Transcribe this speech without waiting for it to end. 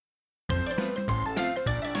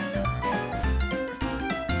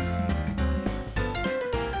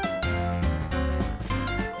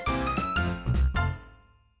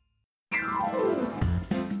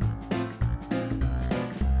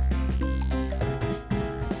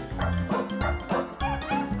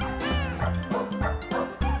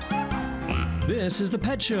This is The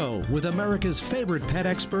Pet Show with America's favorite pet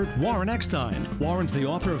expert, Warren Eckstein. Warren's the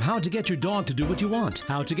author of How to Get Your Dog to Do What You Want,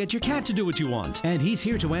 How to Get Your Cat to Do What You Want, and he's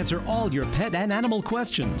here to answer all your pet and animal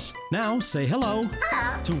questions. Now, say hello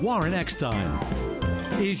to Warren Eckstein.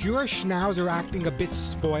 Is your schnauzer acting a bit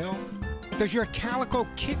spoiled? Does your calico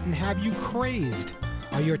kitten have you crazed?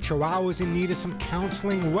 Are your chihuahuas in need of some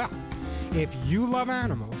counseling? Well, if you love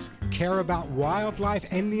animals, care about wildlife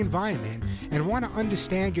and the environment, and want to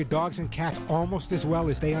understand your dogs and cats almost as well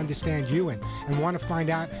as they understand you, and want to find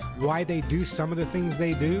out why they do some of the things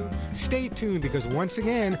they do, stay tuned, because once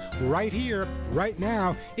again, right here, right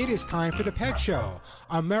now, it is time for The Pet Show,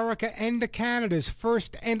 America and Canada's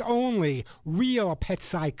first and only real pet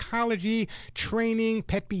psychology, training,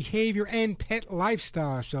 pet behavior, and pet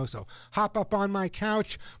lifestyle show. So hop up on my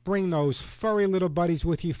couch, bring those furry little buddies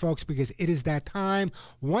with you, folks, because it is that time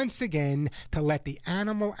once again to let the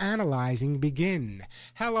animal analyzing begin.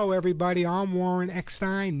 Hello, everybody. I'm Warren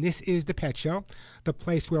Eckstein. This is The Pet Show, the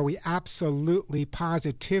place where we absolutely,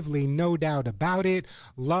 positively, no doubt about it,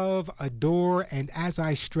 love, adore, and as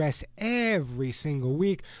I stress every single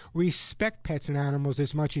week, respect pets and animals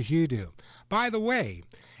as much as you do. By the way,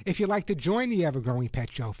 if you'd like to join the ever-growing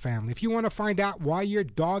Pet Show family, if you want to find out why your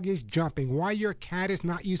dog is jumping, why your cat is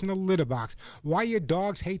not using a litter box, why your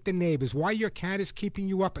dogs hate the neighbors, why your cat is keeping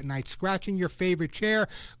you up at night, scratching your favorite chair,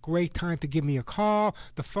 great time to give me a call.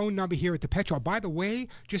 The phone number here at the Pet Show. By the way,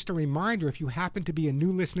 just a reminder, if you happen to be a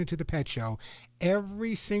new listener to the Pet Show,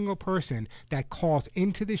 every single person that calls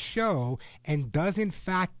into the show and does in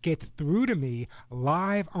fact get through to me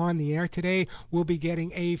live on the air today will be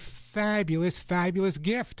getting a fabulous, fabulous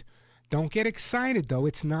gift. Don't get excited, though.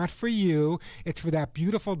 It's not for you. It's for that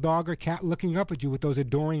beautiful dog or cat looking up at you with those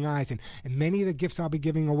adoring eyes. And many of the gifts I'll be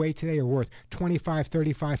giving away today are worth $25,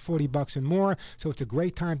 $35, $40 and more. So it's a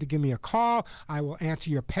great time to give me a call. I will answer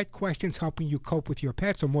your pet questions, helping you cope with your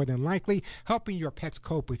pets, or more than likely, helping your pets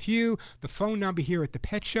cope with you. The phone number here at the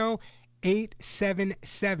Pet Show,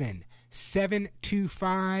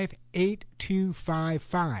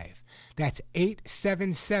 877-725-8255. That's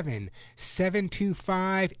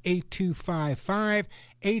 877-725-8255,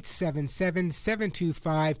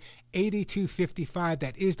 877-725-8255.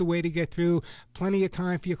 That is the way to get through. Plenty of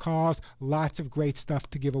time for your calls. Lots of great stuff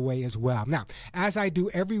to give away as well. Now, as I do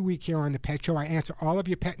every week here on The Pet Show, I answer all of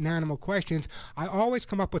your pet and animal questions. I always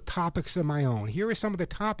come up with topics of my own. Here are some of the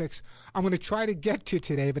topics I'm going to try to get to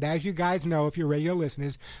today, but as you guys know, if you're regular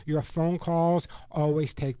listeners, your phone calls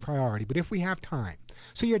always take priority. But if we have time,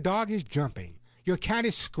 so your dog is jumping, your cat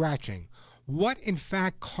is scratching, what in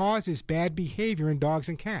fact causes bad behavior in dogs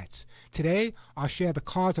and cats? Today, I'll share the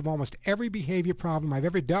cause of almost every behavior problem I've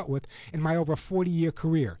ever dealt with in my over 40-year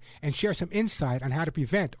career and share some insight on how to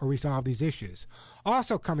prevent or resolve these issues.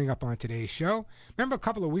 Also coming up on today's show, remember a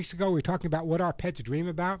couple of weeks ago we were talking about what our pets dream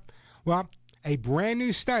about? Well, a brand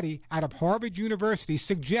new study out of Harvard University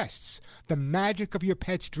suggests the magic of your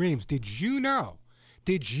pet's dreams. Did you know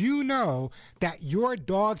that your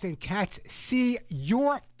dogs and cats see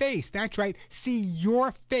your face? That's right, see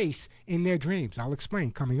your face in their dreams. I'll explain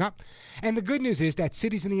coming up. And the good news is that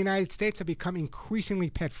cities in the United States have become increasingly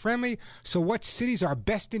pet-friendly. So what cities are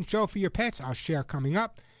best in show for your pets? I'll share coming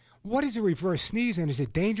up. What is a reverse sneeze, and is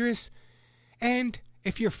it dangerous? And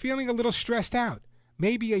if you're feeling a little stressed out,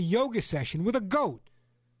 maybe a yoga session with a goat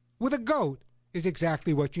is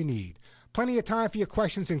exactly what you need. Plenty of time for your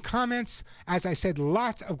questions and comments. As I said,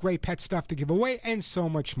 lots of great pet stuff to give away and so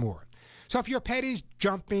much more. So if your pet is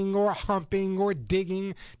jumping or humping or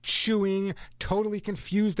digging, chewing, totally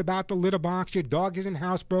confused about the litter box, your dog isn't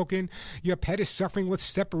housebroken, your pet is suffering with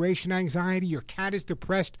separation anxiety, your cat is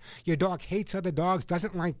depressed, your dog hates other dogs,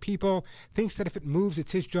 doesn't like people, thinks that if it moves,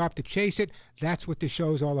 it's his job to chase it, that's what this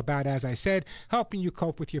show is all about, as I said, helping you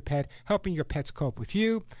cope with your pet, helping your pets cope with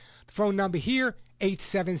you. The phone number here,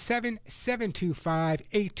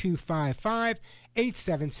 877-725-8255,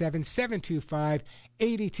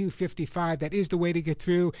 877-725-8255. That is the way to get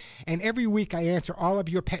through. And every week I answer all of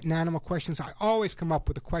your pet and animal questions. I always come up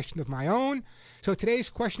with a question of my own. So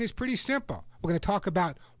today's question is pretty simple. We're going to talk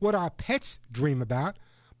about what our pets dream about.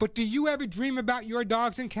 But do you ever dream about your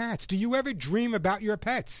dogs and cats? Do you ever dream about your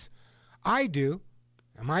pets? I do.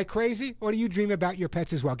 Am I crazy? Or do you dream about your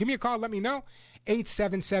pets as well? Give me a call. Let me know.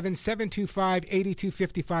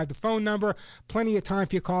 877-725-8255, the phone number. Plenty of time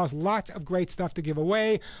for your calls. Lots of great stuff to give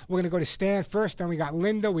away. We're going to go to Stan first. Then we got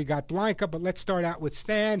Linda. We got Blanca. But let's start out with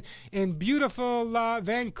Stan in beautiful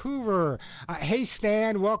Vancouver. Hey,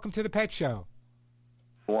 Stan. Welcome to the Pet Show.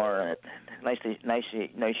 Warren, nice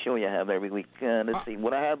show you have every week. Let's see.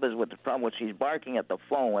 What I have is with the problem with she's barking at the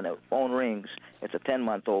phone when the phone rings. It's a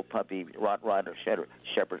 10-month-old puppy, Rottweiler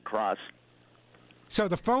Shepherd Cross. So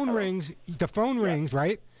the phone rings. The phone rings,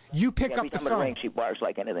 right? You pick up the phone. Every time it rings, she barks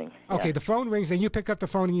like anything. Okay, Yeah. the phone rings, then you pick up the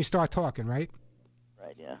phone and you start talking, right?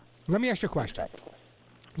 Right. Yeah. Let me ask you a question.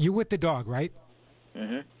 You with the dog, right?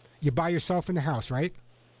 Mm-hmm. You're by yourself in the house, right?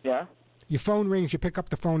 Yeah. Your phone rings, you pick up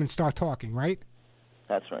the phone and start talking, right?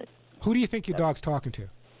 That's right. Who do you think your dog's talking to?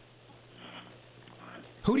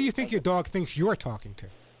 Who do you think your dog thinks you're talking to?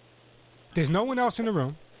 There's no one else in the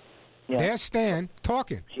room. Yeah. There's Stan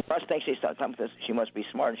talking. She must think she's talking to. She must be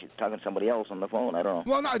smart. She's talking to somebody else on the phone. I don't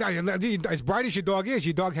know. Well, no, as bright as your dog is,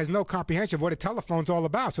 your dog has no comprehension of what a telephone's all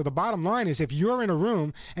about. So the bottom line is, if you're in a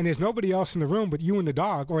room and there's nobody else in the room but you and the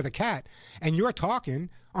dog or the cat, and you're talking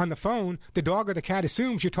on the phone, the dog or the cat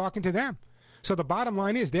assumes you're talking to them. So the bottom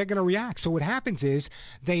line is they're going to react. So what happens is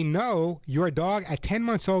they know your dog at 10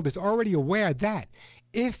 months old is already aware that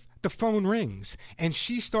if the phone rings and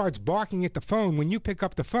she starts barking at the phone, when you pick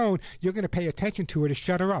up the phone, you're going to pay attention to her to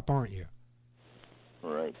shut her up, aren't you?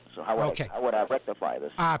 Right. So how would I rectify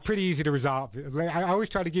this? Pretty easy to resolve. I always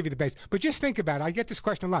try to give you the base. But just think about it. I get this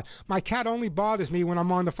question a lot. My cat only bothers me when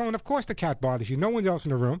I'm on the phone. Of course the cat bothers you. No one else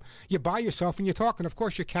in the room. You're by yourself and you're talking. Of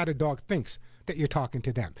course your cat or dog thinks that you're talking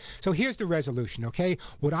to them. So here's the resolution, okay?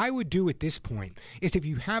 What I would do at this point is, if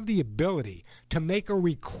you have the ability to make a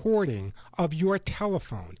recording of your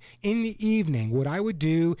telephone in the evening, what I would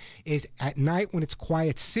do is at night when it's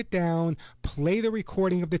quiet, sit down, play the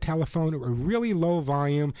recording of the telephone at a really low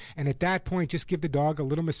volume, and at that point just give the dog a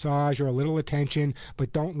little massage or a little attention,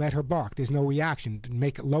 but don't let her bark. There's no reaction.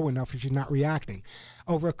 Make it low enough that she's not reacting.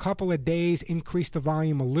 Over a couple of days, increase the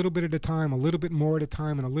volume a little bit at a time, a little bit more at a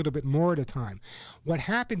time, and a little bit more at a time. What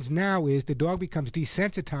happens now is the dog becomes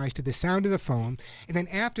desensitized to the sound of the phone, and then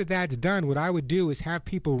after that's done, what I would do is have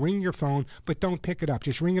people ring your phone, but don't pick it up.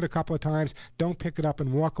 Just ring it a couple of times, don't pick it up,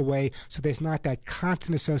 and walk away, so there's not that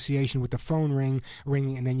constant association with the phone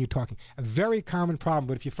ringing, and then you talking. A very common problem,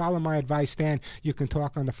 but if you follow my advice, Stan, you can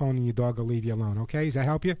talk on the phone and your dog will leave you alone, okay? Does that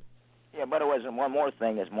help you? Yeah, but it was one more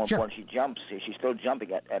thing is more Sure. important. She jumps. She's still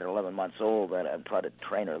jumping at 11 months old, and I'm trying to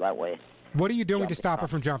train her that way. What are you doing to stop her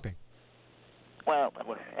from jumping? Well,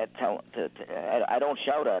 I don't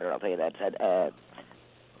shout at her. I'll tell you that.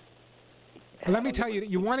 Let me tell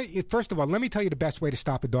you, first of all, let me tell you the best way to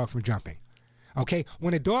stop a dog from jumping. Okay?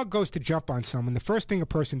 When a dog goes to jump on someone, the first thing a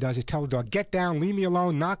person does is tell the dog, get down, leave me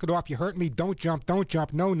alone, knock it off, you hurt me, don't jump, no,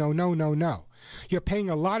 no, no, no, no. You're paying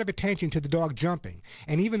a lot of attention to the dog jumping.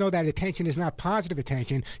 And even though that attention is not positive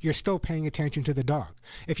attention, you're still paying attention to the dog.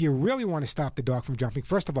 If you really want to stop the dog from jumping,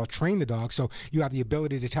 first of all, train the dog so you have the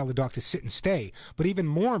ability to tell the dog to sit and stay. But even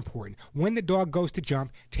more important, when the dog goes to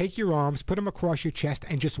jump, take your arms, put them across your chest,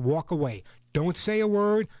 and just walk away. Don't say a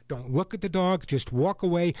word. Don't look at the dog. Just walk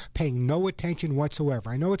away, paying no attention whatsoever.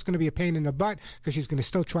 I know it's going to be a pain in the butt because she's going to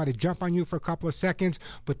still try to jump on you for a couple of seconds,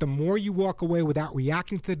 but the more you walk away without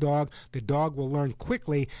reacting to the dog will learn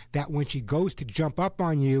quickly that when she goes to jump up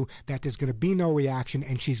on you, that there's going to be no reaction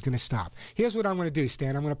and she's going to stop. Here's what I'm going to do,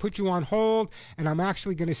 Stan. I'm going to put you on hold, and I'm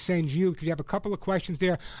actually going to send you, because you have a couple of questions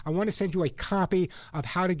there, I want to send you a copy of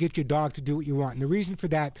how to get your dog to do what you want. And the reason for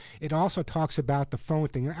that, it also talks about the phone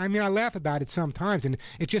thing. I mean, I laugh about it sometimes, and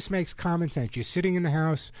it just makes common sense. You're sitting in the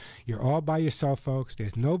house, you're all by yourself, folks,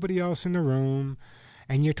 there's nobody else in the room,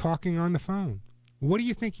 and you're talking on the phone. What do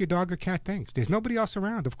you think your dog or cat thinks? There's nobody else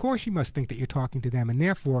around. Of course you must think that you're talking to them, and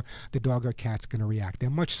therefore the dog or cat's going to react.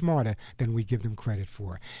 They're much smarter than we give them credit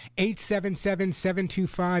for.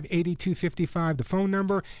 877-725-8255, the phone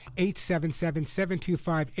number,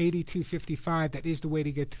 877-725-8255. That is the way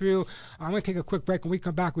to get through. I'm going to take a quick break. When we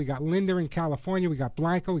come back, we got Linda in California, we got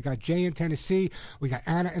Blanca, we got Jay in Tennessee, we got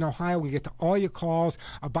Anna in Ohio. We get to all your calls.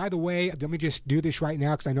 By the way, let me just do this right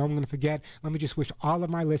now because I know I'm going to forget. Let me just wish all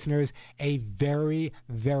of my listeners a very,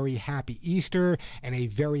 very happy Easter and a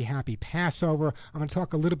very happy Passover. I'm going to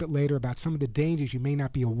talk a little bit later about some of the dangers you may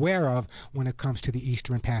not be aware of when it comes to the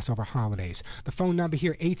Easter and Passover holidays. The phone number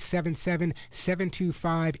here,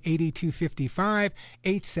 877-725-8255,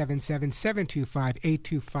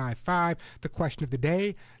 877-725-8255. The question of the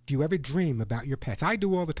day, do you ever dream about your pets? I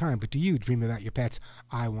do all the time, but do you dream about your pets?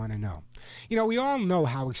 I want to know. You know, we all know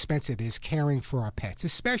how expensive it is caring for our pets,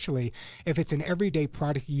 especially if it's an everyday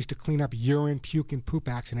product you use to clean up urine, puke, and poop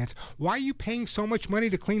accidents. Why are you paying so much money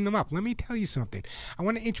to clean them up? Let me tell you something. I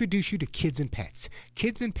want to introduce you to Kids and Pets.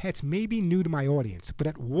 Kids and Pets may be new to my audience, but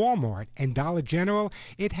at Walmart and Dollar General,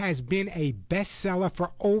 it has been a bestseller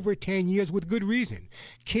for over 10 years with good reason.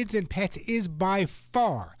 Kids and Pets is by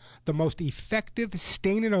far the most effective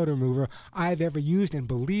stain and odor remover I've ever used. And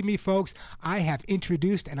believe me, folks, I have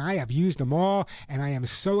introduced and I have used them all. And I am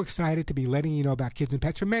so excited to be letting you know about Kids and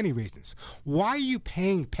Pets for many reasons. Why are you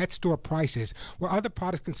paying pet store prices where other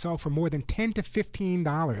products can sell for more than $10 to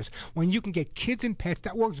 $15 when you can get Kids and Pets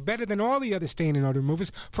that works better than all the other stain and odor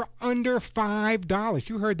removers for under $5?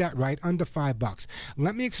 You heard that right, under $5.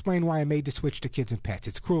 Let me explain why I made the switch to Kids and Pets.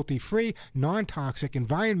 It's cruelty-free, non-toxic,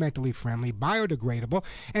 environmentally friendly, biodegradable,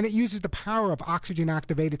 and it uses the power of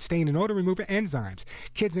oxygen-activated stain and odor remover enzymes.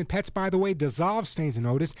 Kids and Pets, by the way, dissolve stains and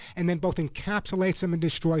odors and then both encapsulates them and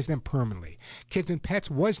destroys them permanently. Kids and Pets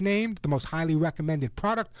was named the most highly recommended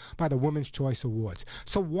product by the Women's Choice Awards.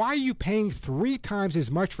 So why are you paying 3 times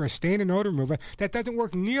as much for a stain and odor remover that doesn't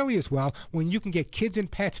work nearly as well when you can get Kids and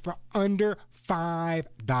Pets for under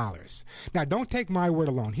 $5? Now, don't take my word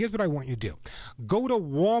alone. Here's what I want you to do. Go to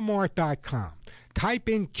Walmart.com. Type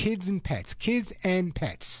in Kids and Pets, Kids and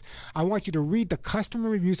Pets. I want you to read the customer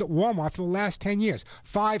reviews at Walmart for the last 10 years.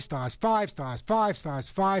 5 stars, 5 stars, 5 stars,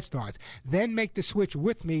 5 stars. Then make the switch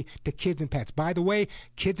with me to Kids and Pets. By the way,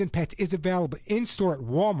 Kids and Pets is available in-store at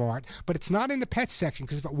Walmart, but it's not in the pets section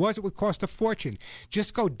because if it was, it would cost a fortune.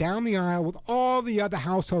 Just go down the aisle with all the other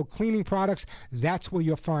household cleaning products. That's where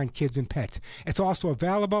you'll find Kids and Pets. It's also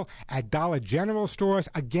available at Dollar General stores,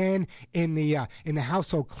 again, in the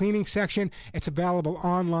household cleaning section. It's available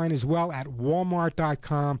online as well at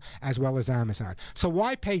Walmart.com as well as Amazon. So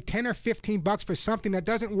why pay $10 or $15 for something that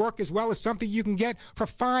doesn't work as well as something you can get for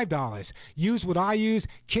 $5? Use what I use,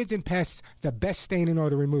 Kids and Pets, the best stain and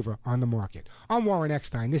odor remover on the market. I'm Warren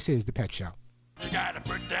Eckstein. This is The Pet Show. You gotta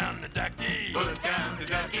put down the ducky. Put down the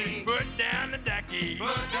ducky. Put down the ducky.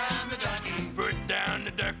 Put down the ducky. Put down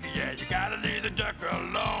the ducky. Yeah, you gotta leave the duck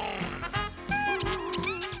alone.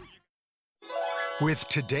 With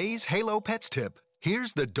today's Halo Pets tip,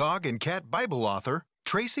 here's the dog and cat Bible author,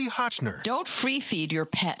 Tracy Hotchner. Don't free feed your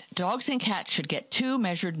pet. Dogs and cats should get 2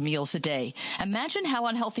 measured meals a day. Imagine how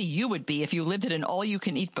unhealthy you would be if you lived at an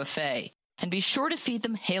all-you-can-eat buffet. And be sure to feed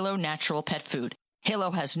them Halo natural pet food.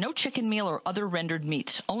 Halo has no chicken meal or other rendered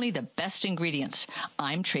meats, only the best ingredients.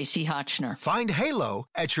 I'm Tracy Hotchner. Find Halo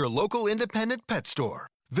at your local independent pet store.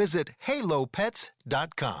 Visit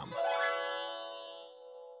halopets.com.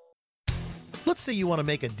 Let's say you want to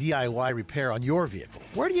make a DIY repair on your vehicle.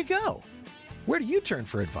 Where do you go? Where do you turn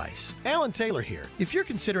for advice? Alan Taylor here. If you're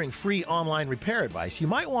considering free online repair advice, you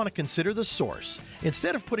might want to consider The Source.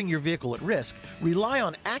 Instead of putting your vehicle at risk, rely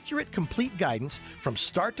on accurate, complete guidance from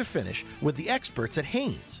start to finish with the experts at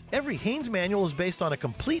Haynes. Every Haynes manual is based on a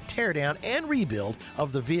complete teardown and rebuild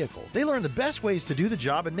of the vehicle. They learn the best ways to do the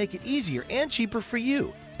job and make it easier and cheaper for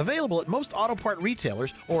you. Available at most auto part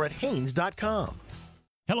retailers or at Haynes.com.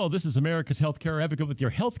 Hello, this is America's Healthcare Advocate with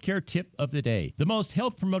your healthcare tip of the day. The most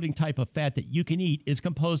health-promoting type of fat that you can eat is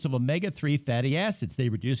composed of omega-3 fatty acids. They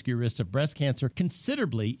reduce your risk of breast cancer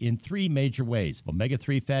considerably in 3 major ways.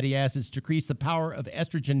 Omega-3 fatty acids decrease the power of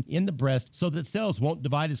estrogen in the breast so that cells won't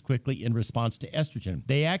divide as quickly in response to estrogen.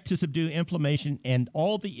 They act to subdue inflammation and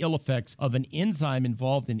all the ill effects of an enzyme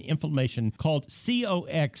involved in inflammation called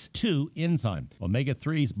COX-2 enzyme.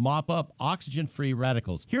 Omega-3s mop up oxygen-free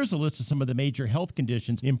radicals. Here's a list of some of the major health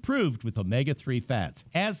conditions improved with omega-3 fats: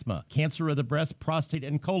 asthma, cancer of the breast, prostate,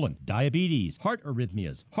 and colon, diabetes, heart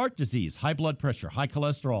arrhythmias, heart disease, high blood pressure, high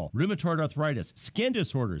cholesterol, rheumatoid arthritis, skin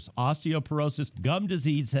disorders, osteoporosis, gum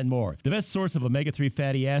disease, and more. The best source of omega-3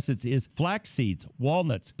 fatty acids is flax seeds,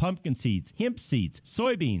 walnuts, pumpkin seeds, hemp seeds,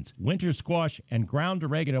 soybeans, winter squash, and ground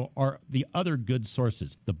oregano are the other good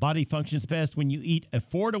sources. The body functions best when you eat a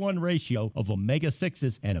 4-to-1 ratio of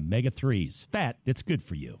omega-6s and omega-3s. Fat that's good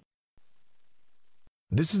for you.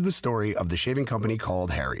 This is the story of the shaving company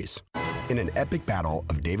called Harry's. In an epic battle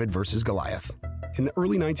of David versus Goliath. In the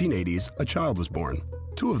early 1980s, a child was born.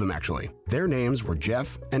 2 of them, actually. Their names were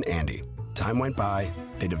Jeff and Andy. Time went by,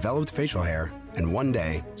 they developed facial hair, and one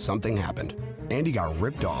day, something happened. Andy got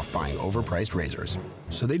ripped off buying overpriced razors.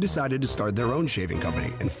 So they decided to start their own shaving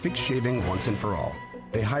company and fix shaving once and for all.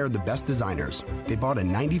 They hired the best designers. They bought a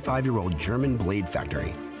 95-year-old German blade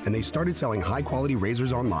factory. And they started selling high-quality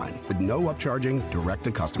razors online with no upcharging direct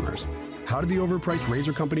to customers. How did the overpriced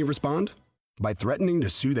razor company respond? By threatening to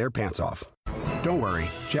sue their pants off. Don't worry,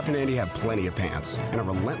 Jeff and Andy have plenty of pants and a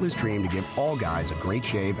relentless dream to give all guys a great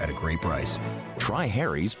shave at a great price. Try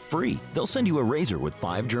Harry's free. They'll send you a razor with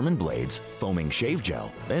 5 German blades, foaming shave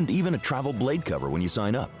gel, and even a travel blade cover when you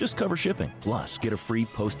sign up. Just cover shipping. Plus, get a free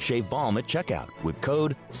post-shave balm at checkout with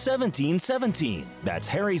code 1717. That's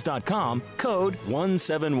harrys.com, code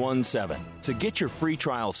 1717 to get your free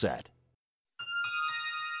trial set.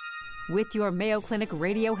 With your Mayo Clinic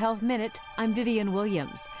Radio Health Minute, I'm Vivian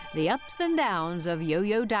Williams. The ups and downs of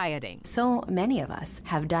yo-yo dieting. So many of us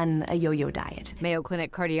have done a yo-yo diet. Mayo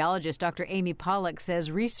Clinic cardiologist Dr. Amy Pollack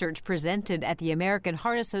says research presented at the American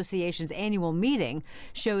Heart Association's annual meeting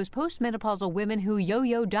shows postmenopausal women who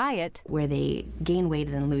yo-yo diet, where they gain weight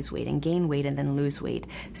and then lose weight and gain weight and then lose weight,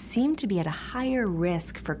 seem to be at a higher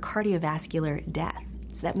risk for cardiovascular death.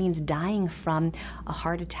 So that means dying from a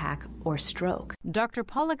heart attack or stroke. Dr.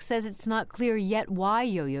 Pollack says it's not clear yet why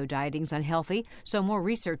yo-yo dieting is unhealthy, so more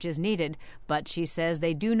research is needed. But she says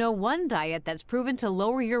they do know one diet that's proven to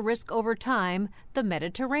lower your risk over time, the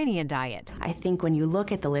Mediterranean diet. I think when you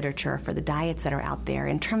look at the literature for the diets that are out there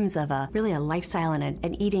in terms of really a lifestyle and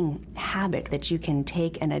an eating habit that you can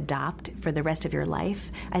take and adopt for the rest of your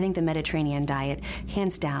life, I think the Mediterranean diet,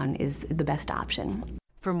 hands down, is the best option.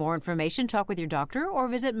 For more information, talk with your doctor or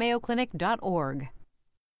visit mayoclinic.org.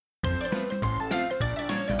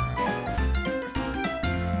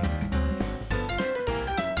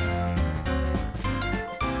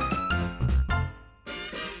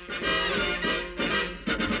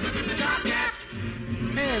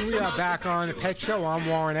 And we are back on the Pet Show. I'm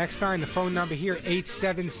Warren Eckstein. The phone number here,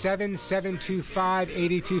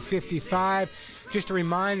 877-725-8255. Just a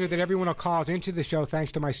reminder that everyone who calls into the show,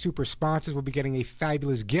 thanks to my super sponsors, will be getting a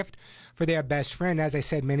fabulous gift for their best friend. As I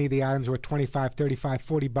said, many of the items were $25,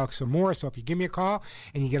 $35, $40 or more. So if you give me a call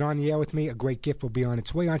and you get on the air with me, a great gift will be on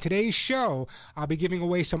its way. On today's show, I'll be giving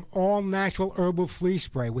away some all-natural herbal flea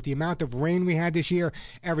spray. With the amount of rain we had this year,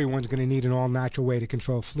 everyone's going to need an all-natural way to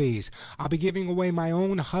control fleas. I'll be giving away my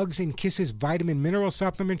own Hugs and Kisses vitamin mineral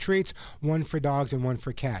supplement treats, one for dogs and one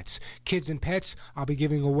for cats. Kids and pets, I'll be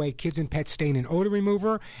giving away Kids and Pets Stain and Odor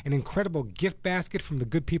Remover, an incredible gift basket from the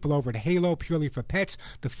good people over at Halo, purely for pets,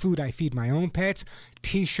 the food I feed my own pets,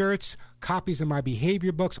 T-shirts, copies of my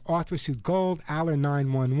behavior books, ArthroSuit Gold, Aller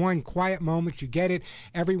 911, Quiet Moments, you get it.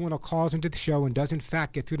 Everyone who calls into the show and does in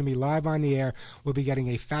fact get through to me live on the air will be getting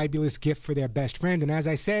a fabulous gift for their best friend. And as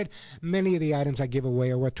I said, many of the items I give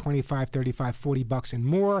away are worth $25, $35, $40 and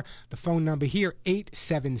more. The phone number here,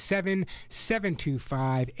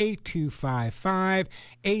 877-725-8255,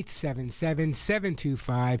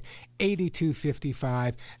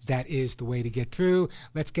 877-725-8255. That is the way to get through.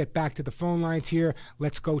 Let's get back to the phone lines here.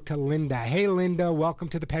 Let's go to Linda. Hey, Linda, welcome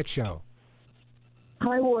to the Pet Show.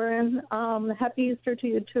 Hi, Warren. Happy Easter to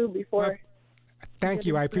you, too, before... Thank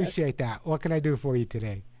you. I appreciate that. What can I do for you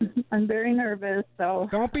today? I'm very nervous, so...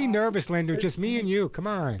 Don't be nervous, Linda. Just me and you. Come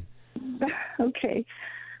on. Okay.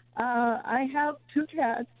 I have two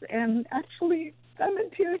cats, and actually, I'm in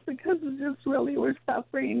tears because it's just really, we're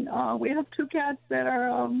suffering. We have two cats that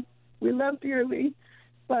are, we love dearly,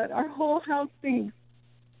 but our whole house stinks.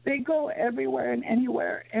 They go everywhere and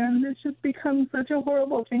anywhere, and it's just become such a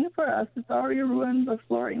horrible thing for us. It's already ruined the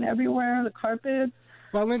flooring everywhere, the carpet.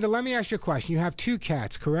 Well, Linda, let me ask you a question. You have two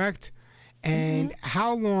cats, correct? And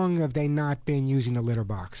how long have they not been using the litter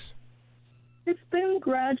box? It's been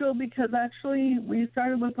gradual because actually we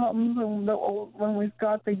started with problems when we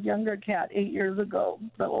got the younger cat 8 years ago.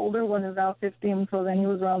 The older one is now 15, so then he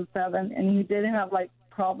was around 7, and he did have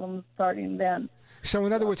problems starting then. So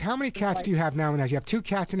in other words, how many cats do you have now? You have two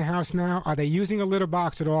cats in the house now. Are they using a litter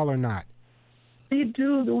box at all or not? They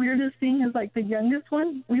do. The weirdest thing is the youngest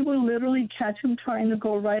one, we will literally catch him trying to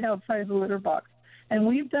go right outside the litter box. And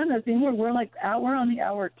we've done a thing where we're hour on the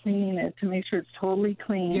hour cleaning it to make sure it's totally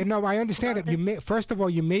clean. Yeah, no, I understand it. First of all,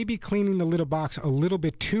 you may be cleaning the litter box a little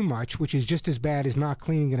bit too much, which is just as bad as not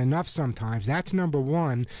cleaning it enough sometimes. That's number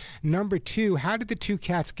one. Number two, how did the two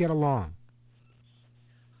cats get along?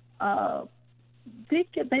 They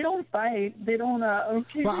don't fight. They don't.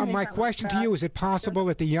 Well, my question to you, is it possible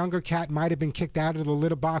that the younger cat might have been kicked out of the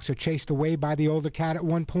litter box or chased away by the older cat at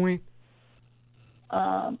one point?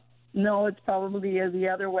 No, it's probably the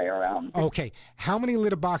other way around. Okay. How many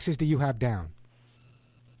litter boxes do you have down?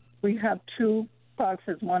 We have 2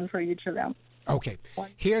 boxes, one for each of them. Okay.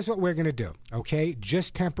 Here's what we're going to do, okay?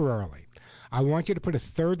 Just temporarily. I want you to put a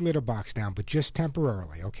third litter box down, but just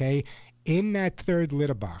temporarily, okay? In that third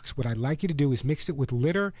litter box, what I'd like you to do is mix it with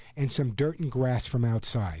litter and some dirt and grass from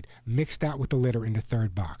outside. Mix that with the litter in the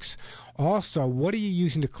third box. Also, what are you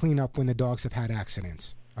using to clean up when the dogs have had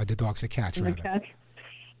accidents? Or the dogs, the cats, rather. The cats?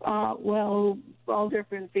 Well, all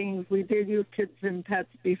different things. We did use Kids and Pets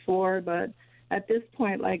before, but at this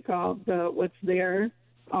point, what's there,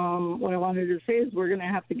 what I wanted to say is we're going to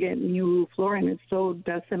have to get new flooring. It's so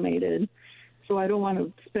decimated. So I don't want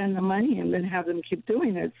to spend the money and then have them keep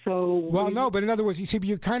doing it. So no, but in other words, you see,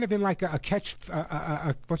 you're kind of in like a catch,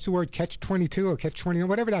 what's the word, catch-22 or catch-20,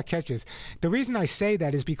 whatever that catch is. The reason I say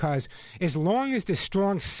that is because as long as there's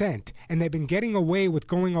strong scent and they've been getting away with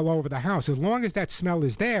going all over the house, as long as that smell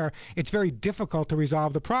is there, it's very difficult to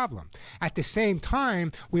resolve the problem. At the same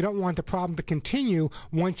time, we don't want the problem to continue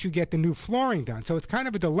once you get the new flooring done. So it's kind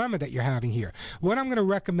of a dilemma that you're having here. What I'm going to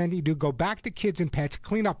recommend you do, go back to Kids and Pets,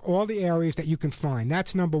 clean up all the areas that you can find.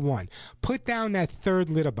 That's number one. Put down that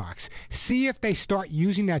third litter box. See if they start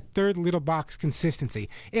using that third litter box consistency.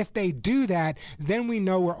 If they do that, then we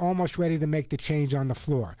know we're almost ready to make the change on the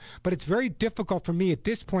floor. But it's very difficult for me at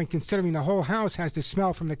this point, considering the whole house has the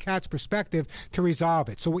smell from the cat's perspective, to resolve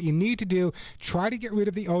it. So what you need to do, try to get rid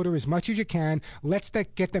of the odor as much as you can. Let's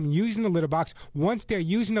get them using the litter box. Once they're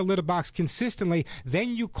using the litter box consistently,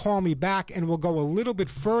 then you call me back and we'll go a little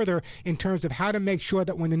bit further in terms of how to make sure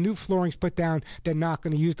that when the new flooring's put down, they're not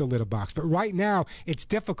going to use the litter box. But right now, it's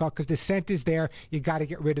difficult because the scent is there. You got to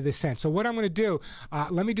get rid of the scent. So what I'm going to do,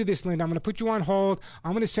 let me do this, Linda. I'm going to put you on hold.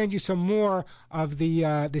 I'm going to send you some more of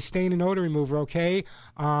the stain and odor remover, okay?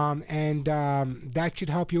 That should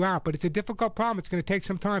help you out. But it's a difficult problem. It's going to take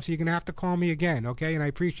some time, so you're going to have to call me again, okay? And I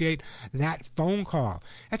appreciate that phone call.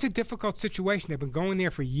 That's a difficult situation. They've been going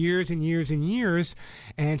there for years and years and years,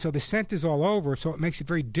 and so the scent is all over, so it makes it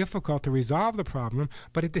very difficult to resolve the problem.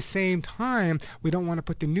 But at the same time, we don't want to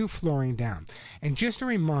put the new flooring down. And just a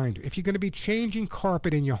reminder, if you're going to be changing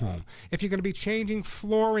carpet in your home, if you're going to be changing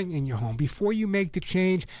flooring in your home, before you make the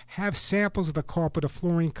change, have samples of the carpet or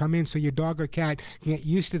flooring come in so your dog or cat can get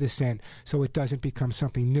used to the scent so it doesn't become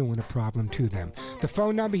something new and a problem to them. The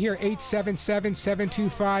phone number here,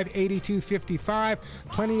 877-725-8255.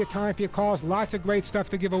 Plenty of time for your calls. Lots of great stuff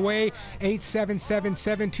to give away.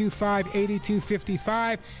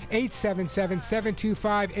 877-725-8255.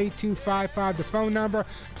 877-725-8255. The phone number.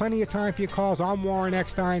 Plenty of time for your calls. I'm Warren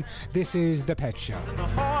Eckstein. This is The Pet Show. The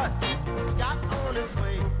horse got on his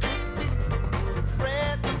way,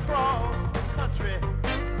 spread across the country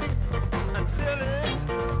until it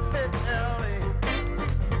hit L.A.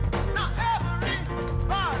 Now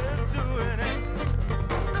everybody's doing it.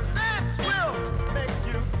 The dance will make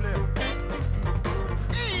you flip.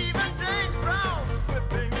 Even James Brown's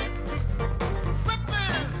whipping with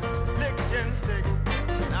his lick and stick.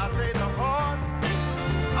 I say the horse,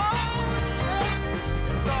 oh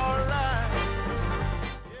yeah, it's all right.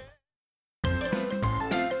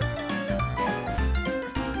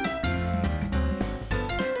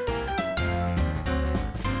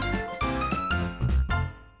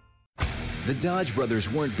 The Dodge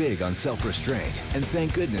brothers weren't big on self-restraint, and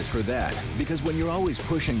thank goodness for that, because when you're always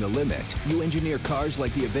pushing the limits, you engineer cars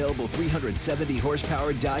like the available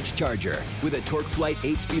 370-horsepower Dodge Charger with a TorqueFlite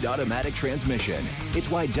 8-speed automatic transmission.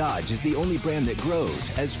 It's why Dodge is the only brand that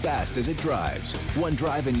grows as fast as it drives. One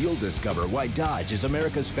drive and you'll discover why Dodge is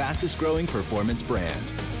America's fastest-growing performance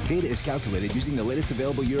brand. Data is calculated using the latest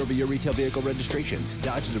available year-over-year retail vehicle registrations.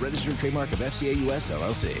 Dodge is a registered trademark of FCA US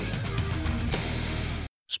LLC.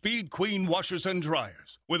 Speed Queen washers and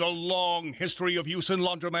dryers, with a long history of use in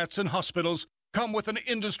laundromats and hospitals, come with an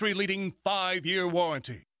industry-leading 5-year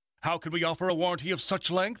warranty. How can we offer a warranty of such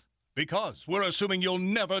length? Because we're assuming you'll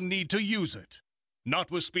never need to use it. Not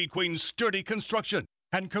with Speed Queen's sturdy construction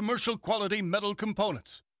and commercial-quality metal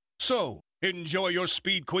components. So, enjoy your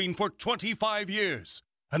Speed Queen for 25 years,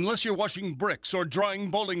 unless you're washing bricks or drying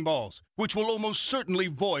bowling balls, which will almost certainly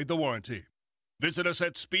void the warranty. Visit us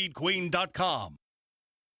at speedqueen.com.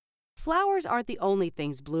 Flowers aren't the only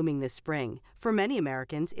things blooming this spring. For many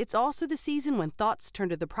Americans, it's also the season when thoughts turn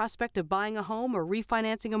to the prospect of buying a home or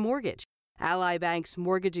refinancing a mortgage. Ally Bank's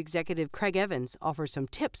mortgage executive Craig Evans offers some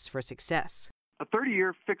tips for success. A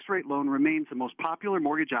 30-year fixed-rate loan remains the most popular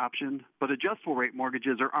mortgage option, but adjustable-rate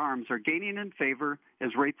mortgages or ARMs are gaining in favor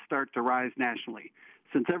as rates start to rise nationally.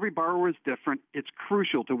 Since every borrower is different, it's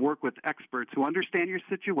crucial to work with experts who understand your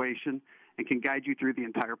situation and can guide you through the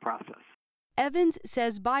entire process. Evans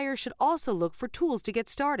says buyers should also look for tools to get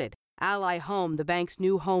started. Ally Home, the bank's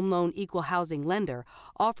new home loan equal housing lender,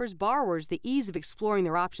 offers borrowers the ease of exploring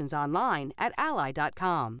their options online at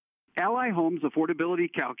ally.com. Ally Home's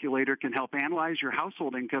affordability calculator can help analyze your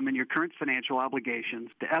household income and your current financial obligations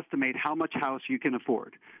to estimate how much house you can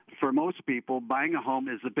afford. For most people, buying a home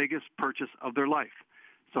is the biggest purchase of their life.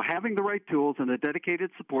 So having the right tools and a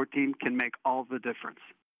dedicated support team can make all the difference.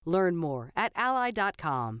 Learn more at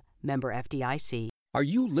ally.com. Member FDIC. Are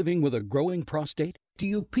you living with a growing prostate? Do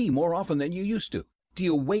you pee more often than you used to? Do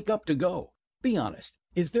you wake up to go? Be honest.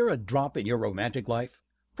 Is there a drop in your romantic life?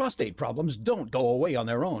 Prostate problems don't go away on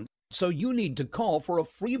their own, so you need to call for a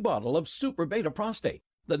free bottle of Super Beta Prostate.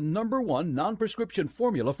 the #1 non-prescription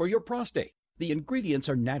formula for your prostate. The ingredients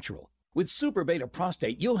are natural. With Super Beta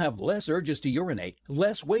Prostate, you'll have less urges to urinate,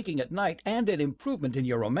 less waking at night, and an improvement in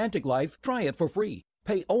your romantic life. Try it for free.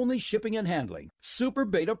 Pay only shipping and handling. Super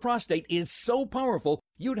Beta Prostate is so powerful,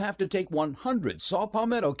 you'd have to take 100 saw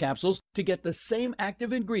palmetto capsules to get the same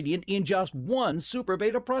active ingredient in just one Super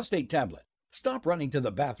Beta Prostate tablet. Stop running to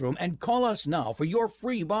the bathroom and call us now for your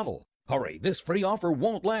free bottle. Hurry, this free offer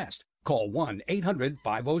won't last. Call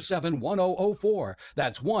 1-800-507-1004.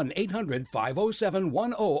 That's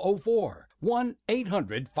 1-800-507-1004.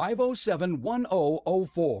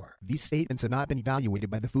 1-800-507-1004. These statements have not been evaluated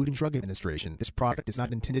by the Food and Drug Administration. This product is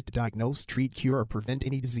not intended to diagnose, treat, cure, or prevent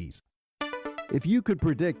any disease. If you could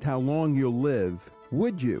predict how long you'll live,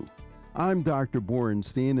 would you? I'm Dr.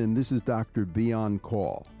 Borenstein, and this is Dr. B on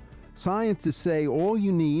Call. Scientists say all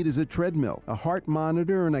you need is a treadmill, a heart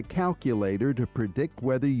monitor, and a calculator to predict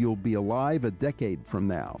whether you'll be alive a decade from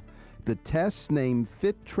now. The test, named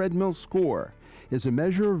Fit Treadmill Score, is a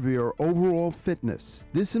measure of your overall fitness.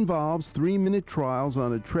 This involves 3-minute trials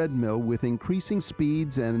on a treadmill with increasing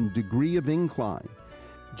speeds and degree of incline.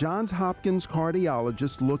 Johns Hopkins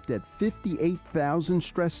cardiologist looked at 58,000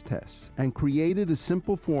 stress tests and created a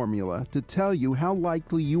simple formula to tell you how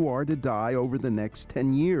likely you are to die over the next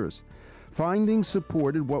 10 years. Findings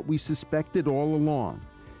supported what we suspected all along.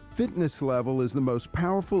 Fitness level is the most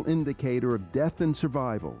powerful indicator of death and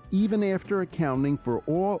survival, even after accounting for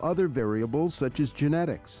all other variables such as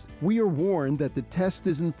genetics. We are warned that the test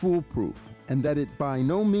isn't foolproof, and that it by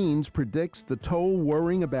no means predicts the toll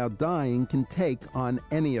worrying about dying can take on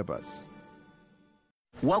any of us.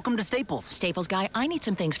 Welcome to Staples. Staples guy, I need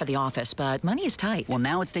some things for the office, but money is tight. Well,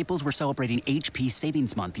 now at Staples, we're celebrating HP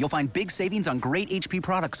Savings Month. You'll find big savings on great HP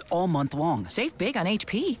products all month long. Save big on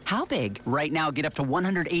HP? How big? Right now, get up to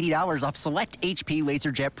 $180 off select HP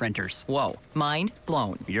LaserJet printers. Whoa, mind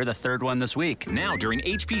blown. You're the third one this week. Now, during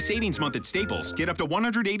HP Savings Month at Staples, get up to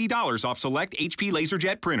 $180 off select HP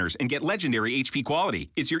LaserJet printers and get legendary HP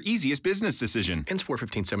quality. It's your easiest business decision. Ends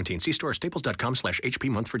 4/15/17. See store staples.com/HP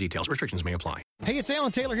month for details. Restrictions may apply. Hey, it's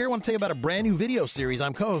Alan Taylor here. I want to tell you about a brand new video series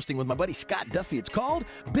I'm co-hosting with my buddy Scott Duffy. It's called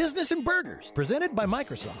Business and Burgers, presented by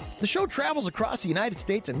Microsoft. The show travels across the United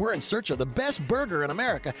States, and we're in search of the best burger in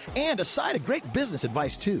America and a side of great business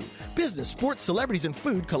advice, too. Business, sports, celebrities, and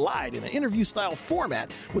food collide in an interview-style format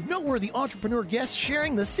with noteworthy entrepreneur guests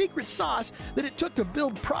sharing the secret sauce that it took to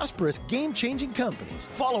build prosperous, game-changing companies.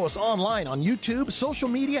 Follow us online on YouTube, social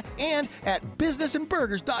media, and at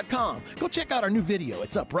businessandburgers.com. Go check out our new video.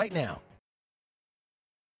 It's up right now.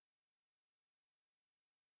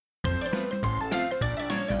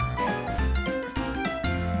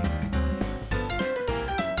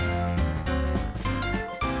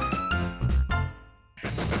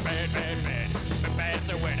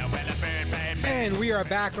 And we are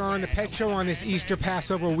back on the Pet Show on this Easter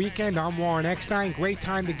Passover weekend. I'm Warren Eckstein. Great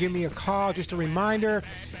time to give me a call. Just a reminder,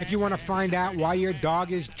 if you want to find out why your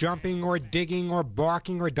dog is jumping or digging or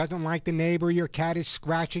barking or doesn't like the neighbor, your cat is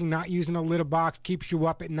scratching, not using a litter box, keeps you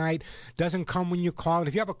up at night, doesn't come when you call it.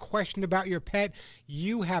 If you have a question about your pet,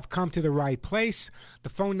 you have come to the right place. The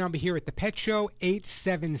phone number here at the Pet Show,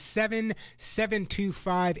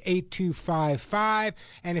 877-725-8255.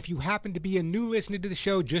 And if you happen to be a new listener to the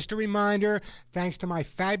show, just a reminder, thanks to my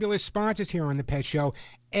fabulous sponsors here on the Pet Show,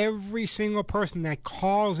 every single person that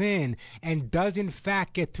calls in and does in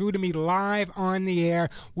fact get through to me live on the air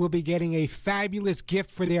will be getting a fabulous gift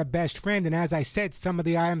for their best friend. And as I said, some of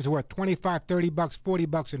the items are worth $25, $30,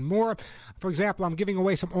 $40 and more. For example, I'm giving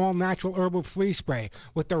away some all-natural herbal flea spray.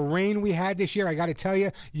 With the rain we had this year, I got to tell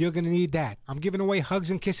you, you're going to need that. I'm giving away Hugs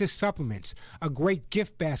and Kisses supplements, a great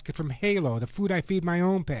gift basket from Halo, the food I feed my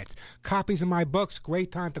own pets, copies of my books.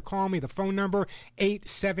 Great time to call me. The phone number,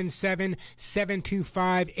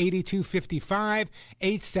 877-725-8255,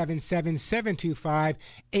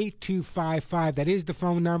 877-725-8255. That is the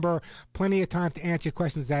phone number. Plenty of time to answer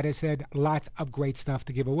questions. That is said, lots of great stuff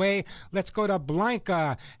to give away. Let's go to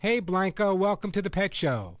Blanca. Hey, Blanca, welcome to the Pet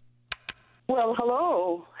Show. Well,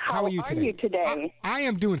 hello. How are you today? I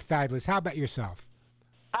am doing fabulous. How about yourself?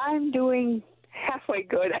 I'm doing halfway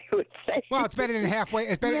good, I would say. Well, it's better than halfway.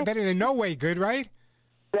 It's better than no way good, right?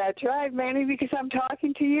 That's right, Manny, because I'm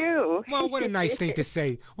talking to you. Well, what a nice thing to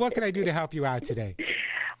say. What can I do to help you out today?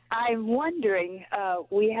 I'm wondering,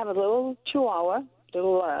 we have a little chihuahua,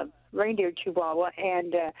 little reindeer chihuahua,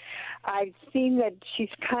 and I've seen that she's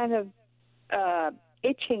kind of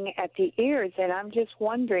itching at the ears, and I'm just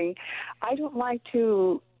wondering, I don't like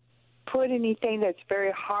to put anything that's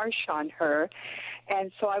very harsh on her,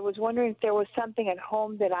 and so I was wondering if there was something at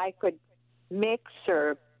home that I could mix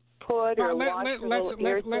or could, or wash the little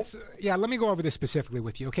ears? Let me go over this specifically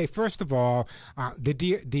with you. Okay, first of all,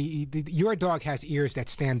 your dog has ears that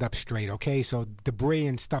stand up straight. Okay, so debris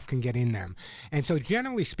and stuff can get in them, and so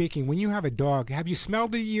generally speaking, when you have a dog, have you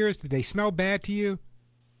smelled the ears? Did they smell bad to you?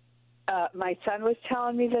 My son was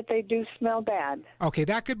telling me that they do smell bad. Okay,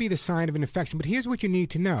 that could be the sign of an infection, but here's what you need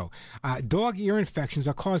to know. Dog ear infections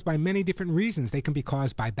are caused by many different reasons. They can be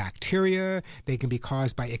caused by bacteria, they can be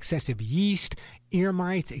caused by excessive yeast, ear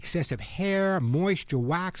mites, excessive hair, moisture,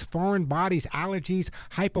 wax, foreign bodies, allergies,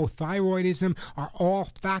 hypothyroidism are all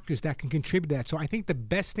factors that can contribute to that. So I think the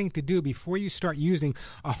best thing to do before you start using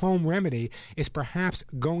a home remedy is perhaps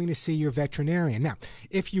going to see your veterinarian. Now,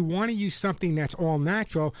 if you want to use something that's all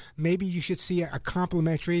natural, maybe you should see a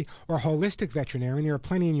complimentary or holistic veterinarian. There are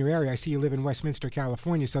plenty in your area. I see you live in Westminster,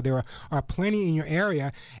 California, so there are plenty in your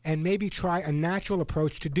area, and maybe try a natural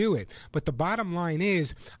approach to do it. But the bottom line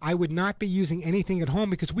is, I would not be using anything at home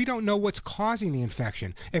because we don't know what's causing the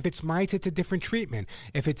infection. If it's mites, it's a different treatment.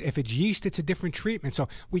 If it's yeast, it's a different treatment. So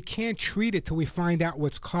we can't treat it till we find out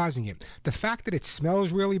what's causing it. The fact that it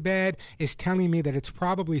smells really bad is telling me that it's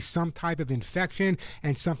probably some type of infection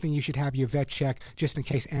and something you should have your vet check just in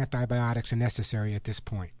case antibiotics are necessary at this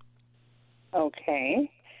point. Okay.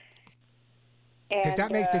 And,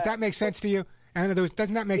 does that make sense to you? Anna,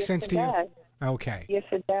 doesn't that make sense to you? Does. Okay. Yes,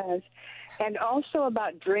 it does. And also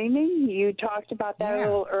about dreaming, you talked about that a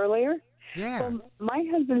little earlier. Yeah. So my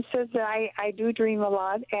husband says that I do dream a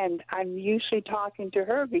lot, and I'm usually talking to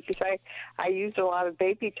her because I use a lot of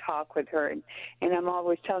baby talk with her, and I'm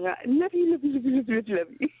always telling her, love you, love you, love you, love you, love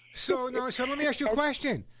you. So let me ask you a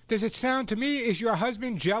question. Does it sound to me, is your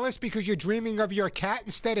husband jealous because you're dreaming of your cat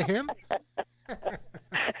instead of him?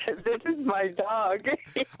 This is my dog.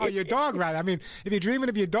 Oh, your dog, right? I mean, if you're dreaming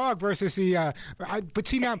of your dog versus the, but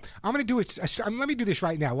see now, I'm going to do it. Let me do this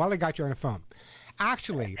right now while I got you on the phone.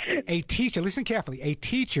 Actually, a teacher, listen carefully, a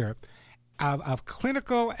teacher of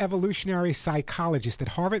clinical evolutionary psychologist at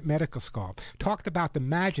Harvard Medical School talked about the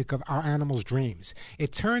magic of our animals' dreams.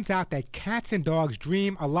 It turns out that cats and dogs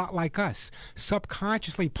dream a lot like us,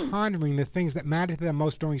 subconsciously pondering the things that matter to them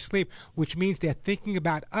most during sleep, which means they're thinking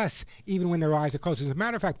about us even when their eyes are closed. As a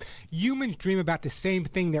matter of fact, humans dream about the same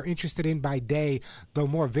thing they're interested in by day, though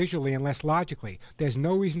more visually and less logically. There's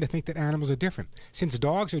no reason to think that animals are different. Since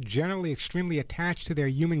dogs are generally extremely attached to their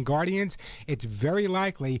human guardians, it's very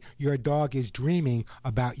likely your dog is dreaming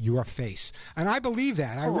about your face. And I believe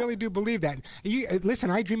that. I really do believe that. Listen,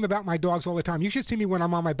 I dream about my dogs all the time. You should see me when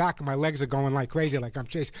I'm on my back and my legs are going like crazy, like I'm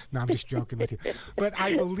chasing. No, I'm just joking with you. But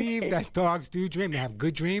I believe that dogs do dream. They have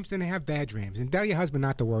good dreams and they have bad dreams. And tell your husband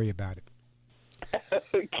not to worry about it.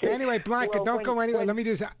 Okay. Anyway, Blanca, don't go anywhere. Let me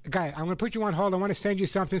do this. Guy, I'm going to put you on hold. I want to send you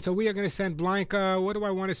something. So we are going to send Blanca. What do I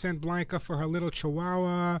want to send Blanca for her little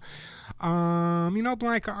chihuahua?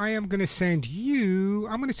 Blanca, I am going to send you.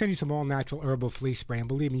 I'm going to send you some all-natural herbal flea spray. And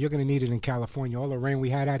believe me, you're going to need it in California. All the rain we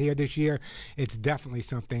had out here this year, it's definitely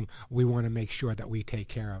something we want to make sure that we take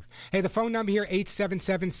care of. Hey, the phone number here,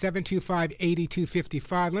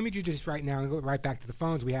 877-725-8255. Let me do this right now and go right back to the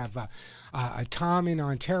phones. We have Tom in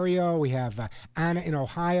Ontario. We have Anna in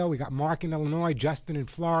Ohio. We got Mark in Illinois, Justin in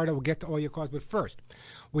Florida. We'll get to all your calls. But first,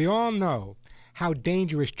 we all know how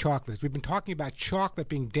dangerous chocolate is. We've been talking about chocolate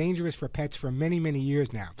being dangerous for pets for many, many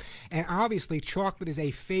years now. And obviously, chocolate is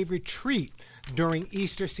a favorite treat during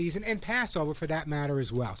Easter season and Passover for that matter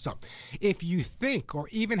as well. So if you think or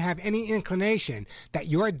even have any inclination that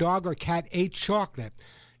your dog or cat ate chocolate,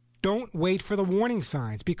 don't wait for the warning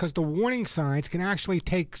signs, because the warning signs can actually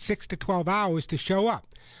take 6 to 12 hours to show up.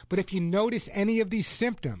 But if you notice any of these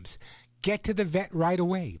symptoms, get to the vet right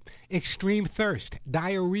away. Extreme thirst,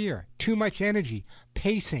 diarrhea, too much energy,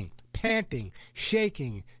 pacing, panting,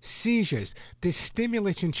 shaking, seizures. The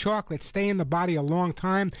stimulants in chocolate stay in the body a long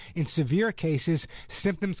time. In severe cases,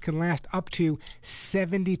 symptoms can last up to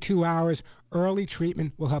 72 hours. Early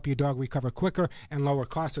treatment will help your dog recover quicker and lower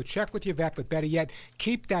costs. So check with your vet, but better yet,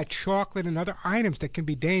 keep that chocolate and other items that can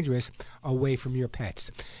be dangerous away from your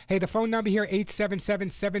pets. Hey, the phone number here,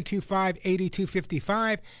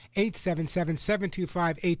 877-725-8255,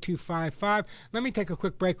 877-725-8255. Let me take a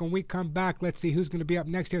quick break. When we come back, let's see who's going to be up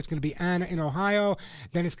next here. It's going to be Anna in Ohio,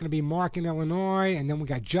 then it's going to be Mark in Illinois, and then we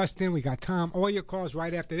got Justin, we got Tom. All your calls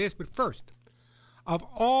right after this. But first, of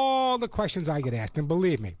all the questions I get asked, and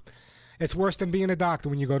believe me, it's worse than being a doctor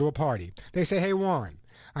when you go to a party. They say, hey, Warren,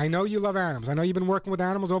 I know you love animals. I know you've been working with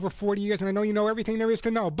animals over 40 years, and I know you know everything there is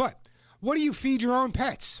to know. But what do you feed your own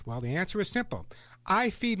pets? Well, the answer is simple.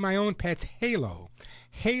 I feed my own pets Halo.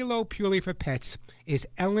 Halo Purely for Pets is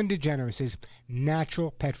Ellen DeGeneres'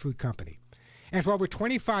 natural pet food company. And for over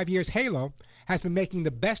 25 years, Halo has been making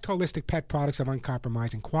the best holistic pet products of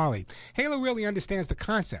uncompromising quality. Halo really understands the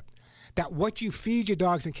concept that what you feed your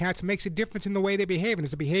dogs and cats makes a difference in the way they behave. And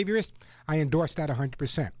as a behaviorist, I endorse that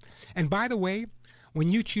 100%. And by the way, when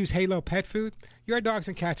you choose Halo pet food, your dogs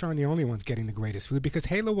and cats aren't the only ones getting the greatest food, because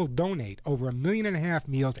Halo will donate over 1.5 million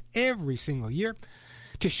meals every single year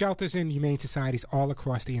to shelters and humane societies all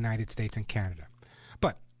across the United States and Canada.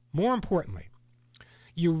 But more importantly,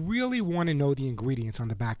 you really want to know the ingredients on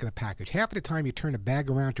the back of the package. Half of the time you turn a bag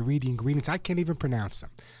around to read the ingredients, I can't even pronounce them.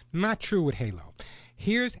 Not true with Halo.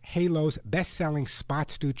 Here's Halo's best-selling spot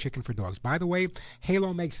stewed chicken for dogs. By the way,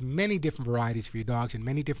 Halo makes many different varieties for your dogs and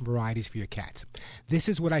many different varieties for your cats. This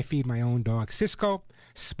is what I feed my own dog, Cisco,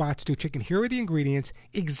 spot stewed chicken. Here are the ingredients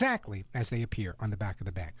exactly as they appear on the back of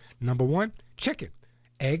the bag. Number 1, chicken.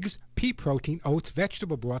 Eggs, pea protein, oats,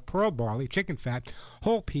 vegetable broth, pearl barley, chicken fat,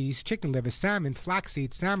 whole peas, chicken liver, salmon,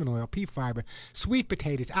 flaxseed, salmon oil, pea fiber, sweet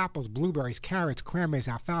potatoes, apples, blueberries, carrots, cranberries,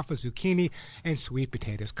 alfalfa, zucchini, and sweet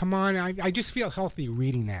potatoes. Come on, I just feel healthy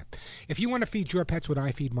reading that. If you want to feed your pets what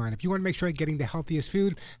I feed mine, if you want to make sure you're getting the healthiest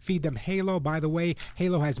food, feed them Halo. By the way,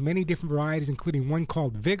 Halo has many different varieties, including one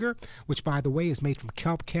called Vigor, which, by the way, is made from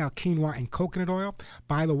kelp, kale, quinoa, and coconut oil.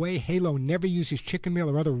 By the way, Halo never uses chicken meal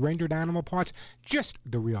or other rendered animal parts, just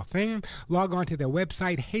the real thing. Log on to their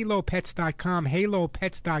website, halopets.com,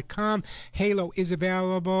 halopets.com. Halo is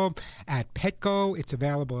available at Petco. It's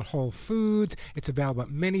available at Whole Foods. It's available at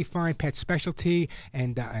many fine pet specialty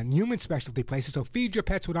and human specialty places. So feed your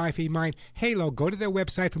pets what I feed mine. Halo, go to their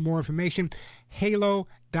website for more information,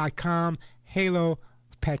 halo.com,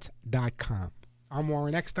 halopets.com. I'm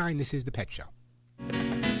Warren Eckstein. This is The Pet Show.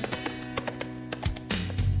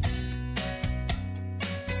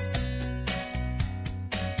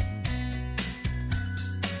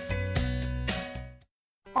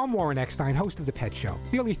 I'm Warren Eckstein, host of The Pet Show.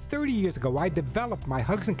 Nearly 30 years ago, I developed my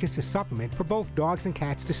Hugs and Kisses supplement for both dogs and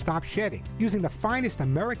cats to stop shedding. Using the finest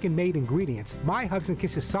American-made ingredients, my Hugs and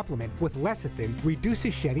Kisses supplement with lecithin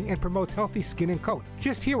reduces shedding and promotes healthy skin and coat.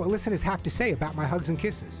 Just hear what listeners have to say about my Hugs and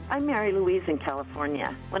Kisses. I'm Mary Louise in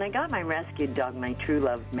California. When I got my rescued dog, my true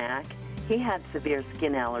love, Mac, he had severe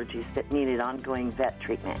skin allergies that needed ongoing vet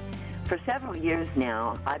treatment. For several years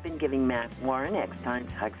now, I've been giving Mac Warren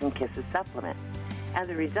Eckstein's Hugs and Kisses supplement. As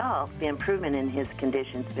a result, the improvement in his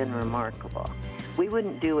condition's been remarkable. We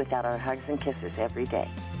wouldn't do without our Hugs and Kisses every day.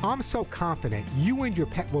 I'm so confident you and your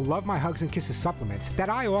pet will love my Hugs and Kisses supplements that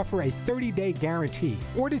I offer a 30-day guarantee.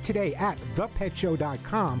 Order today at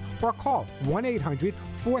thepetshow.com or call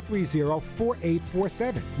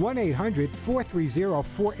 1-800-430-4847.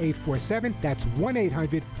 1-800-430-4847. That's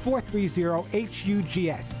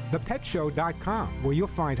 1-800-430-HUGS. Thepetshow.com, where you'll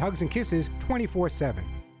find Hugs and Kisses 24/7.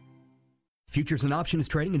 Futures and options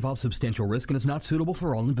trading involves substantial risk and is not suitable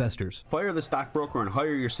for all investors. Fire the stockbroker and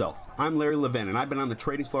hire yourself. I'm Larry Levin, and I've been on the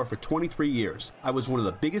trading floor for 23 years. I was one of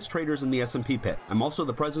the biggest traders in the S&P pit. I'm also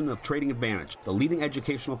the president of Trading Advantage, the leading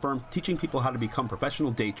educational firm teaching people how to become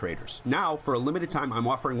professional day traders. Now, for a limited time, I'm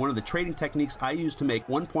offering one of the trading techniques I use to make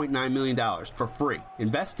 $1.9 million for free.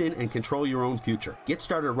 Invest in and control your own future. Get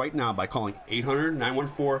started right now by calling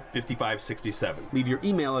 800-914-5567. Leave your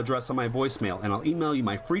email address on my voicemail, and I'll email you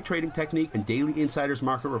my free trading technique and daily insiders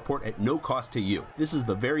market report at no cost to you. This is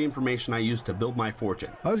the very information I use to build my fortune.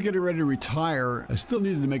 I was getting ready to retire. I still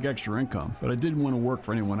needed to make extra income, but I didn't want to work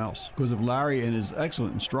for anyone else. Because of Larry and his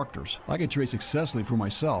excellent instructors, I could trade successfully for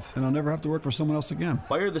myself, and I'll never have to work for someone else again.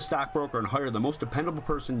 Fire the stockbroker and hire the most dependable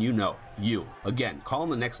person you know, you. Again, call in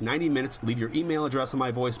the next 90 minutes, leave your email address on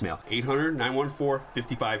my voicemail,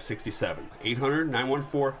 800-914-5567.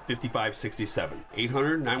 800-914-5567.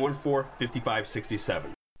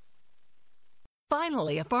 800-914-5567.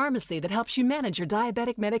 Finally, a pharmacy that helps you manage your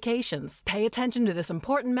diabetic medications. Pay attention to this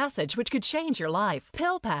important message, which could change your life.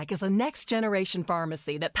 PillPack is a next-generation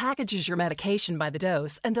pharmacy that packages your medication by the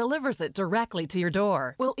dose and delivers it directly to your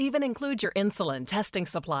door. We'll even include your insulin, testing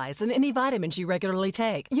supplies, and any vitamins you regularly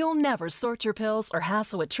take. You'll never sort your pills or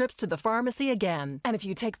hassle with trips to the pharmacy again. And if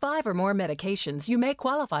you take 5 or more medications, you may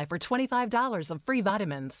qualify for $25 of free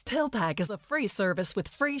vitamins. PillPack is a free service with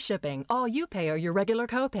free shipping. All you pay are your regular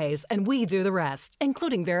copays, and we do the rest,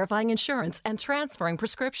 including verifying insurance and transferring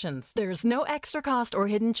prescriptions. There's no extra cost or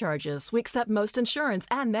hidden charges. We accept most insurance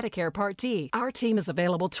and Medicare Part D. Our team is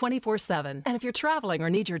available 24/7. And if you're traveling or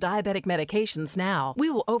need your diabetic medications now, we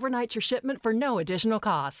will overnight your shipment for no additional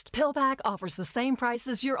cost. PillPack offers the same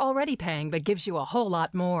prices you're already paying, but gives you a whole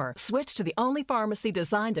lot more. Switch to the only pharmacy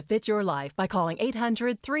designed to fit your life by calling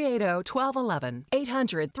 800-380-1211.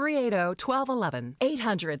 800-380-1211.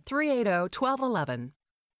 800-380-1211.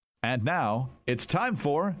 And now, it's time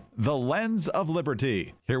for The Lens of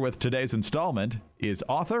Liberty. Here with today's installment is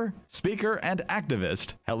author, speaker, and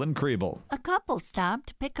activist Helen Kriebel. A couple stopped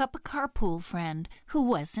to pick up a carpool friend who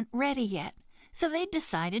wasn't ready yet. So they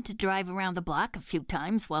decided to drive around the block a few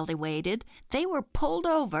times while they waited. They were pulled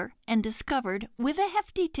over and discovered, with a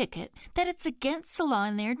hefty ticket, that it's against the law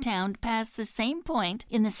in their town to pass the same point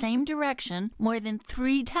in the same direction more than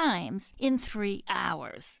 3 times in 3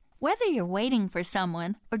 hours. Whether you're waiting for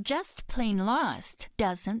someone or just plain lost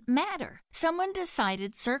doesn't matter. Someone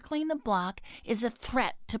decided circling the block is a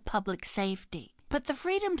threat to public safety. But the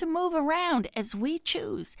freedom to move around as we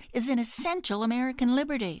choose is an essential American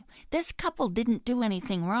liberty. This couple didn't do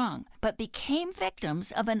anything wrong, but became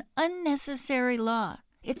victims of an unnecessary law.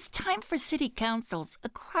 It's time for city councils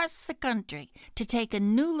across the country to take a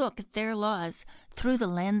new look at their laws through the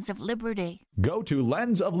lens of liberty. Go to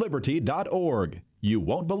lensofliberty.org. You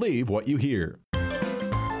won't believe what you hear.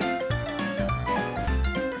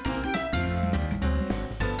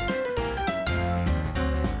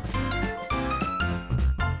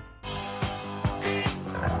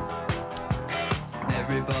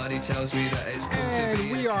 Everybody tells me that it's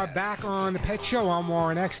And we are back on The Pet Show. I'm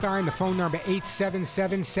Warren Eckstein. The phone number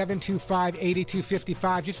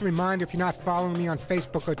 877-725-8255. Just a reminder, if you're not following me on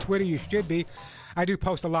Facebook or Twitter, you should be. I do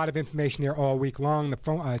post a lot of information there all week long. The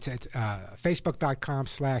phone, it's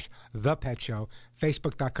Facebook.com/ThePetShow,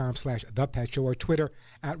 Facebook.com/ThePetShow, or Twitter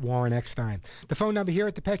 @Warren Eckstein. The phone number here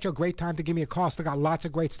at The Pet Show, great time to give me a call. Still got lots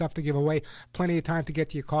of great stuff to give away. Plenty of time to get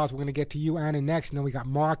to your calls. We're going to get to you, Anna, next. And then we got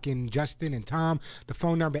Mark and Justin and Tom. The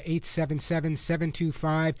phone number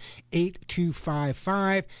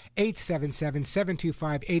 877-725-8255,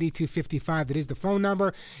 877-725-8255. That is the phone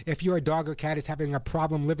number. If your dog or cat is having a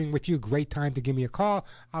problem living with you, great time to give me a call.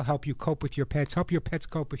 I'll help you cope with your pets, help your pets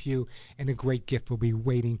cope with you, and a great gift will be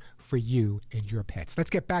waiting for you and your pets. Let's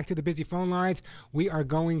get back to the busy phone lines. We are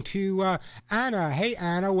going to Anna. Hey,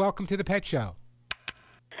 Anna, welcome to the Pet Show.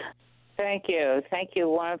 Thank you. Thank you,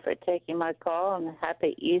 Warren, for taking my call, and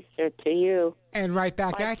happy Easter to you. And right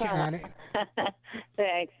back at you, Anna.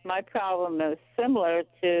 Thanks. My problem is similar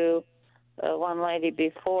to one lady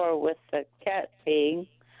before with the cat peeing.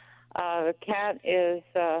 The cat is,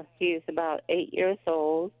 he's about 8 years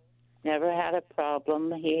old, never had a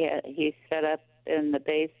problem. He's set up in the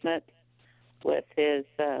basement with his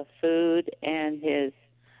food and his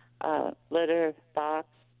litter box.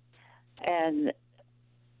 And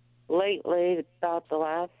lately, about the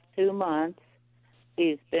last 2 months,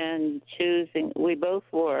 he's been choosing, we both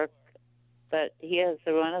work, but he has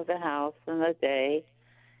the run of the house in the day,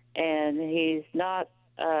 and he's not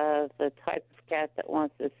the type of cat that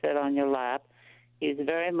wants to sit on your lap. He's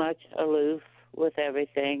very much aloof with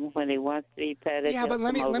everything. When he wants to be petted, yeah, but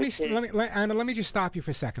Anna, let me just stop you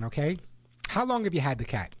for a second, okay? How long have you had the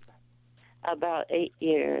cat? About 8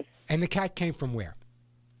 years. And the cat came from where?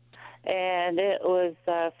 And it was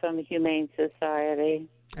from the Humane Society.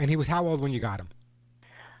 And he was how old when you got him?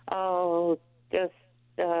 Oh, just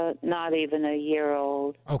not even a year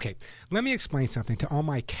old. Okay, let me explain something to all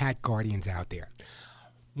my cat guardians out there.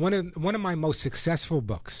 One of my most successful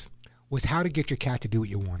books was How to Get Your Cat to Do What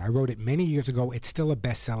You Want. I wrote it many years ago. It's still a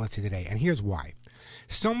bestseller to today. And here's why.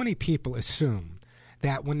 So many people assume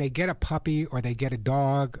that when they get a puppy or they get a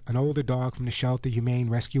dog, an older dog from the shelter, humane,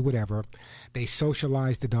 rescue, whatever, they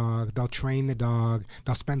socialize the dog, they'll train the dog,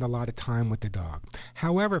 they'll spend a lot of time with the dog.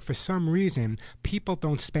 However, for some reason, people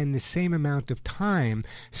don't spend the same amount of time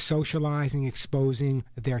socializing, exposing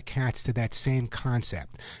their cats to that same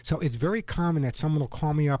concept. So it's very common that someone will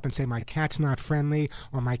call me up and say, my cat's not friendly,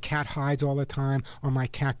 or my cat hides all the time, or my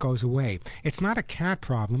cat goes away. It's not a cat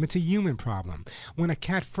problem, it's a human problem. When a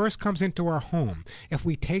cat first comes into our home, if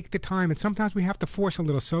we take the time, and sometimes we have to force a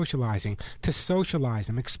little socializing, to socialize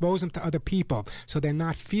them, expose them to other people so they're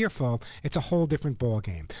not fearful, it's a whole different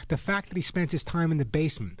ballgame. The fact that he spends his time in the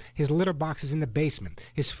basement, his litter box is in the basement,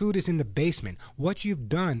 his food is in the basement, what you've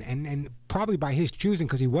done, and probably by his choosing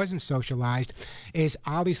because he wasn't socialized, is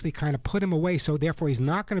obviously kind of put him away, so therefore he's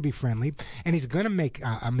not going to be friendly, and he's going to make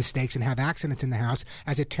mistakes and have accidents in the house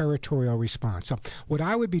as a territorial response. So what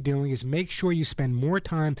I would be doing is make sure you spend more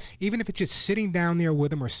time, even if it's just sitting down there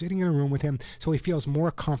with him or sitting in a room with him, so he feels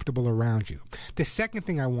more comfortable around you. The second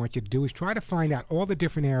thing I want you to do is try to find out all the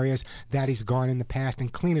different areas that he's gone in the past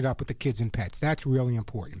and clean it up with the kids and pets. That's really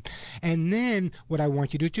important. And then what I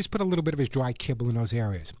want you to do is just put a little bit of his dry kibble in those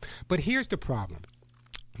areas. But here's the problem.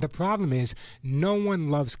 The problem is no one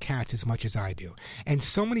loves cats as much as I do. And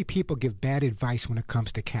so many people give bad advice when it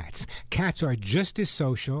comes to cats. Cats are just as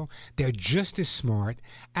social, they're just as smart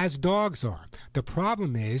as dogs are. The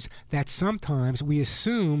problem is that sometimes we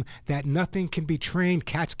assume that nothing can be trained.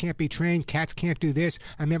 Cats can't be trained. Cats can't do this.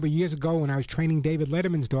 I remember years ago when I was training David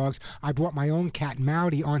Letterman's dogs, I brought my own cat,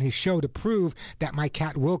 Maudie, on his show to prove that my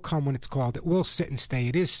cat will come when it's called. It will sit and stay.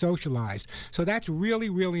 It is socialized. So that's really,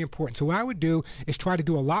 really important. So what I would do is try to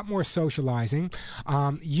do a lot more socializing.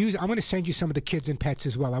 I'm going to send you some of the kids and pets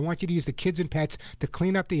as well. I want you to use the kids and pets to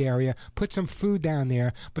clean up the area, put some food down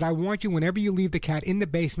there, but I want you, whenever you leave the cat in the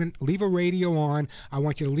basement, leave a radio on. I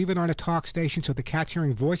want you to leave it on a talk station so the cat's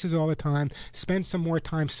hearing voices all the time. Spend some more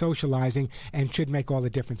time socializing, and should make all the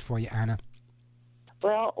difference for you, Anna.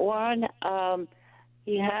 Well, Warren,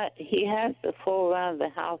 he has the full run of the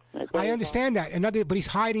house. I understand that, but he's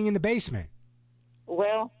hiding in the basement.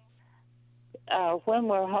 Well, when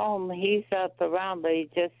we're home, he's up around, but he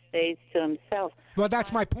just stays to himself. Well,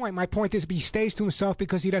 that's my point. My point is he stays to himself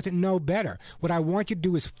because he doesn't know better. What I want you to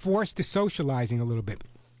do is force the socializing a little bit.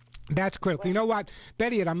 That's critical. You know what,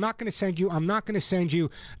 Betty? I'm not going to send you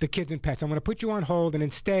the kids and pets. I'm going to put you on hold, and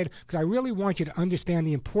instead, because I really want you to understand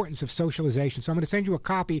the importance of socialization, so I'm going to send you a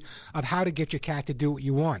copy of how to get your cat to do what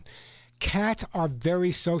you want. Cats are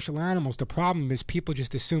very social animals. The problem is people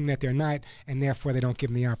just assume that they're not, and therefore they don't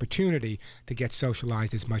give them the opportunity to get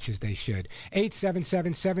socialized as much as they should.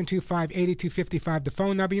 877-725-8255, the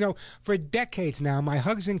phone number. You know, for decades now, my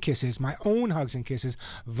Hugs and Kisses, my own Hugs and Kisses,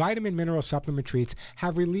 vitamin mineral supplement treats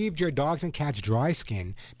have relieved your dogs and cats' dry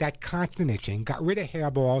skin, that constant itching, got rid of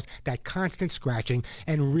hairballs, that constant scratching,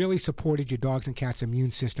 and really supported your dogs and cats'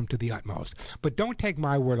 immune system to the utmost. But don't take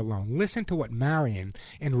my word alone. Listen to what Marion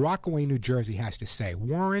in Rockaway, New Jersey has to say.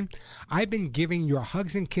 Warren, I've been giving your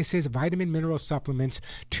Hugs and Kisses vitamin mineral supplements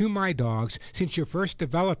to my dogs since you first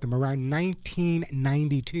developed them around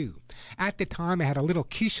 1992. At the time, I had a little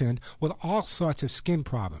Keeshond with all sorts of skin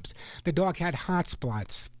problems. The dog had hot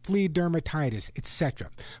spots, flea dermatitis, etc.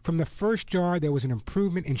 From the first jar, there was an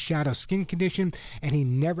improvement in Shadow's skin condition, and he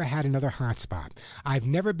never had another hot spot. I've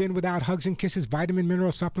never been without Hugs and Kisses vitamin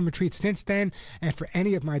mineral supplement treats since then, and for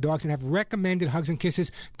any of my dogs, and have recommended Hugs and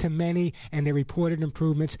Kisses to many, and they reported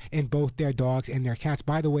improvements in both their dogs and their cats.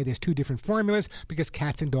 By the way, there's two different formulas because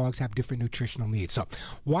cats and dogs have different nutritional needs. So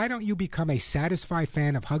why don't you become a satisfied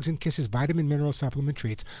fan of Hugs and Kisses vitamin mineral supplement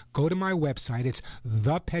treats? Go to my website. It's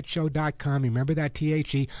thepetshow.com. Remember that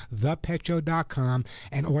THE, thepetshow.com,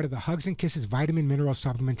 and order the Hugs and Kisses vitamin mineral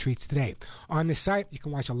supplement treats today. On the site, you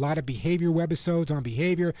can watch a lot of behavior webisodes on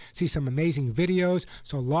behavior, see some amazing videos.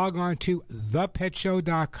 So log on to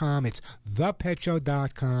thepetshow.com. It's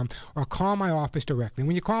thepetshow.com, or call my office directly.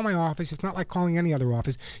 When you call my office, it's not like calling any other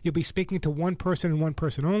office. You'll be speaking to one person and one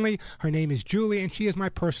person only. Her name is Julie, and she is my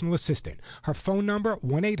personal assistant. Her phone number,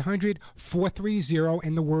 1-800-430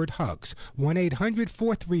 and the word HUGS.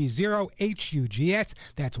 1-800-430-HUGS.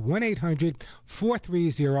 That's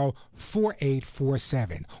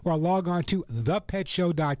 1-800-430-4847. Or log on to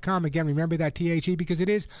thepetshow.com. Again, remember that THE because it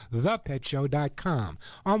is thepetshow.com.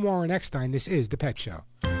 I'm Warren Eckstein. This is The Pet Show.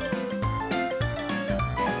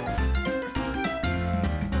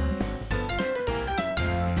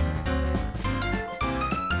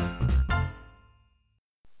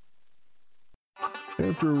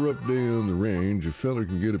 After a rough day on the range, a fella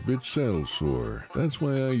can get a bit saddle sore. That's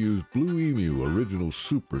why I use Blue Emu Original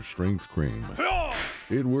Super Strength Cream.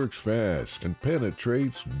 It works fast and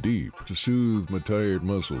penetrates deep to soothe my tired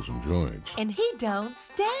muscles and joints. And he don't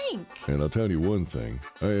stink. And I'll tell you one thing,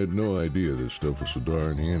 I had no idea this stuff was so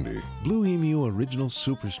darn handy. Blue Emu Original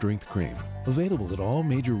Super Strength Cream. Available at all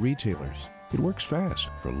major retailers. It works fast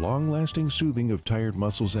for long-lasting soothing of tired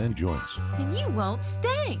muscles and joints. And you won't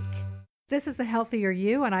stink. This is A Healthier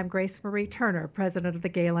You, and I'm Grace Marie Turner, president of the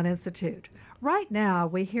Galen Institute. Right now,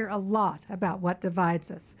 we hear a lot about what divides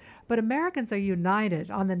us, but Americans are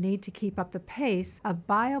united on the need to keep up the pace of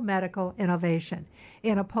biomedical innovation.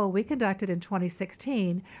 In a poll we conducted in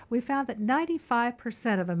 2016, we found that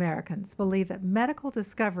 95% of Americans believe that medical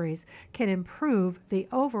discoveries can improve the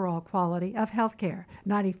overall quality of healthcare.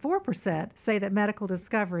 94% say that medical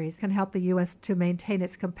discoveries can help the U.S. to maintain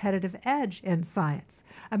its competitive edge in science.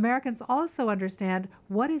 Americans also understand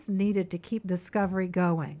what is needed to keep discovery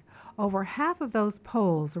going. Over half of those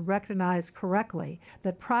polls recognize correctly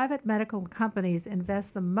that private medical companies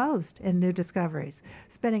invest the most in new discoveries,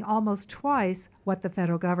 spending almost twice what the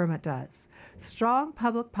federal government does. Strong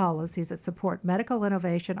public policies that support medical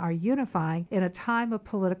innovation are unifying in a time of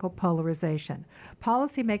political polarization.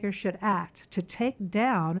 Policymakers should act to take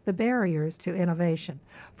down the barriers to innovation.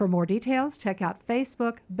 For more details, check out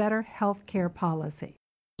Facebook Better Healthcare Policy.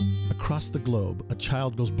 Across the globe, a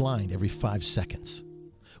child goes blind every 5 seconds.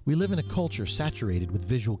 We live in a culture saturated with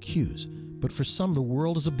visual cues, but for some the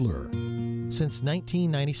world is a blur. Since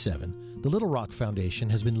 1997, the Little Rock Foundation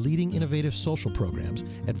has been leading innovative social programs,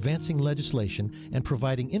 advancing legislation, and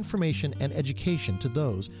providing information and education to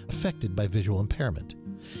those affected by visual impairment.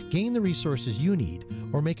 Gain the resources you need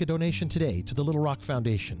or make a donation today to the Little Rock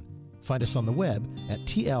Foundation. Find us on the web at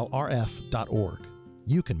tlrf.org.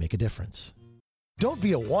 You can make a difference. Don't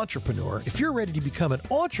be a wantrepreneur. If you're ready to become an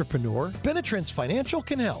entrepreneur, Benetrends Financial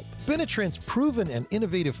can help. Benetrends' proven and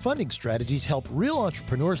innovative funding strategies help real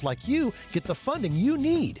entrepreneurs like you get the funding you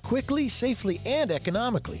need quickly, safely, and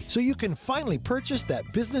economically so you can finally purchase that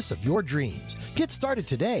business of your dreams. Get started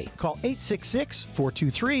today. Call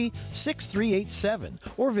 866-423-6387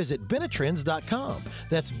 or visit Benetrends.com.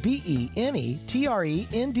 That's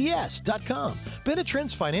BENETRENDS.com.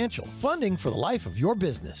 Benetrends Financial, funding for the life of your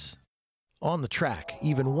business. On the track,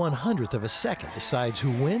 even 1/100th of a second decides who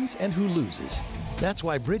wins and who loses. That's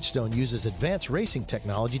why Bridgestone uses advanced racing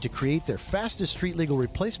technology to create their fastest street-legal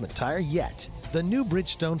replacement tire yet, the new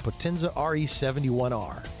Bridgestone Potenza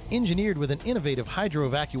RE71R. Engineered with an innovative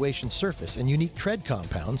hydro-evacuation surface and unique tread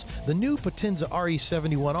compounds, the new Potenza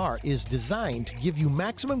RE71R is designed to give you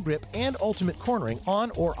maximum grip and ultimate cornering on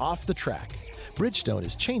or off the track. Bridgestone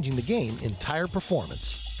is changing the game in tire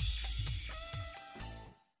performance.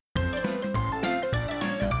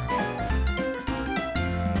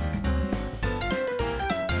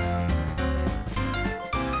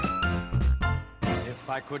 If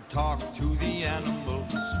I could talk to the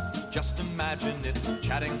animals, just imagine it,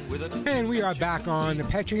 chatting with it. And we are back on the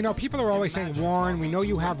Pet Show. You know, people are always saying, Warren, we know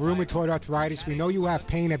you have rheumatoid arthritis. We know you have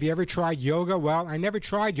pain. Have you ever tried yoga? Well, I never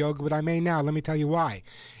tried yoga, but I may now. Let me tell you why.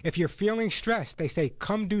 If you're feeling stressed, they say,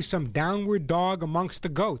 come do some downward dog amongst the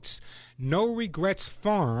goats. No Regrets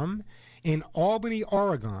Farm in Albany,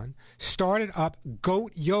 Oregon, started up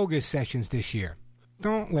goat yoga sessions this year.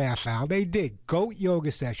 Don't laugh, Al. They did. Goat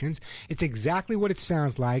yoga sessions. It's exactly what it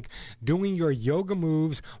sounds like, doing your yoga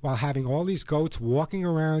moves while having all these goats walking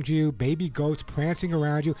around you, baby goats prancing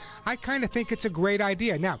around you. I kind of think it's a great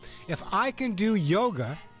idea. Now, if I can do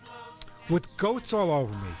yoga with goats all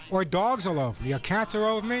over me, or dogs all over me, or cats all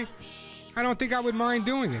over me, I don't think I would mind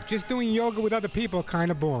doing it. Just doing yoga with other people, kind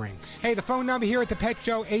of boring. Hey, the phone number here at the Pet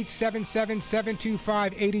Show,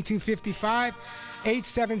 877-725-8255.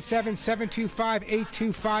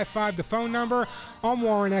 877-725-8255, the phone number. I'm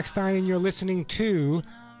Warren Eckstein, and you're listening to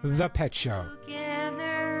The Pet Show.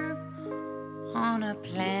 Together on a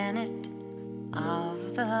planet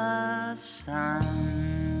of the sun.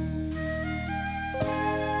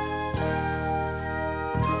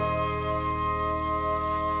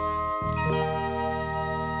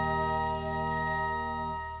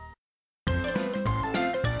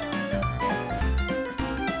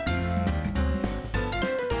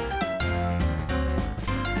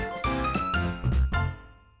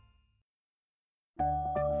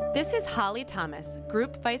 This is Holly Thomas,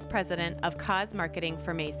 Group Vice President of Cause Marketing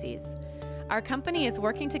for Macy's. Our company is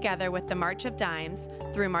working together with the March of Dimes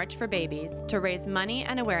through March for Babies to raise money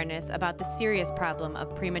and awareness about the serious problem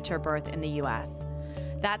of premature birth in the U.S.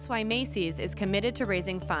 That's why Macy's is committed to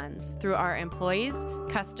raising funds through our employees,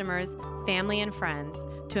 customers, family, and friends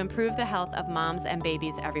to improve the health of moms and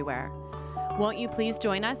babies everywhere. Won't you please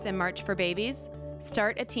join us in March for Babies?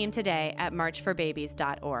 Start a team today at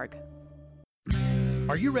marchforbabies.org.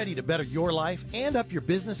 Are you ready to better your life and up your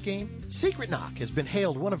business game? Secret Knock has been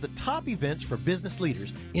hailed one of the top events for business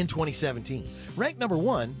leaders in 2017. Ranked number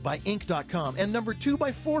 1 by Inc.com and number 2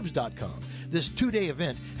 by Forbes.com. This 2-day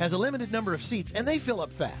event has a limited number of seats and they fill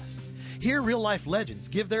up fast. Hear real-life legends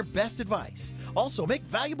give their best advice. Also, make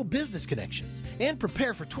valuable business connections and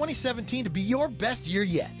prepare for 2017 to be your best year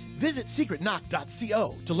yet. Visit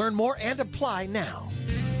secretknock.co to learn more and apply now.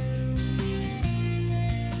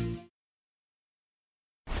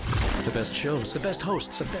 The best shows, the best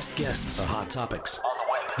hosts, the best guests, the hot topics. On the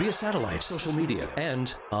web, via satellite, social media,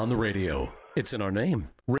 and on the radio. It's in our name.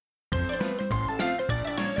 Warren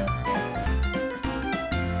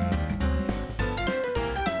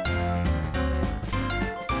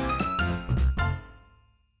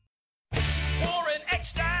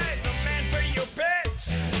Eckstein, the man for your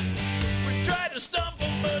pets. We tried to stumble,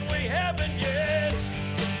 but we haven't yet.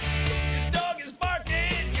 Your dog is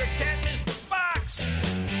barking, your cat missed the box.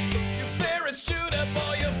 Chewed up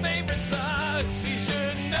all your favorite socks. He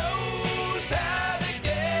sure knows how to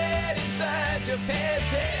get inside your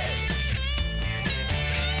pet's head.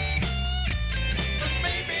 But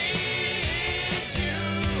maybe it's you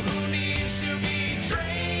who needs to be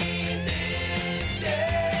trained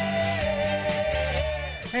instead.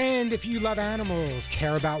 And And if you love animals,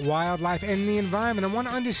 care about wildlife and the environment, and want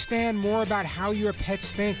to understand more about how your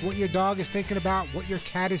pets think, what your dog is thinking about, what your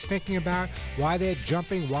cat is thinking about, why they're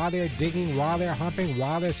jumping, why they're digging, why they're humping,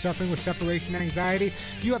 why they're suffering with separation anxiety,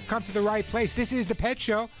 you have come to the right place. This is The Pet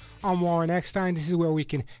Show. I'm Warren Eckstein. This is where we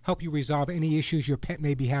can help you resolve any issues your pet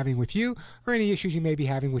may be having with you or any issues you may be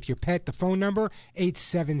having with your pet. The phone number,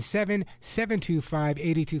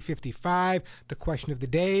 877-725-8255. The question of the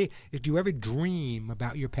day is, do you ever dream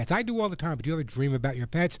about your pets? I do all the time, but do you ever dream about your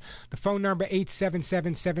pets? The phone number,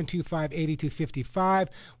 877-725-8255.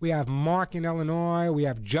 We have Mark in Illinois. We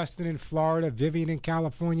have Justin in Florida, Vivian in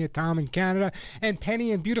California, Tom in Canada, and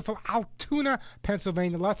Penny in beautiful Altoona,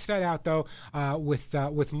 Pennsylvania. Let's start out, though,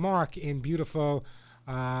 with Mark in beautiful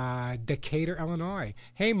Decatur, Illinois.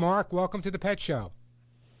 Hey, Mark, welcome to the Pet Show.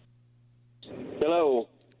 Hello.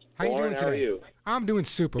 How you doing today? How are you? I'm doing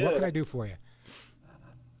super. Good. What can I do for you?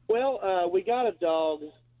 Well, we got a dog.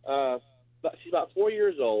 She's about 4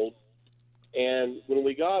 years old, and when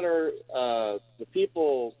we got her, the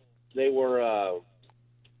people, they were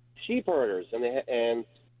sheep herders, and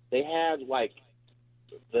they had like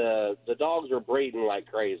the dogs were breeding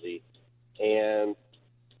like crazy, and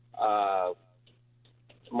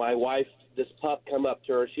my wife, this pup come up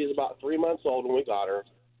to her. She's about 3 months old when we got her,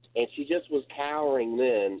 and she just was cowering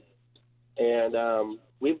then. And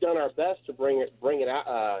we've done our best to bring it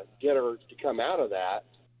out, get her to come out of that.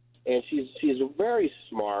 And she's very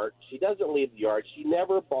smart. She doesn't leave the yard. She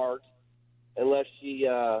never barks unless she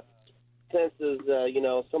senses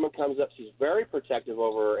someone comes up. She's very protective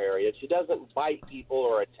over her area. She doesn't bite people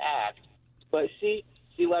or attack, but she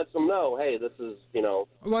lets them know, hey, this is,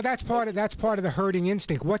 Well, that's part of the herding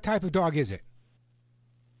instinct. What type of dog is it?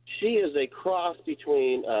 She is a cross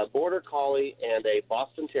between a Border Collie and a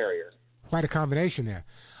Boston Terrier. Quite a combination there.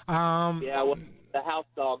 Yeah, well, the house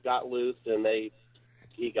dog got loose, and he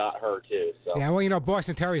got her too. So. Yeah, well,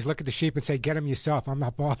 Boston Terriers look at the sheep and say, get them yourself. I'm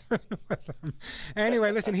not bothering with them.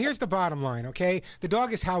 Anyway, listen, here's the bottom line, okay? The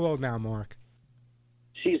dog is how old now, Mark?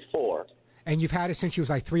 She's 4. And you've had her since she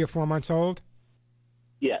was like 3 or 4 months old?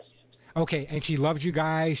 Yes. Okay, and she loves you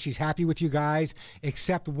guys. She's happy with you guys.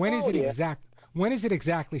 Except when is it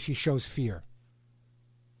exactly she shows fear?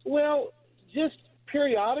 Well, just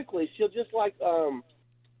periodically, she'll just like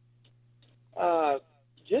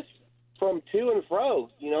just from to and fro.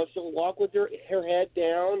 She'll walk with her head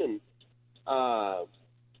down and kind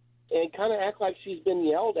of act like she's been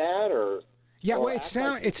yelled at or. Yeah, well, it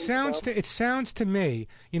sounds to me,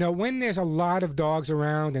 when there's a lot of dogs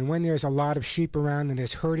around and when there's a lot of sheep around and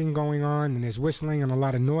there's herding going on and there's whistling and a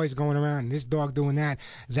lot of noise going around and this dog doing that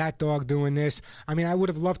dog doing this. I mean, I would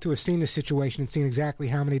have loved to have seen the situation and seen exactly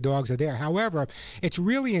how many dogs are there. However, it's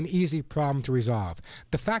really an easy problem to resolve.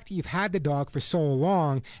 The fact that you've had the dog for so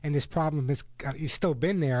long and this problem has you've still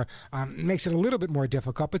been there makes it a little bit more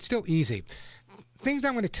difficult, but still easy. Things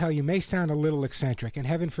I'm going to tell you may sound a little eccentric, and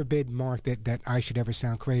heaven forbid, Mark, that I should ever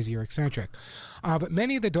sound crazy or eccentric. But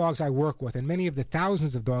many of the dogs I work with, and many of the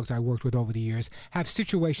thousands of dogs I worked with over the years, have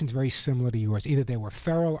situations very similar to yours. Either they were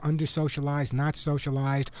feral, under-socialized, not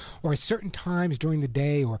socialized, or at certain times during the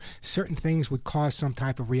day, or certain things would cause some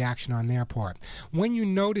type of reaction on their part. When you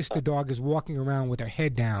notice the dog is walking around with her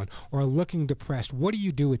head down or looking depressed, what do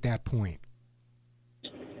you do at that point?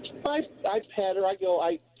 I pet her.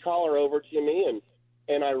 I call her over to me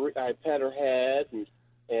and I pet her head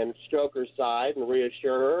and stroke her side and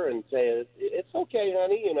reassure her and say, it's okay,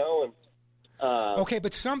 honey, and okay,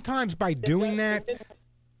 but sometimes by doing that,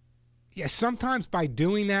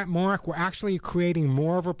 Mark, we're actually creating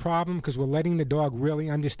more of a problem because we're letting the dog really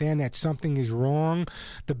understand that something is wrong.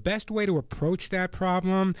 The best way to approach that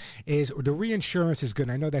problem is, the reinsurance is good.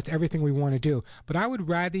 I know that's everything we want to do, but I would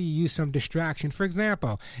rather you use some distraction. For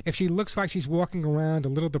example, if she looks like she's walking around a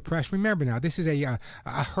little depressed, remember now, this is a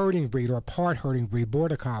herding breed or a part herding breed,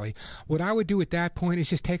 Border Collie. What I would do at that point is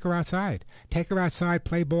just take her outside. Take her outside,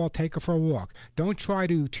 play ball, take her for a walk. Don't try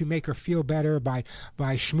to make her feel better by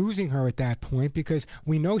schmoozing her at that point, because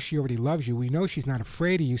we know she already loves you. We know she's not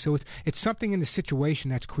afraid of you. So it's something in the situation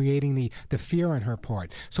that's creating the fear on her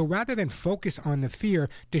part. So rather than focus on the fear,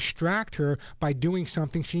 distract her by doing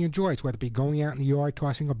something she enjoys, whether it be going out in the yard,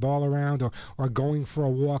 tossing a ball around, or going for a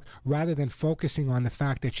walk, rather than focusing on the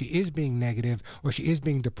fact that she is being negative or she is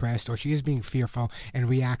being depressed or she is being fearful and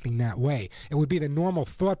reacting that way. It would be the normal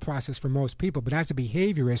thought process for most people, but as a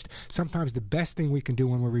behaviorist, sometimes the best thing we can do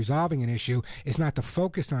when we're resolving an issue is not to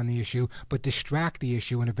focus on the issue, but distract the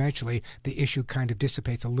issue, and eventually the issue kind of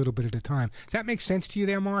dissipates a little bit at a time. Does that make sense to you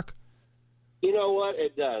there, Mark? You know what?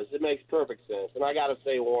 It does. It makes perfect sense. And I got to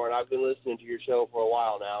say, Warren, I've been listening to your show for a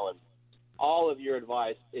while now, and all of your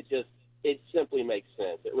advice, it it simply makes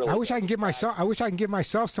sense. It really. I wish I can give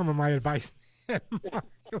myself some of my advice. it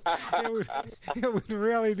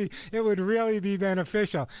would really be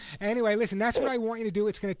beneficial. Anyway, listen, that's what I want you to do.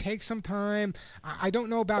 It's going to take some time. I don't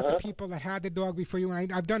know about the people that had the dog before you.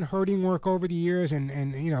 I've done herding work over the years, and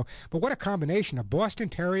but what a combination: a Boston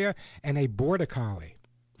Terrier and a Border Collie.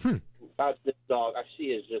 This dog, she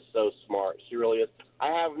is just so smart. She really is.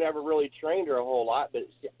 I have never really trained her a whole lot, but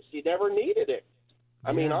she never needed it.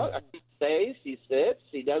 I mean, she stays, she sits,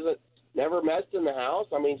 she doesn't. Never messed in the house.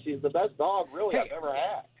 I mean, she's the best dog, really, I've ever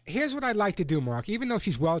had. Here's what I'd like to do, Mark. Even though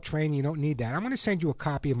she's well-trained, you don't need that. I'm going to send you a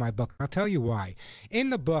copy of my book. I'll tell you why. In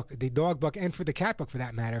the book, the dog book, and for the cat book for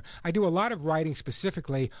that matter, I do a lot of writing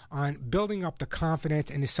specifically on building up the confidence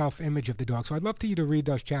and the self-image of the dog. So I'd love for you to read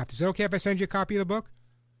those chapters. Is it okay if I send you a copy of the book?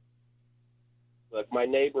 Look, my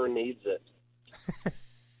neighbor needs it.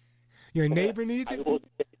 Your neighbor needs it?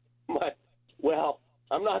 Well,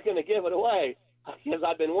 I'm not going to give it away. Because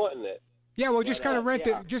I've been wanting it. Yeah, well, just kind of rent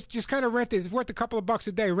it. Just kind of rent it. It's worth a couple of bucks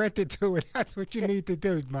a day. Rent it to it. That's what you need to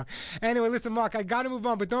do, Mark. Anyway, listen, Mark, I got to move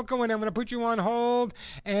on, but don't go in. I'm going to put you on hold,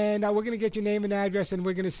 and we're going to get your name and address, and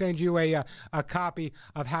we're going to send you a copy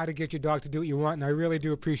of how to get your dog to do what you want, and I really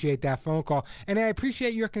do appreciate that phone call. And I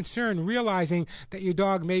appreciate your concern, realizing that your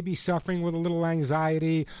dog may be suffering with a little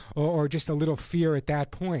anxiety or just a little fear at that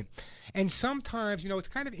point. And sometimes, it's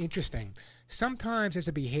kind of interesting. Sometimes as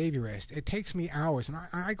a behaviorist, it takes me hours, and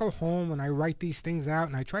I go home and I write these things out,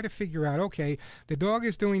 and I try to figure out, okay, the dog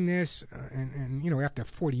is doing this, and after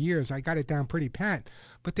 40 years, I got it down pretty pat.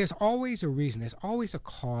 But there's always a reason. There's always a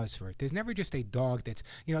cause for it. There's never just a dog that's,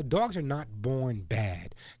 dogs are not born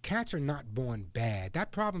bad. Cats are not born bad.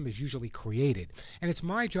 That problem is usually created. And it's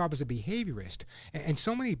my job as a behaviorist. And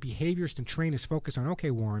so many behaviorists and trainers focus on,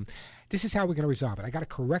 okay, Warren, this is how we're going to resolve it. I got to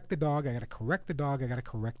correct the dog. I got to correct the dog. I got to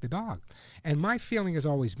correct the dog. And my feeling has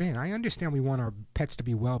always been, I understand we want our pets to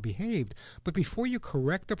be well behaved, but before you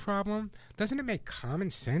correct the problem, doesn't it make common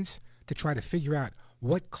sense to try to figure out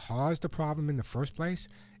what caused the problem in the first place?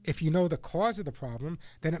 If you know the cause of the problem,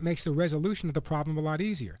 then it makes the resolution of the problem a lot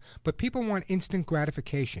easier. But people want instant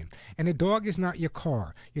gratification, and a dog is not your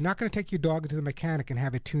car. You're not going to take your dog into the mechanic and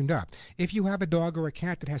have it tuned up. If you have a dog or a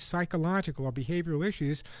cat that has psychological or behavioral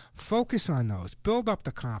issues, focus on those. Build up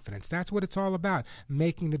the confidence. That's what it's all about,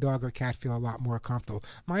 making the dog or cat feel a lot more comfortable.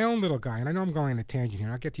 My own little guy, and I know I'm going on a tangent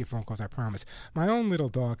here. I'll get to your phone calls, I promise. My own little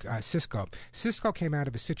dog, Cisco. Cisco came out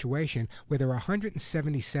of a situation where there were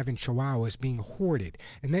 177 Chihuahuas being hoarded.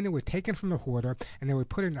 And then they were taken from the hoarder, and they were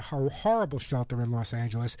put in a horrible shelter in Los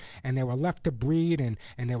Angeles, and they were left to breed, and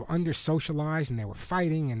they were under-socialized, and they were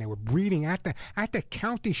fighting, and they were breeding at the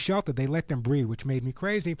county shelter. They let them breed, which made me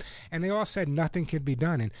crazy, and they all said nothing could be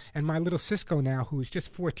done. And my little Cisco now, who's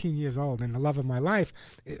just 14 years old and the love of my life,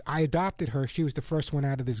 I adopted her. She was the first one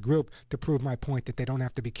out of this group to prove my point that they don't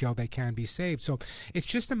have to be killed, they can be saved. So it's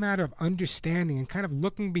just a matter of understanding and kind of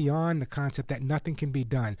looking beyond the concept that nothing can be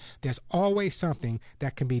done. There's always something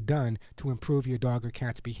that can be done to improve your dog or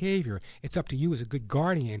cat's behavior. It's up to you as a good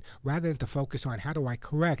guardian, rather than to focus on how do I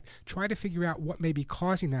correct, try to figure out what may be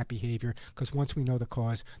causing that behavior, because once we know the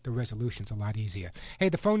cause, the resolution's a lot easier. Hey,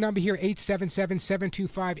 the phone number here,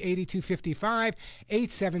 877-725-8255,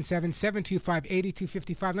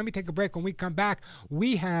 877-725-8255. Let me take a break. When we come back,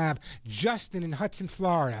 we have Justin in Hudson,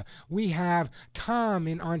 Florida. We have Tom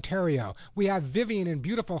in Ontario. We have Vivian in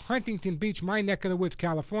beautiful Huntington Beach, my neck of the woods,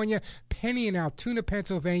 California. Penny in Altoona,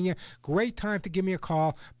 Pennsylvania. Great time to give me a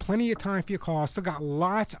call. Plenty of time for your call. Still got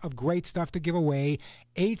lots of great stuff to give away.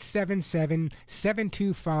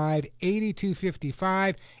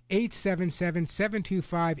 877-725-8255.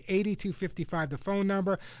 877-725-8255. The phone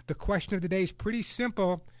number. The question of the day is pretty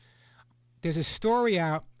simple. There's a story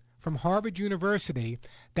out from Harvard University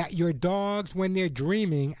that your dogs, when they're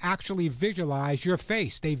dreaming, actually visualize your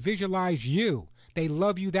face. They visualize you. They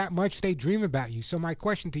love you that much, they dream about you. So my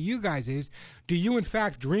question to you guys is, do you in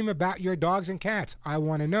fact dream about your dogs and cats? I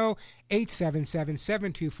want to know.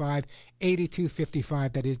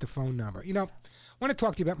 877-725-8255. That is the phone number. I want to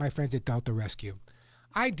talk to you about my friends at Delta Rescue.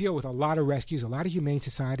 I deal with a lot of rescues, a lot of humane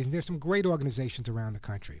societies, and there's some great organizations around the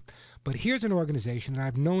country. But here's an organization that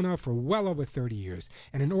I've known of for well over 30 years,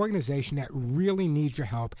 and an organization that really needs your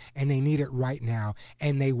help, and they need it right now,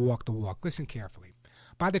 and they walk the walk. Listen carefully.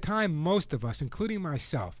 By the time most of us, including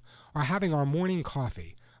myself, are having our morning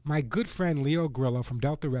coffee, my good friend Leo Grillo from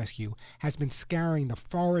Delta Rescue has been scouring the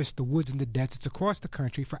forests, the woods, and the deserts across the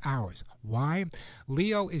country for hours. Why?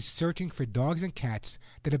 Leo is searching for dogs and cats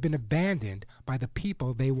that have been abandoned by the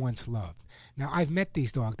people they once loved. Now, I've met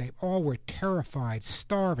these dogs. They all were terrified,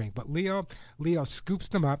 starving, but Leo scoops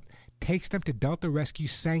them up, takes them to Delta Rescue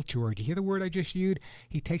Sanctuary. Do you hear the word I just used?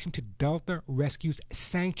 He takes them to Delta Rescue's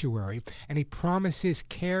Sanctuary, and he promises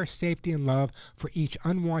care, safety, and love for each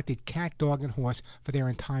unwanted cat, dog, and horse for their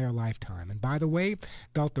entire lifetime. And by the way,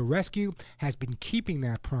 Delta Rescue has been keeping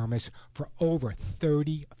that promise for over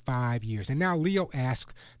 35 years. And now Leo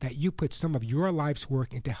asks that you put some of your life's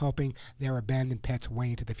work into helping their abandoned pets way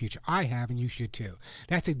into the future. I have, and you should too.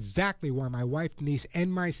 That's exactly why my wife, Denise,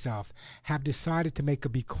 and myself have decided to make a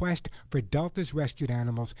bequest for Delta's rescued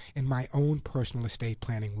animals in my own personal estate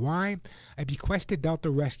planning. Why? A bequest to Delta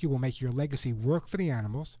Rescue will make your legacy work for the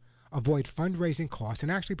animals, avoid fundraising costs, and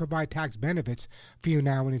actually provide tax benefits for you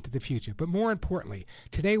now and into the future. But more importantly,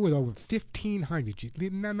 today with over 1,500, you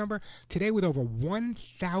leave that number? Today with over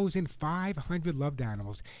 1,500 loved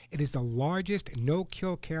animals, it is the largest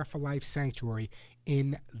no-kill care for life sanctuary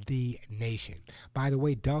in the nation. By the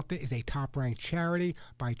way, Delta is a top-ranked charity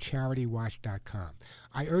by CharityWatch.com.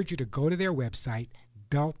 I urge you to go to their website,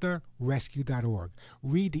 DeltaRescue.org.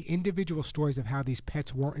 Read the individual stories of how these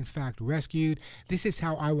pets were in fact rescued. This is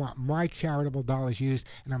how I want my charitable dollars used,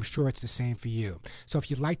 and I'm sure it's the same for you. So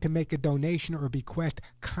if you'd like to make a donation or a bequest,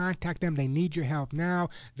 contact them. They need your help now.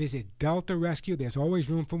 Visit Delta Rescue. There's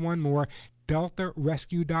always room for one more.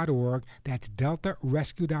 DeltaRescue.org. That's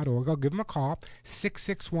DeltaRescue.org. I'll give them a call,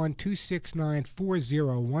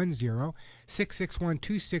 661-269-4010,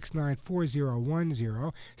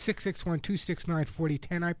 661-269-4010,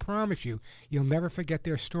 661-269-4010. I promise you, you'll never forget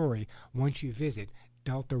their story once you visit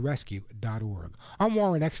DeltaRescue.org. I'm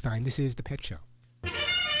Warren Eckstein. This is The Pet Show.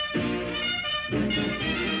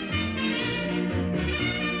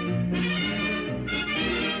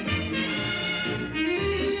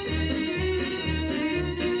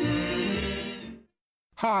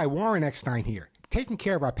 Hi, Warren Eckstein here. Taking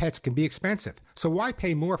care of our pets can be expensive, so why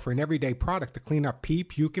pay more for an everyday product to clean up pee,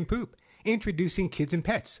 puke, and poop? Introducing Kids and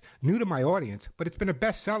Pets. New to my audience, but it's been a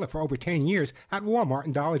bestseller for over 10 years at Walmart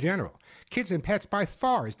and Dollar General. Kids and Pets by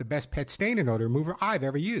far is the best pet stain and odor remover I've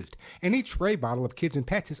ever used, and each spray bottle of Kids and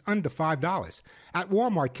Pets is under $5. At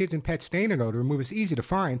Walmart, Kids and Pets stain and odor remover is easy to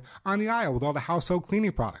find on the aisle with all the household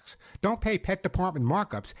cleaning products. Don't pay pet department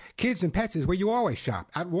markups. Kids and Pets is where you always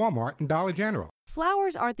shop, at Walmart and Dollar General.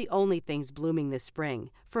 Flowers aren't the only things blooming this spring.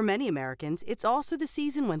 For many Americans, it's also the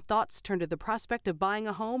season when thoughts turn to the prospect of buying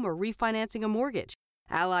a home or refinancing a mortgage.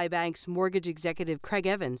 Ally Bank's mortgage executive Craig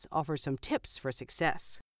Evans offers some tips for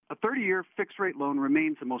success. A 30-year fixed-rate loan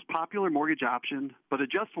remains the most popular mortgage option, but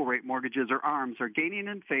adjustable-rate mortgages, or ARMs, are gaining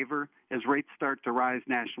in favor as rates start to rise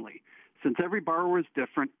nationally. Since every borrower is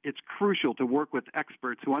different, it's crucial to work with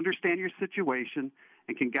experts who understand your situation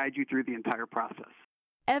and can guide you through the entire process.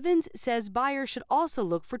 Evans says buyers should also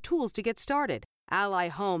look for tools to get started. Ally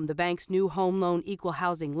Home, the bank's new home loan equal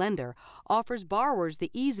housing lender, offers borrowers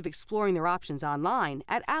the ease of exploring their options online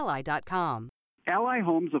at ally.com. Ally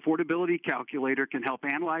Home's affordability calculator can help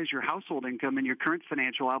analyze your household income and your current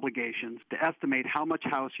financial obligations to estimate how much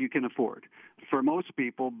house you can afford. For most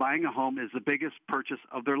people, buying a home is the biggest purchase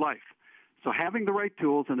of their life. So having the right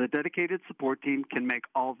tools and a dedicated support team can make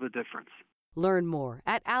all the difference. Learn more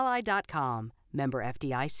at ally.com. Member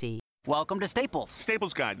FDIC. Welcome to Staples.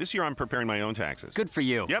 Staples Guide. This year I'm preparing my own taxes. Good for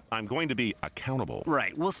you. Yep, I'm going to be accountable.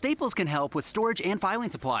 Right. Well, Staples can help with storage and filing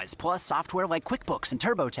supplies, plus software like QuickBooks and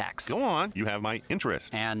TurboTax. Go on. You have my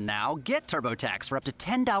interest. And now get TurboTax for up to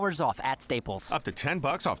 $10 off at Staples. Up to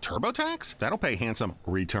 $10 off TurboTax? That'll pay handsome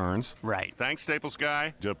returns. Right. Thanks, Staples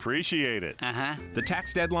Guy. Appreciate it. Uh-huh. The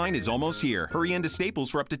tax deadline is almost here. Hurry into Staples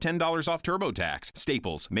for up to $10 off TurboTax.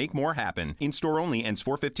 Staples. Make more happen. In-store only. Ends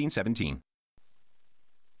 4/15/17.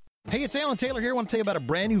 Hey, it's Alan Taylor here. I want to tell you about a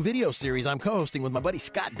brand new video series I'm co-hosting with my buddy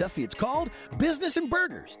Scott Duffy. It's called Business and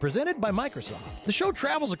Burgers, presented by Microsoft. The show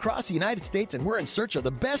travels across the United States, and we're in search of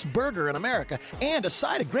the best burger in America and a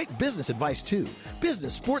side of great business advice, too.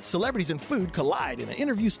 Business, sports, celebrities, and food collide in an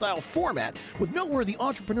interview-style format with noteworthy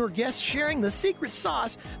entrepreneur guests sharing the secret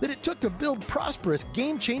sauce that it took to build prosperous,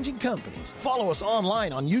 game-changing companies. Follow us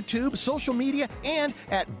online on YouTube, social media, and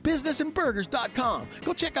at businessandburgers.com.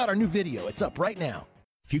 Go check out our new video. It's up right now.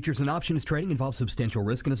 Futures and options trading involves substantial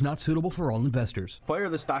risk and is not suitable for all investors. Fire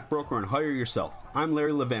the stockbroker and hire yourself. I'm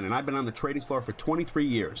Larry Levin, and I've been on the trading floor for 23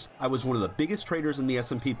 years. I was one of the biggest traders in the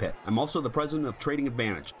S&P pit. I'm also the president of Trading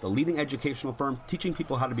Advantage, the leading educational firm teaching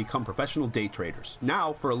people how to become professional day traders.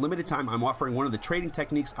 Now, for a limited time, I'm offering one of the trading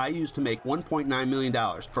techniques I use to make $1.9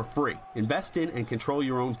 million for free. Invest in and control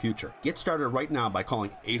your own future. Get started right now by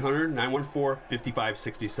calling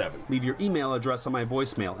 800-914-5567. Leave your email address on my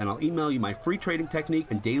voicemail, and I'll email you my free trading technique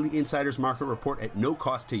and daily insider's market report at no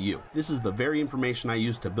cost to you. This is the very information I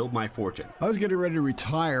use to build my fortune. I was getting ready to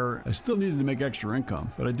retire. I still needed to make extra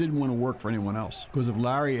income, but I didn't want to work for anyone else. Because of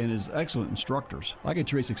Larry and his excellent instructors, I could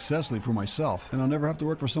trade successfully for myself, and I'll never have to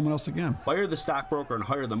work for someone else again. Fire the stockbroker and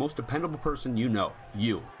hire the most dependable person you know,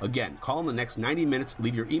 you. Again, call in the next 90 minutes,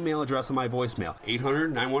 leave your email address on my voicemail,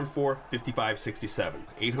 800-914-5567,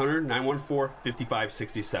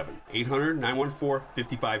 800-914-5567,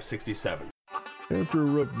 800-914-5567. After a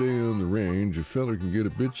rough day on the range, a feller can get a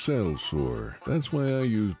bit saddle sore. That's why I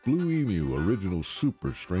use Blue Emu Original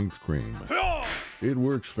Super Strength Cream. It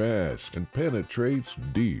works fast and penetrates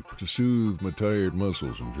deep to soothe my tired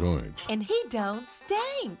muscles and joints. And he don't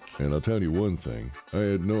stink. And I'll tell you one thing, I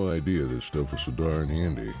had no idea this stuff was so darn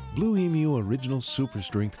handy. Blue Emu Original Super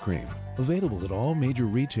Strength Cream. Available at all major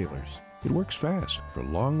retailers. It works fast for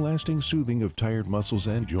long-lasting soothing of tired muscles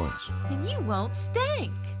and joints. And you won't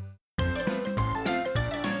stink.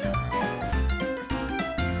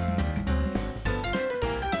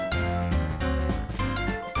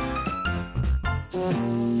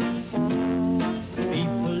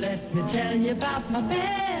 Tell you about my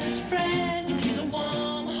best friend. He's a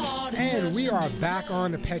warm-hearted And we are back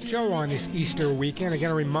on the Pet Show on this Easter weekend.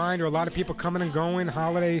 Again, a reminder, a lot of people coming and going,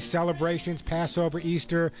 holidays, celebrations, Passover,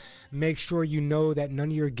 Easter. Make sure you know that none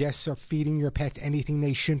of your guests are feeding your pets anything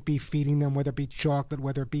they shouldn't be feeding them, whether it be chocolate,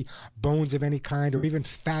 whether it be bones of any kind, or even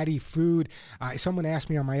fatty food. Someone asked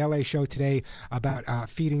me on my LA show today about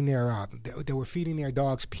feeding their, they were feeding their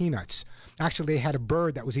dogs peanuts. Actually, they had a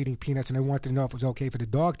bird that was eating peanuts, and they wanted to know if it was okay for the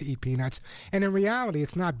dog to eat peanuts. And in reality,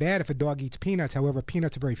 it's not bad if a dog eats peanuts. However,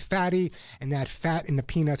 peanuts are very fatty, and that fat in the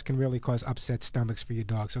peanuts can really cause upset stomachs for your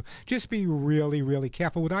dog. So just be really, really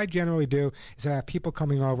careful. What I generally do is I have people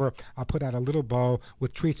coming over. I'll put out a little bowl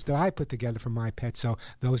with treats that I put together for my pets. So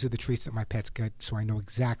those are the treats that my pets get, so I know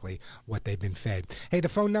exactly what they've been fed. Hey, the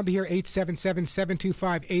phone number here,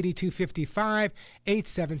 877-725-8255,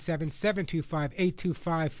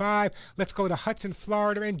 877-725-8255. Let's go to Hudson,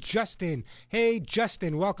 Florida, and Justin. Hey,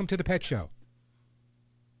 Justin, welcome to the Pet Show.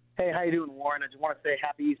 Hey, how you doing, Warren? I just want to say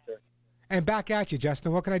Happy Easter. And back at you,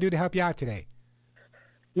 Justin. What can I do to help you out today?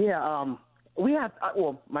 Yeah, we have,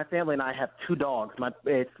 my family and I have two dogs.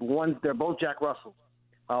 They're both Jack Russells.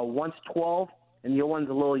 One's 12, and the other one's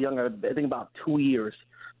a little younger, I think about 2 years.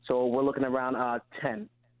 So we're looking around 10.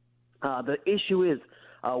 The issue is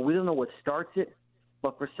we don't know what starts it,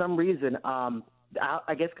 but for some reason, I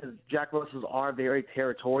guess because Jack Russells are very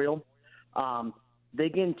territorial, they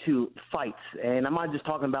get into fights. And I'm not just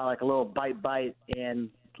talking about like a little bite, and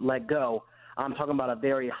let go. I'm talking about a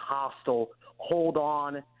very hostile hold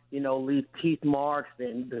on, leave teeth marks,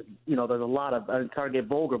 and there's a lot of, I'm sorry to get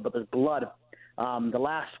vulgar, but there's blood. The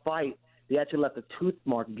last fight, they actually left a tooth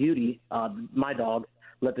mark. Beauty, my dog,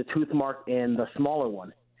 left a tooth mark in the smaller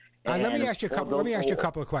one. Let me ask you a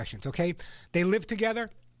couple of questions, okay? They live together?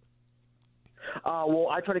 Well,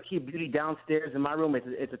 I try to keep Beauty downstairs in my room.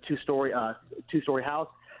 It's a two-story house.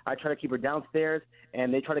 I try to keep her downstairs,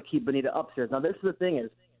 and they try to keep Bonita upstairs. Now, this is the thing is,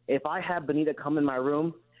 if I have Bonita come in my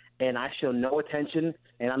room and I show no attention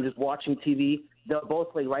and I'm just watching TV, they'll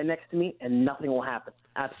both lay right next to me and nothing will happen.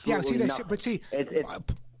 Absolutely nothing.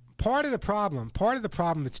 Part of the problem,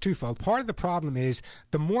 it's twofold. Part of the problem is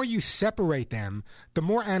the more you separate them, the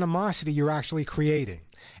more animosity you're actually creating.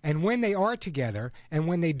 And when they are together and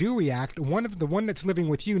when they do react, the one that's living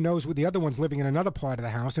with you knows what the other one's living in another part of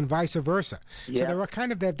the house and vice versa. Yeah. So there are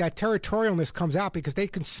kind of that territorialness comes out because they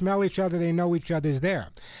can smell each other, they know each other's there.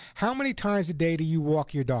 How many times a day do you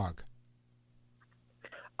walk your dog?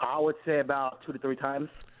 I would say about 2 to 3 times.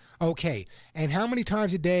 Okay. And how many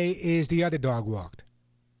times a day is the other dog walked?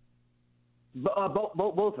 Both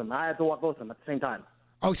of them. I have to walk both of them at the same time.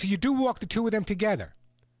 Oh, so you do walk the two of them together?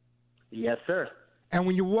 Yes, sir. And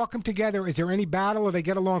when you walk them together, is there any battle or they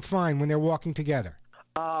get along fine when they're walking together?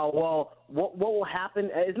 Well, what will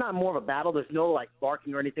happen, it's not more of a battle. There's no,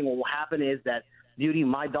 barking or anything. What will happen is that Beauty,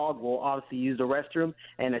 my dog, will obviously use the restroom,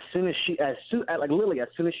 and as soon as she's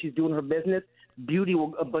doing her business,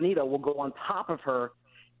 Bonita will go on top of her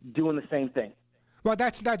doing the same thing. Well,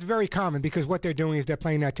 that's very common because what they're doing is they're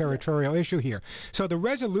playing that territorial issue here. So the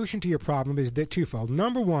resolution to your problem is twofold.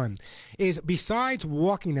 Number one is, besides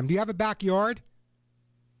walking them, do you have a backyard?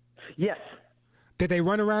 Yes. Did they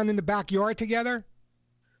run around in the backyard together?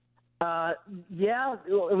 Yeah. I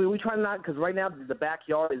mean, we try not, because right now the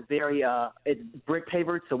backyard is very, it's brick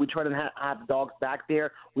pavered, so we try to have the dogs back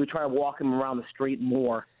there. We try to walk them around the street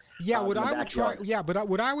more. Yeah, what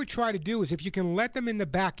I would try to do is if you can let them in the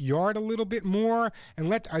backyard a little bit more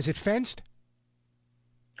and is it fenced?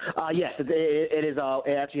 Yes, it is.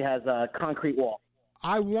 It actually has a concrete wall.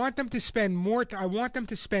 I want them to spend more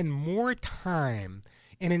time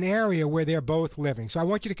in an area where they're both living. So I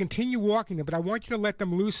want you to continue walking them, but I want you to let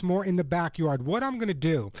them loose more in the backyard. What I'm going to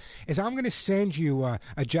do is I'm going to send you,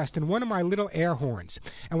 Justin, one of my little air horns.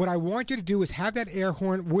 And what I want you to do is have that air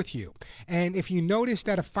horn with you. And if you notice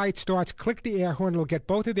that a fight starts, click the air horn. It'll get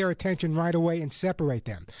both of their attention right away and separate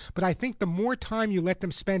them. But I think the more time you let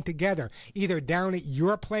them spend together, either down at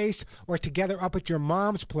your place or together up at your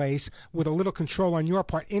mom's place with a little control on your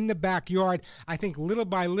part in the backyard, I think little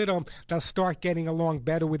by little they'll start getting along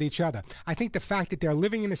better with each other. I think the fact that they're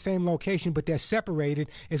living in the same location but they're separated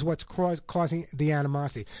is what's causing the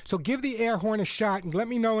animosity. So give the air horn a shot and let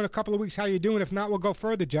me know in a couple of weeks how you're doing. If not, we'll go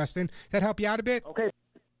further, Justin. That help you out a bit? Okay.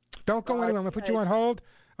 Don't go anywhere. I'm going to put you on hold.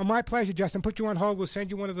 Oh, my pleasure, Justin. Put you on hold. We'll send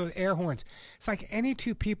you one of those air horns. It's like any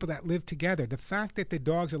two people that live together. The fact that the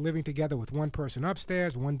dogs are living together with one person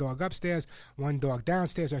upstairs, one dog upstairs, one dog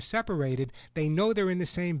downstairs are separated, they know they're in the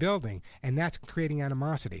same building, and that's creating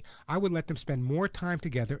animosity. I would let them spend more time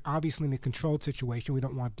together, obviously in a controlled situation. We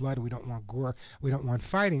don't want blood. We don't want gore. We don't want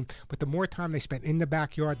fighting. But the more time they spend in the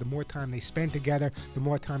backyard, the more time they spend together, the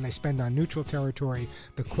more time they spend on neutral territory,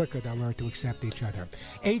 the quicker they'll learn to accept each other.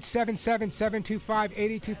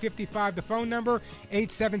 877-725-8255. The phone number,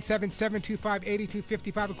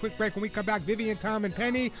 877-725-8255. A quick break. When we come back, Vivian, Tom, and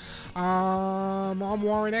Penny. I'm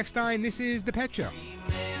Warren Eckstein. This is The Pet Show.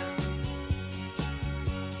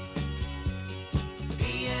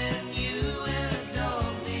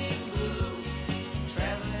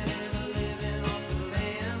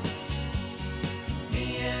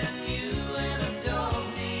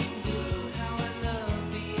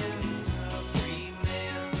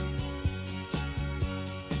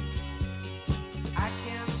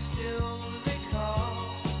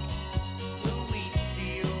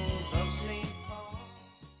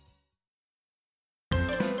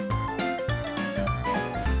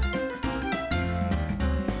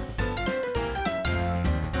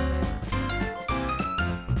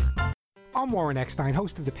 I'm Warren Eckstein,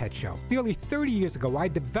 host of The Pet Show. Nearly 30 years ago, I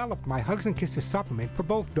developed my Hugs and Kisses supplement for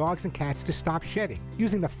both dogs and cats to stop shedding.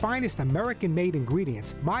 Using the finest American-made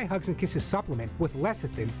ingredients, my Hugs and Kisses supplement with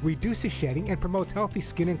lecithin reduces shedding and promotes healthy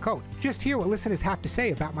skin and coat. Just hear what listeners have to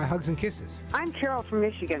say about my Hugs and Kisses. I'm Carol from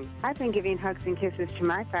Michigan. I've been giving Hugs and Kisses to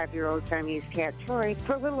my 5-year-old Siamese cat, Tori,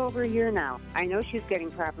 for a little over a year now. I know she's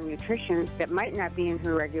getting proper nutrition that might not be in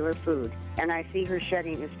her regular food, and I see her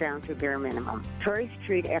shedding is down to bare minimum. Tori's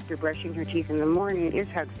treat after brushing her teeth in the morning is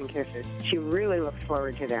Hugs and Kisses. She really looks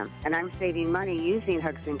forward to them, and I'm saving money using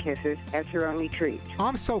Hugs and Kisses as her only treat.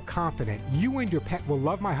 I'm so confident you and your pet will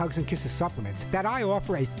love my Hugs and Kisses supplements that I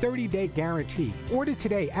offer a 30-day guarantee. Order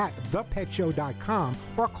today at thepetshow.com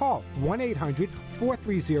or call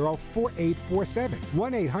 1-800-430-4847.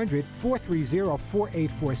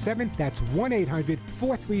 1-800-430-4847. That's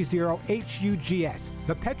 1-800-430-HUGS.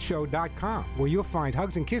 Thepetshow.com, where you'll find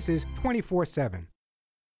Hugs and Kisses 24/7.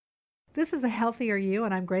 This is A Healthier You,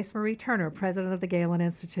 and I'm Grace Marie Turner, president of the Galen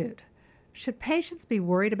Institute. Should patients be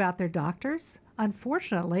worried about their doctors?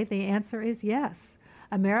 Unfortunately, the answer is yes.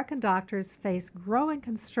 American doctors face growing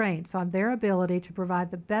constraints on their ability to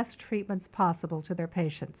provide the best treatments possible to their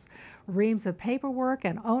patients. Reams of paperwork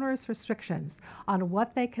and onerous restrictions on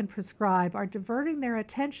what they can prescribe are diverting their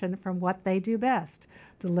attention from what they do best,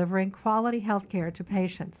 delivering quality health care to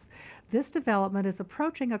patients. This development is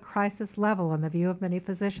approaching a crisis level in the view of many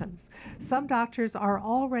physicians. Some doctors are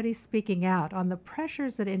already speaking out on the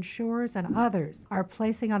pressures that insurers and others are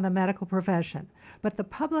placing on the medical profession, but the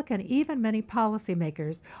public and even many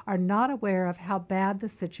policymakers are not aware of how bad the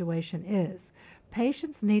situation is.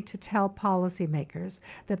 Patients need to tell policymakers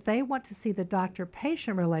that they want to see the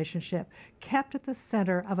doctor-patient relationship kept at the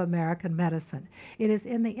center of American medicine. It is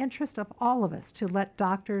in the interest of all of us to let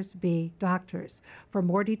doctors be doctors. For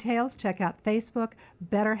more details, check out Facebook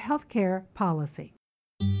Better Healthcare Policy.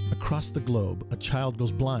 Across the globe, a child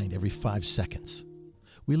goes blind every 5 seconds.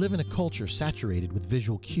 We live in a culture saturated with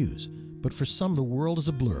visual cues, but for some the world is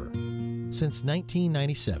a blur. Since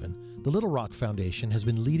 1997, the Little Rock Foundation has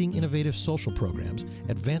been leading innovative social programs,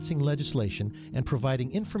 advancing legislation, and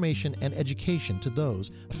providing information and education to those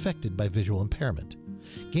affected by visual impairment.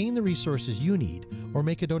 Gain the resources you need or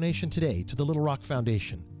make a donation today to the Little Rock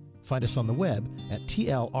Foundation. Find us on the web at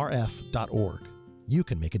tlrf.org. You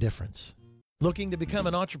can make a difference. Looking to become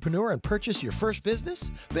an entrepreneur and purchase your first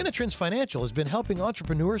business? Benetrends Financial has been helping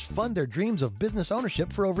entrepreneurs fund their dreams of business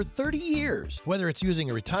ownership for over 30 years. Whether it's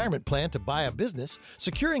using a retirement plan to buy a business,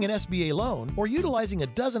 securing an SBA loan, or utilizing a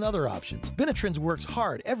dozen other options, Benetrends works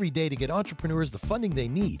hard every day to get entrepreneurs the funding they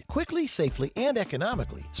need, quickly, safely, and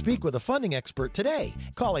economically. Speak with a funding expert today.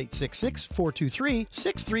 Call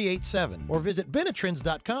 866-423-6387 or visit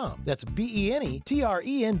Benetrends.com. That's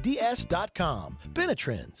BENETRENDS.com.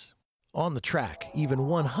 Benetrends. On the track, even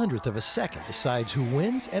 1/100th of a second decides who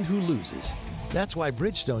wins and who loses. That's why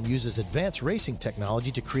Bridgestone uses advanced racing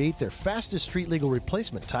technology to create their fastest street-legal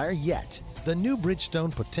replacement tire yet, the new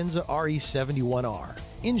Bridgestone Potenza RE71R.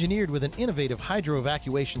 Engineered with an innovative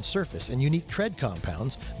hydro-evacuation surface and unique tread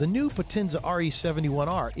compounds, the new Potenza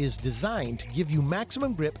RE71R is designed to give you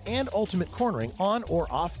maximum grip and ultimate cornering on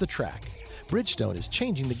or off the track. Bridgestone is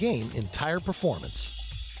changing the game in tire performance.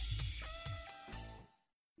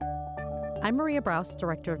 I'm Maria Brous,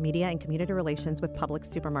 Director of Media and Community Relations with Publix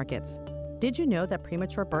Supermarkets. Did you know that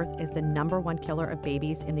premature birth is the #1 killer of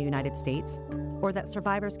babies in the United States? Or that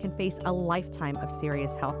survivors can face a lifetime of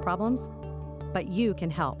serious health problems? But you can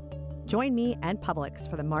help. Join me and Publix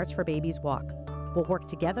for the March for Babies Walk. We'll work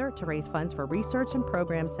together to raise funds for research and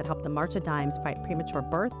programs that help the March of Dimes fight premature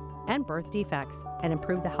birth and birth defects and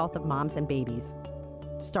improve the health of moms and babies.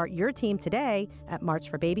 Start your team today at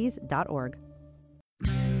marchforbabies.org.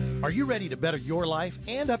 Are you ready to better your life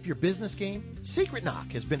and up your business game? Secret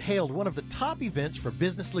Knock has been hailed one of the top events for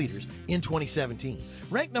business leaders in 2017.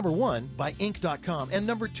 Ranked #1 by Inc.com and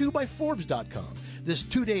 #2 by Forbes.com. This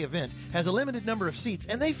 2-day event has a limited number of seats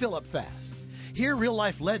and they fill up fast. Hear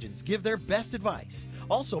real-life legends give their best advice.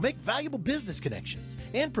 Also, make valuable business connections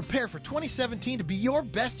and prepare for 2017 to be your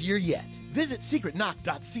best year yet. Visit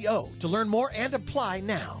secretknock.co to learn more and apply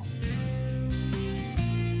now.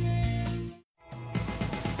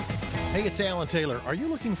 Hey, it's Alan Taylor. Are you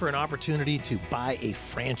looking for an opportunity to buy a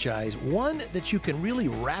franchise, one that you can really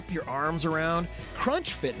wrap your arms around?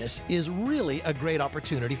 Crunch Fitness is really a great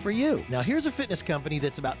opportunity for you. Now, here's a fitness company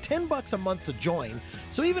that's about $10 a month to join,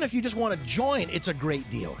 so even if you just want to join, it's a great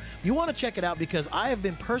deal. You want to check it out because I have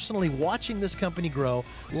been personally watching this company grow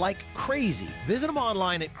like crazy. Visit them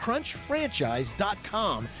online at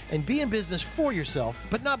crunchfranchise.com and be in business for yourself,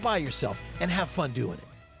 but not by yourself, and have fun doing it.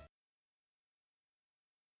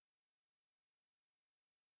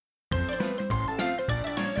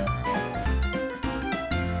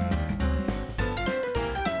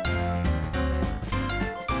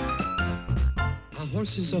 A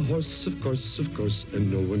horse is a horse, of course,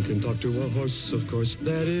 and no one can talk to a horse, of course.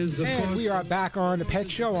 That is, of course. And we are back on The Pet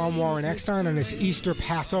Show. I'm Warren Eckstein on this Easter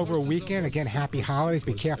Passover weekend. Again, happy holidays.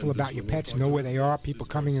 Be careful about your pets. Know where they are. People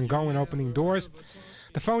coming and going, opening doors.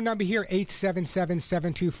 The phone number here,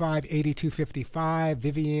 877-725-8255.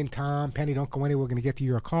 Vivian, Tom, Penny, don't go anywhere. We're going to get to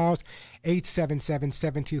your calls.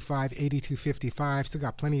 877-725-8255. Still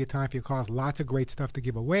got plenty of time for your calls. Lots of great stuff to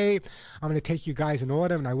give away. I'm going to take you guys in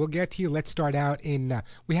order, and I will get to you. Let's start out in,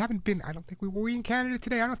 we haven't been, I don't think were we in Canada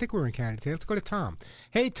today? I don't think we were in Canada today. Let's go to Tom.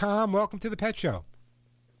 Hey, Tom, welcome to The Pet Show.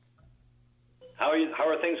 How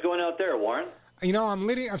are things going out there, Warren? You know, I'm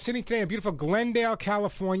sitting today in beautiful Glendale,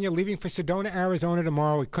 California, leaving for Sedona, Arizona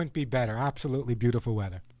tomorrow. It couldn't be better. Absolutely beautiful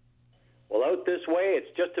weather. Well, out this way, it's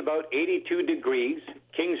just about 82 degrees.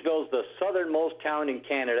 Kingsville's the southernmost town in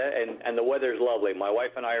Canada, and the weather's lovely. My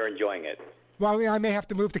wife and I are enjoying it. Well, I may have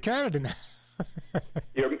to move to Canada now.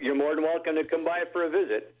 You're more than welcome to come by for a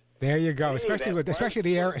visit. There you go. Especially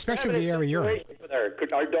the area you're in. With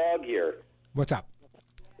our dog here. What's up?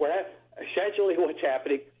 Well, essentially what's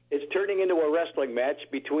happening, it's turning into a wrestling match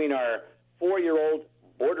between our 4-year-old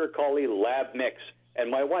Border Collie lab mix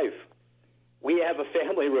and my wife. We have a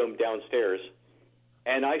family room downstairs,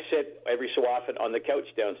 and I sit every so often on the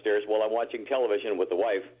couch downstairs while I'm watching television with the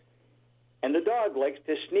wife, and the dog likes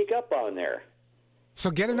to sneak up on there.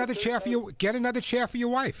 So get another chair for your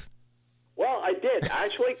wife. Well, I did.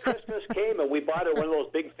 Actually, Christmas came, and we bought her one of those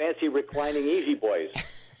big, fancy, reclining Easy Boys,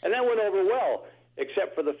 and that went over well,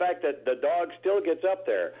 except for the fact that the dog still gets up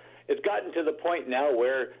there. It's gotten to the point now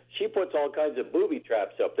where she puts all kinds of booby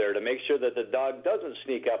traps up there to make sure that the dog doesn't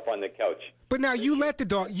sneak up on the couch. But now you let the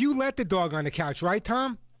dog on the couch, right,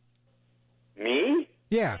 Tom? Me?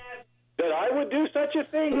 Yeah. That I would do such a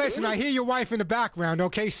thing? Listen, I hear your wife in the background,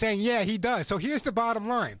 okay, saying, yeah, he does. So here's the bottom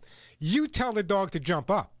line. You tell the dog to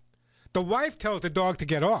jump up. The wife tells the dog to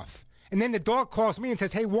get off. And then the dog calls me and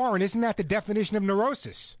says, hey, Warren, isn't that the definition of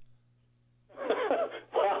neurosis?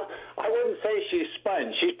 She's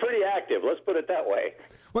sponge. She's pretty active. Let's put it that way.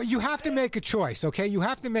 Well, you have to make a choice, okay? You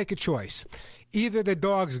have to make a choice. Either the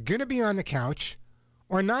dog's going to be on the couch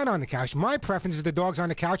or not on the couch. My preference is the dog's on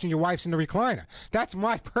the couch and your wife's in the recliner. That's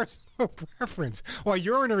my personal preference. Or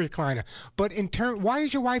you're in a recliner. But in turn, why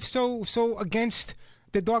is your wife so against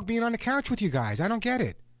the dog being on the couch with you guys? I don't get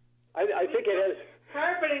it. I think it has.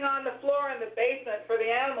 Carpeting on the floor in the basement for the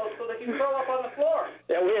animals so they can curl up on the floor.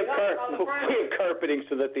 Yeah, we have carpeting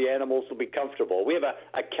so that the animals will be comfortable. We have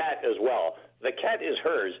a cat as well. The cat is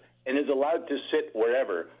hers and is allowed to sit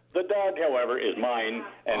wherever. The dog, however, is mine.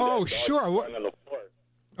 And sure. On the floor.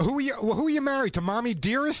 Who are you married to, Mommy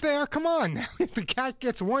Dearest there? Come on. The cat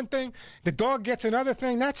gets one thing, the dog gets another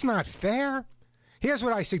thing. That's not fair. Here's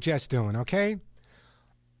what I suggest doing, okay?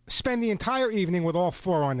 Spend the entire evening with all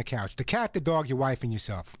four on the couch. The cat, the dog, your wife, and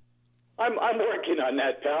yourself. I'm working on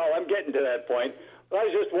that, pal. I'm getting to that point. But I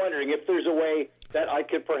was just wondering if there's a way that I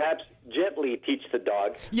could perhaps gently teach the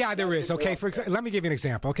dog. Yeah, there is. Okay, let me give you an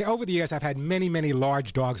example. Okay, over the years, I've had many, many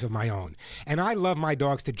large dogs of my own. And I love my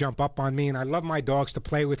dogs to jump up on me, and I love my dogs to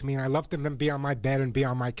play with me, and I love them to be on my bed and be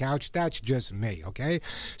on my couch. That's just me, okay?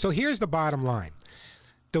 So here's the bottom line.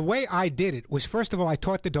 The way I did it was, first of all, I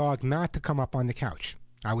taught the dog not to come up on the couch.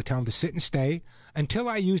 I would tell him to sit and stay until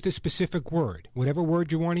I used a specific word, whatever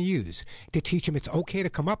word you want to use, to teach him it's okay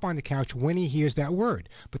to come up on the couch when he hears that word.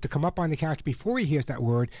 But to come up on the couch before he hears that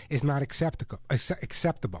word is not acceptable.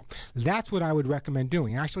 That's what I would recommend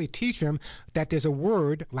doing. Actually teach him that there's a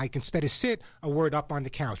word, like instead of sit, a word up on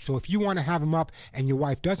the couch. So if you want to have him up and your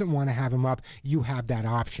wife doesn't want to have him up, you have that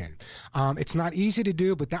option. It's not easy to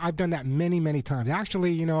do, but I've done that many, many times.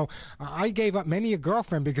 Actually, I gave up many a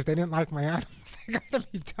girlfriend because they didn't like my animals. I gotta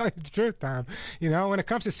be telling you the truth, Tom. When it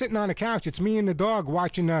comes to sitting on the couch, it's me and the dog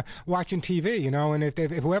watching TV, and if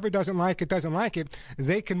whoever doesn't like it,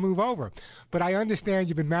 they can move over. But I understand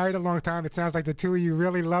you've been married a long time. It sounds like the two of you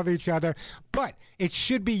really love each other. But it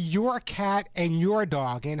should be your cat and your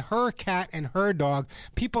dog and her cat and her dog.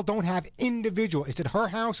 People don't have individual. Is it her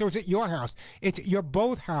house or is it your house? It's your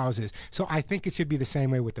both houses. So I think it should be the same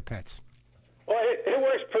way with the pets. Well, it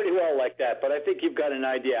works pretty well like that, but I think you've got an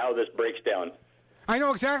idea how this breaks down. I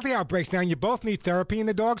know exactly how it breaks down. You both need therapy, and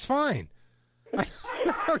the dog's fine.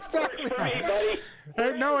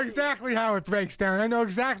 I know exactly how it breaks down. I know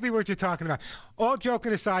exactly what you're talking about. All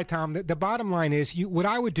joking aside, Tom, the bottom line is what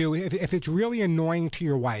I would do, if it's really annoying to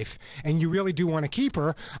your wife and you really do want to keep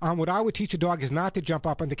her, what I would teach a dog is not to jump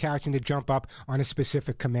up on the couch and to jump up on a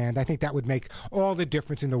specific command. I think that would make all the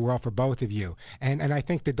difference in the world for both of you. And I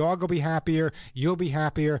think the dog will be happier, you'll be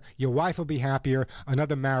happier, your wife will be happier.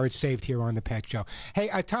 Another marriage saved here on the Pet Show. Hey,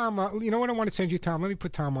 Tom, you know what I want to send you, Tom? Let me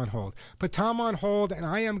put Tom on hold. Put Tom on hold, and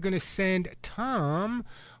I am going to send Tom.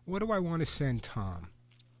 What do I want to send Tom?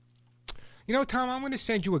 Tom, I'm going to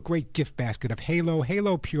send you a great gift basket of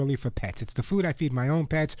Halo Purely for Pets. It's the food I feed my own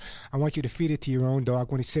pets. I want you to feed it to your own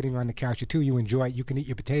dog when he's sitting on the couch. The two of you enjoy it. You can eat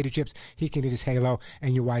your potato chips. He can eat his Halo,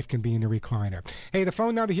 and your wife can be in the recliner. Hey, the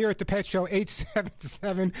phone number here at the Pet Show,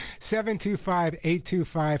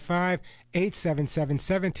 877-725-8255.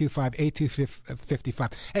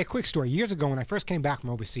 877-725-8255. Hey, a quick story. Years ago, when I first came back from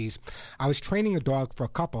overseas, I was training a dog for a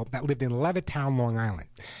couple that lived in Levittown, Long Island.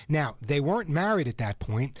 Now, they weren't married at that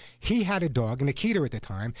point. He had a dog, an Akita at the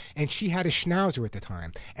time, and she had a Schnauzer at the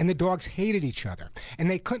time. And the dogs hated each other. And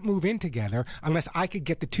they couldn't move in together unless I could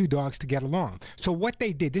get the two dogs to get along. So what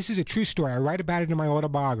they did, this is a true story. I write about it in my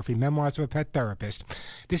autobiography, Memoirs of a Pet Therapist.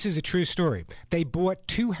 This is a true story. They bought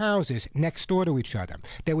two houses next door to each other.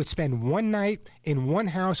 They would spend one night in one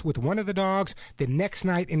house with one of the dogs, the next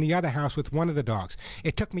night in the other house with one of the dogs.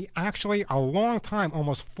 It took me actually a long time,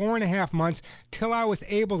 almost 4.5 months, till I was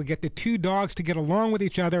able to get the two dogs to get along with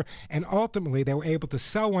each other, and ultimately they were able to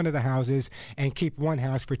sell one of the houses and keep one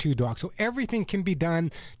house for two dogs. So everything can be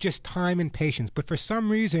done, just time and patience. But for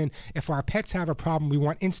some reason, if our pets have a problem, we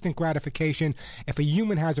want instant gratification. If a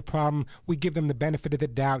human has a problem, we give them the benefit of the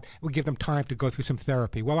doubt. We give them time to go through some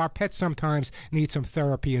therapy. Well, our pets sometimes need some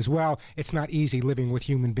therapy as well. It's not easy living with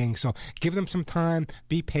human beings. So give them some time,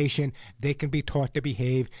 be patient. They can be taught to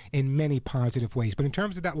behave in many positive ways. But in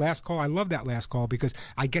terms of that last call, I love that last call because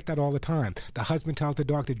I get that all the time. The husband tells the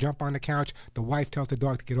dog to jump on the couch, the wife tells the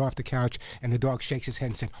dog to get off the couch, and the dog shakes his head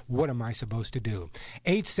and says, what am I supposed to do?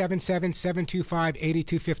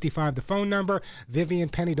 877-725-8255, the phone number. Vivian,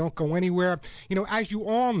 Penny, don't go anywhere. As you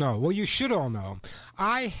all know, well, you should all know,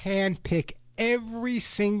 I handpick every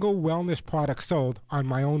single wellness product sold on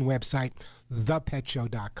my own website,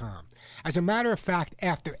 thepetshow.com. As a matter of fact,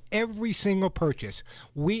 after every single purchase,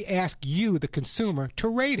 we ask you, the consumer, to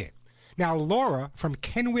rate it. Now, Laura from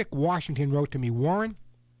Kennewick, Washington, wrote to me, Warren,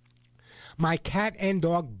 My cat and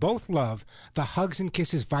dog both love the Hugs and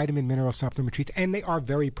Kisses vitamin mineral supplement treats, and they are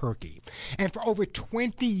very perky. And for over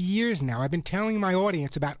 20 years now, I've been telling my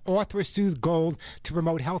audience about ArthroSoothe Gold to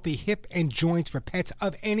promote healthy hip and joints for pets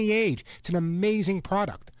of any age. It's an amazing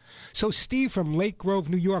product. So Steve from Lake Grove,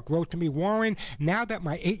 New York wrote to me, Warren, now that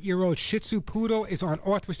my 8-year-old Shih Tzu Poodle is on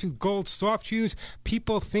ArthroSoothe Gold soft chews,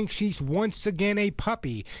 people think she's once again a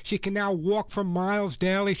puppy. She can now walk for miles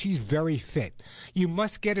daily. She's very fit. You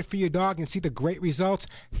must get it for your dog and see the great results.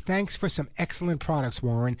 Thanks for some excellent products,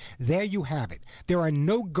 Warren. There you have it. There are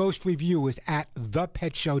no ghost reviewers at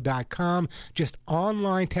thepetshow.com, just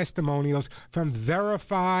online testimonials from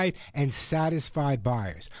verified and satisfied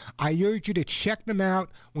buyers. I urge you to check them out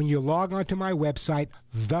when you log on to my website,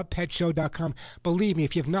 thepetshow.com. Believe me,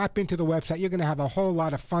 if you've not been to the website, you're going to have a whole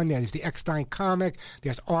lot of fun there. There's the Eckstein comic,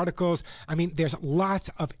 there's articles. I mean, there's lots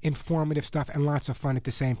of informative stuff and lots of fun at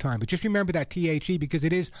the same time. But just remember that THE because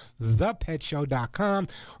it is thepetshow.com,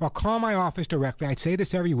 or call my office directly. I say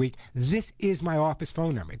this every week. This is my office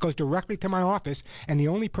phone number. It goes directly to my office, and the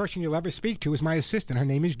only person you'll ever speak to is my assistant. Her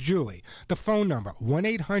name is Julie. The phone number,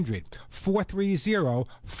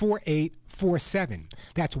 1-800-430-4847.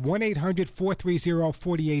 That's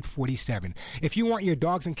 1-800-430-4847. If you want your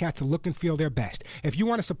dogs and cats to look and feel their best, if you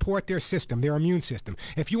want to support their system, their immune system,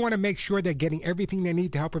 if you want to make sure they're getting everything they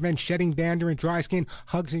need to help prevent shedding, dander, and dry skin,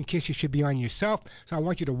 Hugs and Kisses should be on yourself. So I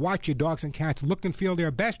want you to watch your dogs and cats look and feel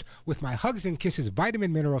their best with my Hugs and Kisses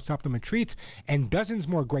vitamin mineral supplement treats and dozens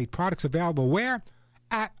more great products available where?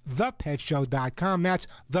 At thepetshow.com. That's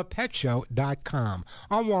thepetshow.com.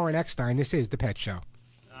 I'm Warren Eckstein. This is The Pet Show.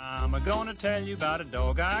 I'm gonna tell you about a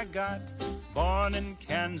dog I got, born in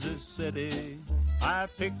Kansas City. I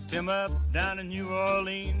picked him up down in New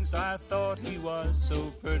Orleans. I thought he was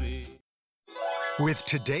so pretty. With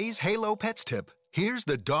today's Halo Pets tip, here's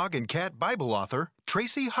the dog and cat Bible author,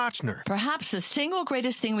 Tracy Hotchner. Perhaps the single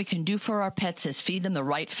greatest thing we can do for our pets is feed them the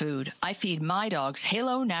right food. I feed my dogs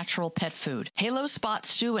Halo Natural Pet Food. Halo Spot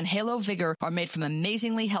Stew and Halo Vigor are made from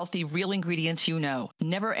amazingly healthy, real ingredients you know.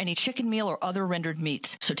 Never any chicken meal or other rendered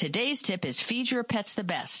meats. So today's tip is feed your pets the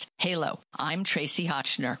best. Halo. I'm Tracy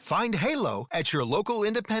Hotchner. Find Halo at your local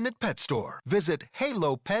independent pet store. Visit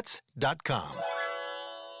halopets.com.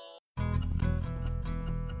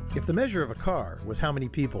 If the measure of a car was how many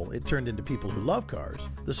people it turned into people who love cars,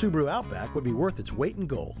 the Subaru Outback would be worth its weight in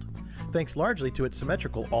gold, thanks largely to its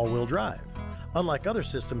symmetrical all-wheel drive. Unlike other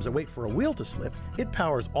systems that wait for a wheel to slip, it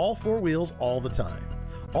powers all four wheels all the time,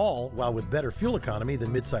 all while with better fuel economy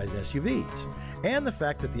than midsize SUVs. And the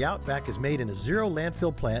fact that the Outback is made in a zero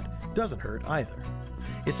landfill plant doesn't hurt either.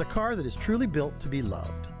 It's a car that is truly built to be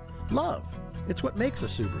loved. Love. It's what makes a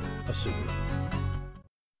Subaru a Subaru.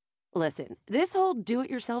 Listen, this whole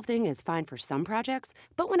do-it-yourself thing is fine for some projects,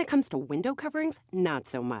 but when it comes to window coverings, not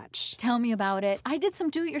so much. Tell me about it. I did some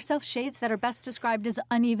do-it-yourself shades that are best described as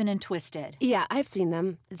uneven and twisted. Yeah, I've seen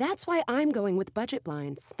them. That's why I'm going with Budget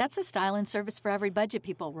Blinds. That's a style and service for every budget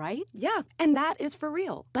people, right? Yeah, and that is for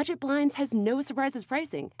real. Budget Blinds has no surprises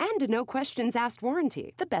pricing and a no questions asked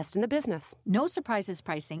warranty. The best in the business. No surprises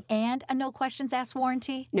pricing and a no questions asked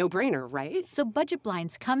warranty? No brainer, right? So Budget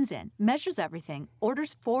Blinds comes in, measures everything,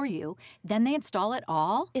 orders for you, then they install it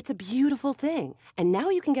all? It's a beautiful thing. And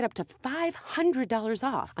now you can get up to $500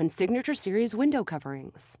 off on Signature Series window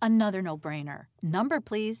coverings. Another no-brainer. Number,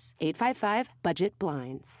 please.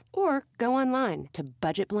 855-BUDGET-BLINDS. Or go online to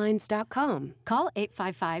budgetblinds.com. Call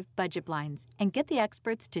 855-BUDGET-BLINDS and get the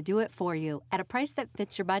experts to do it for you at a price that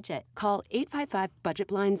fits your budget. Call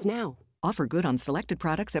 855-BUDGET-BLINDS now. Offer good on selected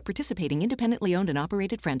products at participating independently owned and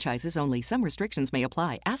operated franchises only. Some restrictions may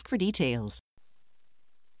apply. Ask for details.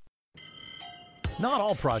 Not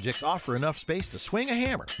all projects offer enough space to swing a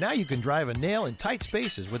hammer. Now you can drive a nail in tight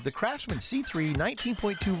spaces with the Craftsman C3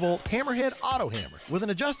 19.2-volt Hammerhead Auto Hammer. With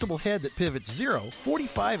an adjustable head that pivots 0,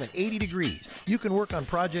 45, and 80 degrees, you can work on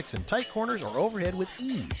projects in tight corners or overhead with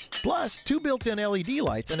ease. Plus, 2 built-in LED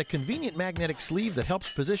lights and a convenient magnetic sleeve that helps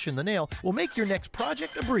position the nail will make your next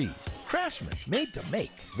project a breeze. Craftsman, made to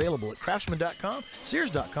make. Available at craftsman.com,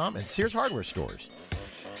 Sears.com, and Sears hardware stores.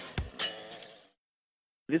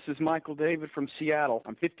 This is Michael David from Seattle.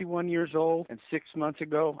 I'm 51 years old, and 6 months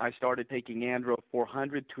ago, I started taking Andro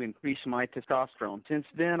 400 to increase my testosterone. Since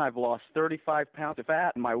then, I've lost 35 pounds of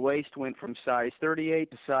fat, and my waist went from size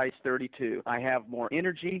 38 to size 32. I have more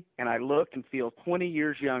energy, and I look and feel 20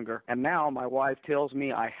 years younger. And now my wife tells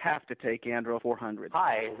me I have to take Andro 400.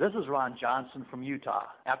 Hi, this is Ron Johnson from Utah.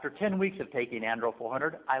 After 10 weeks of taking Andro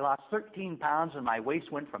 400, I lost 13 pounds, and my waist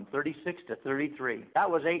went from 36 to 33. That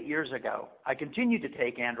was 8 years ago. I continued to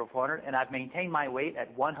take Andro 400, and I've maintained my weight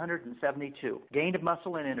at 172. Gained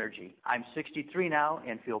muscle and energy. I'm 63 now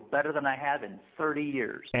and feel better than I have in 30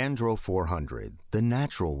 years. Andro 400, the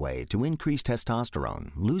natural way to increase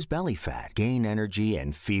testosterone, lose belly fat, gain energy,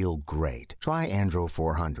 and feel great. Try Andro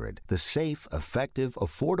 400, the safe, effective,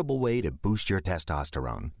 affordable way to boost your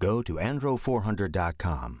testosterone. Go to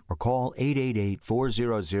andro400.com or call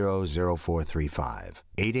 888-400-0435.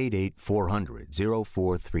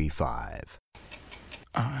 888-400-0435.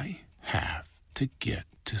 I have to get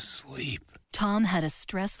to sleep. Tom had a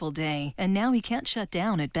stressful day, and now he can't shut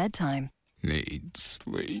down at bedtime. Need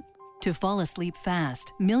sleep. To fall asleep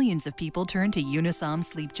fast, millions of people turn to Unisom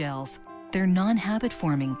sleep gels. They're non-habit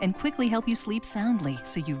forming and quickly help you sleep soundly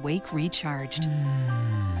so you wake recharged.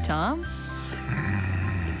 Tom?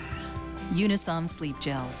 Unisom sleep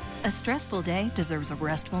gels. A stressful day deserves a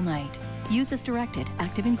restful night. Use as directed.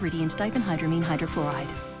 Active ingredient diphenhydramine hydrochloride.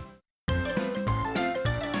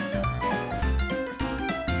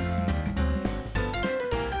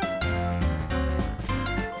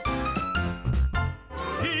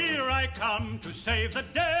 Here I come to save the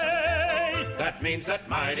day. That means that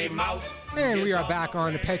Mighty Mouse. And we are back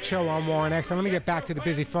on the Pet Show on Warren Eckstein. Let me get back to the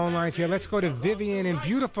busy phone lines here. Let's go to Vivian in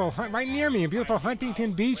beautiful, right near me, in beautiful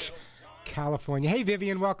Huntington Beach, California. Hey,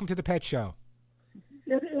 Vivian, welcome to the Pet Show.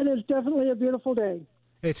 It is definitely a beautiful day.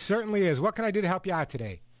 It certainly is. What can I do to help you out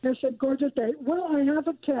today? It's a gorgeous day. Well, I have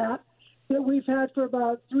a cat that we've had for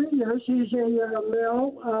about 3 years. He's a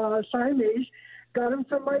male Siamese. Got him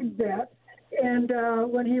from my vet, and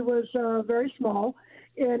when he was very small,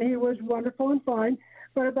 and he was wonderful and fine.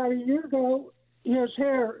 But about a year ago, his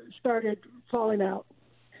hair started falling out.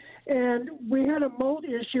 And we had a mold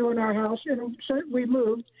issue in our house, and so we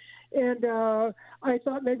moved. And I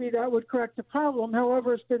thought maybe that would correct the problem.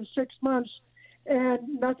 However, it's been 6 months, and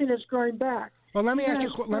nothing is growing back. Well, let me ask you.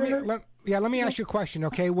 Let me ask you a question.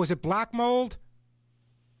 Okay, was it black mold?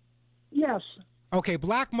 Yes. Okay,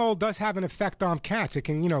 black mold does have an effect on cats. It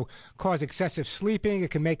can, cause excessive sleeping.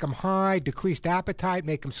 It can make them high, decreased appetite,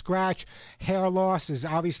 make them scratch. Hair loss is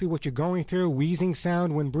obviously what you're going through, wheezing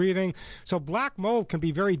sound when breathing. So black mold can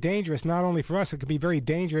be very dangerous, not only for us, it can be very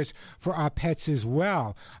dangerous for our pets as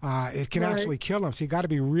well. It can actually kill them. So you got to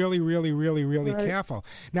be really, really, really, really careful.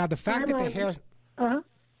 Now, the fact that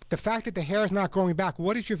the fact that the hair is not growing back,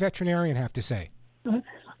 what does your veterinarian have to say?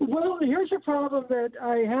 Well, here's a problem that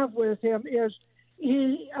I have with him is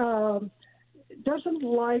he doesn't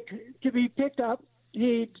like to be picked up.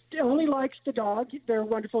 He only likes the dog. They're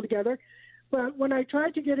wonderful together. But when I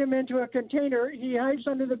try to get him into a container, he hides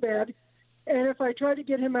under the bed. And if I try to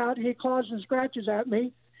get him out, he claws and scratches at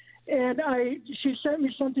me. And she sent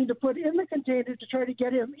me something to put in the container to try to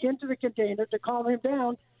get him into the container to calm him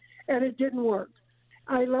down, and it didn't work.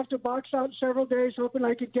 I left a box out several days hoping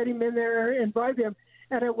I could get him in there and bribe him,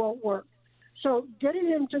 and it won't work. So getting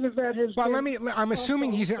him to the vet has. Well, I'm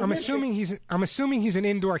assuming he's an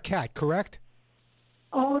indoor cat, correct?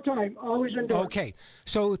 All the time, always indoors. Okay,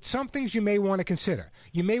 so some things you may want to consider.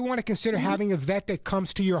 You may want to consider having a vet that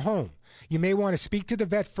comes to your home. You may want to speak to the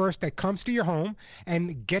vet first that comes to your home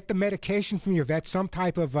and get the medication from your vet, some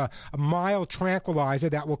type of a mild tranquilizer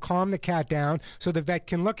that will calm the cat down so the vet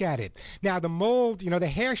can look at it. Now, the mold, the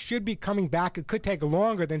hair should be coming back. It could take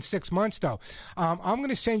longer than 6 months, though. I'm going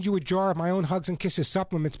to send you a jar of my own Hugs and Kisses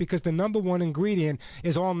supplements because the number one ingredient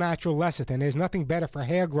is all natural lecithin. There's nothing better for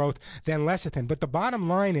hair growth than lecithin. But the bottom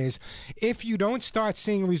line is, if you don't start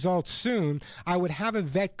seeing results soon, I would have a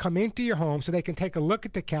vet come into your home so they can take a look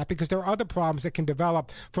at the cat because there are other problems that can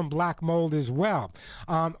develop from black mold as well.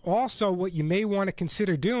 Also, what you may want to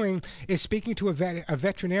consider doing is speaking to a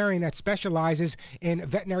veterinarian that specializes in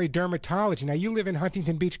veterinary dermatology. Now, you live in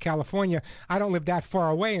Huntington Beach, California. I don't live that far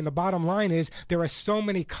away, and the bottom line is there are so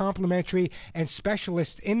many complementary and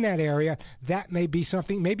specialists in that area. That may be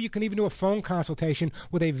something. Maybe you can even do a phone consultation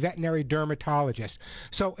with a veterinary dermatologist.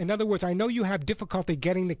 So, in other words, I know you have difficulty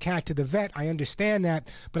getting the cat to the vet. I understand that,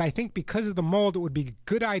 but I think because of the mold, it would be a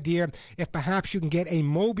good idea if perhaps you can get a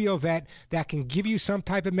mobile vet that can give you some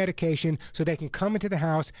type of medication so they can come into the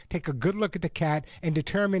house, take a good look at the cat, and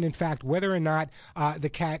determine, in fact, whether or not the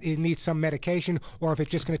cat needs some medication or if it's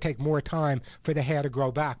just going to take more time for the hair to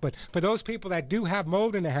grow back. But for those people that do have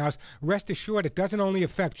mold in the house, rest assured it doesn't only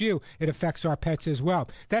affect you, it affects our pets as well.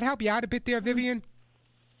 That help you out a bit there, Vivian?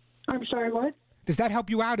 I'm sorry, what? Does that help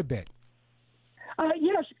you out a bit?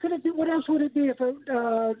 Yes. Could it be? What else would it be if it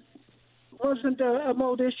wasn't a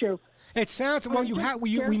mold issue? It sounds, well,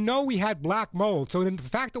 we know we had black mold. So the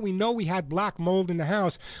fact that we know we had black mold in the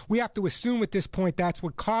house, we have to assume at this point that's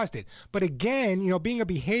what caused it. But again, being a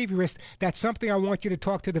behaviorist, that's something I want you to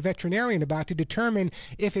talk to the veterinarian about to determine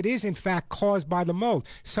if it is in fact caused by the mold.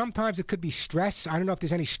 Sometimes it could be stress. I don't know if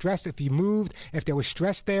there's any stress if you moved, if there was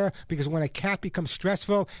stress there, because when a cat becomes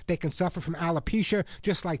stressful, they can suffer from alopecia,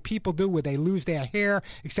 just like people do where they lose their hair,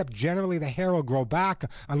 except generally the hair will grow back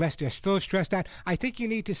unless they're still stressed out. I think you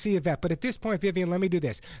need to see a vet. But at this point, Vivian, let me do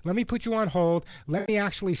this. Let me put you on hold. Let me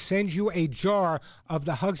actually send you a jar of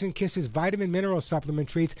the Hugs and Kisses vitamin mineral supplement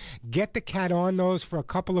treats. Get the cat on those for a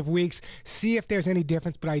couple of weeks. See if there's any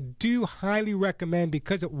difference. But I do highly recommend,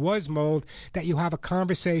 because it was mold, that you have a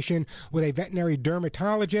conversation with a veterinary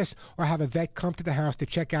dermatologist or have a vet come to the house to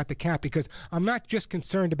check out the cat, because I'm not just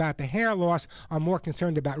concerned about the hair loss. I'm more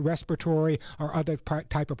concerned about respiratory or other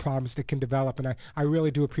type of problems that can develop. And I really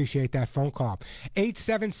do appreciate that phone call.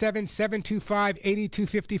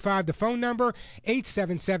 877-725-8255, the phone number,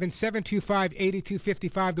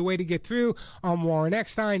 877-725-8255, the way to get through. I'm Warren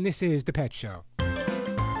Eckstein. This is The Pet Show.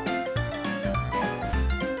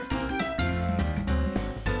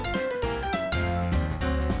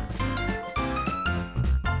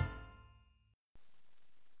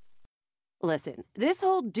 Listen, this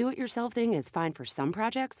whole do-it-yourself thing is fine for some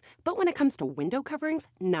projects, but when it comes to window coverings,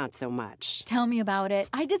 not so much. Tell me about it.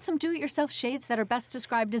 I did some do-it-yourself shades that are best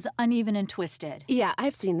described as uneven and twisted. Yeah,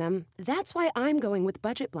 I've seen them. That's why I'm going with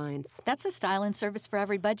Budget Blinds. That's a style and service for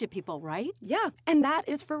every budget people, right? Yeah, and that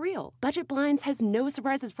is for real. Budget Blinds has no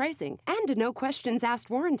surprises pricing and a no questions asked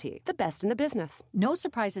warranty. The best in the business. No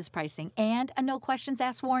surprises pricing and a no questions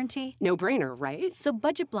asked warranty? No brainer, right? So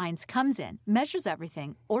Budget Blinds comes in, measures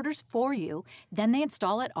everything, orders for you, then they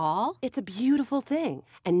install it all? It's a beautiful thing.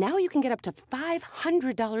 And now you can get up to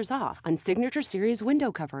 $500 off on Signature Series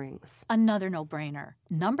window coverings. Another no-brainer.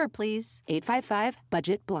 Number, please.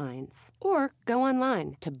 855-BUDGET-BLINDS. Or go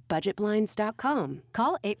online to budgetblinds.com.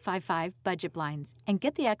 Call 855-BUDGET-BLINDS and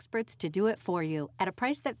get the experts to do it for you at a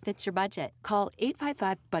price that fits your budget. Call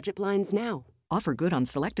 855-BUDGET-BLINDS now. Offer good on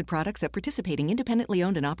selected products at participating independently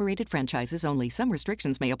owned and operated franchises only. Some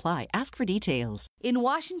restrictions may apply. Ask for details. In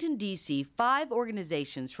Washington, D.C., 5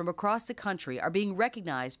 organizations from across the country are being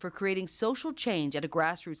recognized for creating social change at a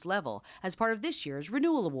grassroots level as part of this year's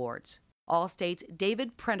Renewal Awards. Allstate's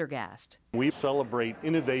David Prendergast. We celebrate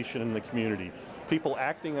innovation in the community, people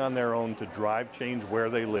acting on their own to drive change where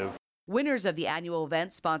they live. Winners of the annual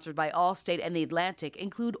event, sponsored by Allstate and The Atlantic,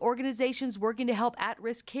 include organizations working to help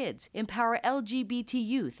at-risk kids, empower LGBT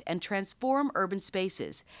youth, and transform urban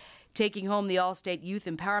spaces. Taking home the Allstate Youth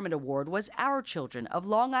Empowerment Award was Our Children of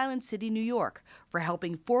Long Island City, New York, for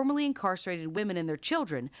helping formerly incarcerated women and their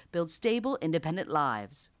children build stable, independent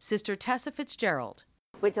lives. Sister Tessa Fitzgerald.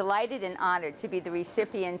 We're delighted and honored to be the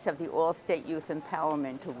recipients of the Allstate Youth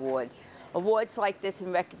Empowerment Award. Awards like this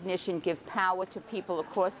in recognition give power to people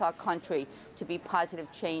across our country to be positive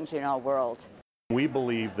change in our world. We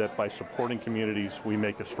believe that by supporting communities, we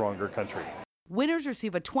make a stronger country. Winners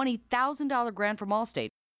receive a $20,000 grant from Allstate.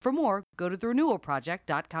 For more, go to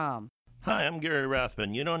therenewalproject.com. Hi, I'm Gary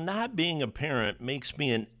Rathman. Not being a parent makes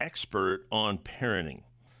me an expert on parenting.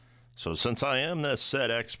 So since I am this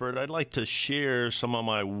said expert, I'd like to share some of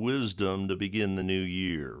my wisdom to begin the new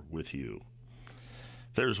year with you.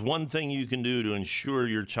 If there's one thing you can do to ensure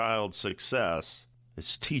your child's success,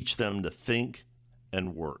 it's teach them to think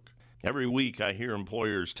and work. Every week I hear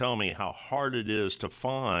employers tell me how hard it is to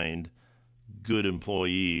find good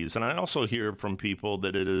employees. And I also hear from people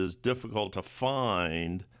that it is difficult to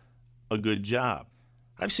find a good job.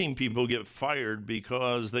 I've seen people get fired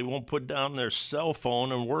because they won't put down their cell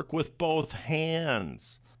phone and work with both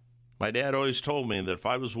hands. My dad always told me that if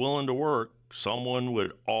I was willing to work, someone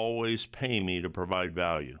would always pay me to provide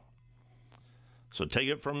value. So take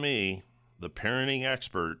it from me, the parenting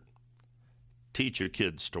expert, teach your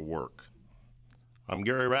kids to work. I'm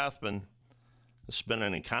Gary Rathman. This has been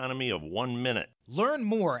an economy of 1 minute. Learn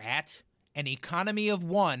more at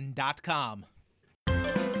aneconomyof1.com.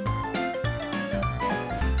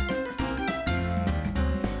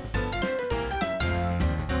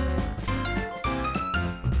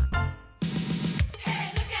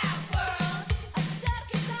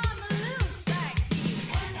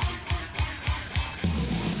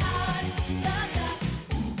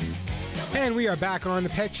 And we are back on the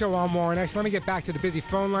Pet Show on Warren X. Let me get back to the busy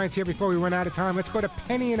phone lines here before we run out of time. Let's go to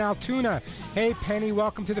Penny in Altoona. Hey, Penny,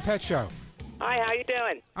 welcome to the Pet Show. Hi, how you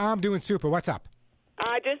doing? I'm doing super. What's up?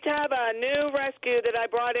 I just have a new rescue that I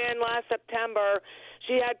brought in last September.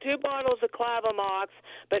 She had 2 bottles of Clavamox,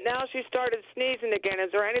 but now she started sneezing again.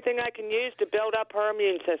 Is there anything I can use to build up her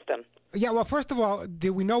immune system? Yeah, well, first of all,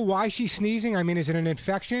 do we know why she's sneezing? I mean, is it an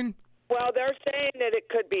infection? Well, they're saying that it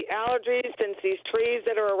could be allergies since these trees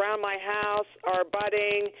that are around my house are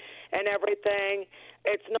budding and everything.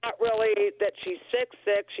 It's not really that she's sick.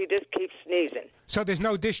 She just keeps sneezing. So there's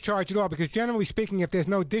no discharge at all? Because generally speaking, if there's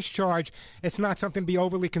no discharge, it's not something to be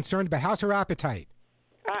overly concerned about. How's her appetite?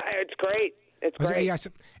 It's great. It's great. Yes,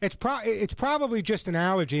 it's probably just an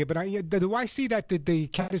allergy, but do I see that the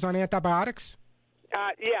cat is on antibiotics?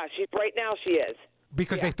 Yeah, right now she is.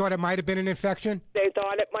 Because they thought it might have been an infection? They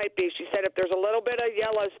thought it might be. She said if there's a little bit of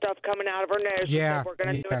yellow stuff coming out of her nose, she said we're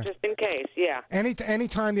going to do it just in case. Yeah.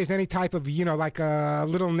 Anytime there's any type of, like a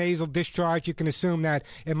little nasal discharge, you can assume that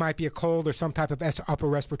it might be a cold or some type of upper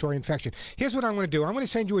respiratory infection. Here's what I'm going to do. I'm going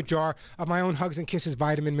to send you a jar of my own Hugs and Kisses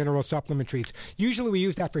vitamin mineral supplement treats. Usually we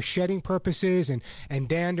use that for shedding purposes and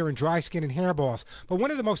dander and dry skin and hairballs. But one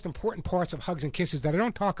of the most important parts of Hugs and Kisses that I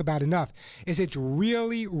don't talk about enough is it's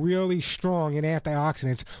really, really strong in antioxidants,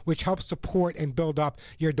 which helps support and build up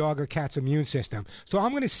your dog or cat's immune system. So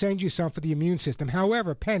I'm going to send you some for the immune system.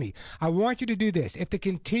 However, Penny, I want you to do this. If the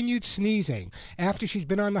continued sneezing after she's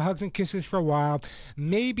been on the Hugs and Kisses for a while,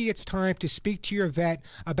 maybe it's time to speak to your vet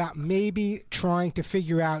about maybe trying to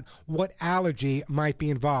figure out what allergy might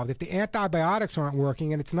be involved. If the antibiotics aren't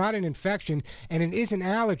working and it's not an infection and it is an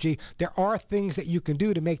allergy, there are things that you can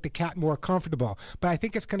do to make the cat more comfortable. But I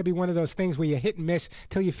think it's going to be one of those things where you hit and miss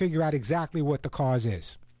till you figure out exactly what the cause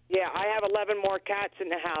is. Yeah, I have 11 more cats in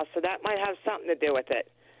the house, so that might have something to do with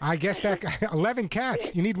it. I guess that 11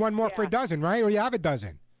 cats. You need one more for a dozen, right? Or you have a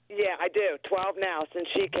dozen? Yeah, I do. 12 now since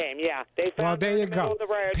she came. Yeah, they found her in the middle of the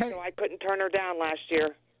road, so I couldn't turn her down last year.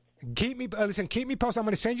 Keep me posted. I'm going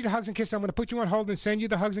to send you the Hugs and Kisses. I'm going to put you on hold and send you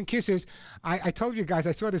the Hugs and Kisses. I told you guys,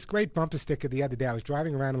 I saw this great bumper sticker the other day. I was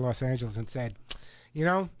driving around in Los Angeles and said,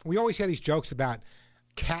 we always hear these jokes about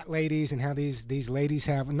cat ladies and how these ladies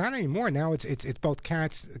have, not anymore now, it's both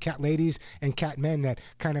cat ladies and cat men that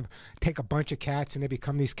kind of take a bunch of cats and they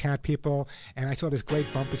become these cat people. And I saw this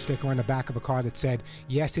great bumper sticker on the back of a car that said,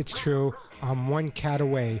 yes, it's true, I'm one cat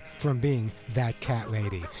away from being that cat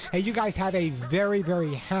lady. Hey, you guys have a very,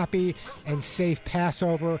 very happy and safe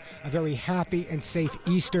Passover, a very happy and safe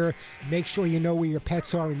Easter. Make sure you know where your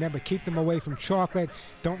pets are. Remember, keep them away from chocolate.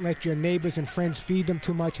 Don't let your neighbors and friends feed them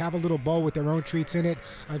too much. Have a little bowl with their own treats in it.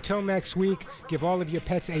 Until next week, give all of your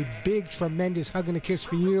pets a big, tremendous hug and a kiss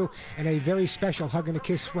for you, and a very special hug and a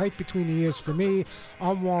kiss right between the ears for me.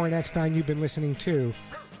 I'm Warren Eckstein. You've been listening to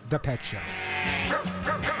The Pet Show.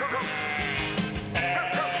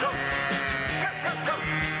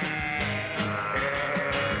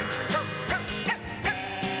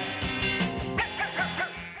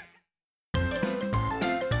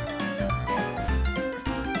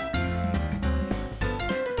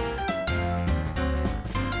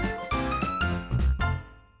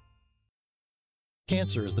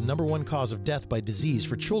 Cancer is the #1 cause of death by disease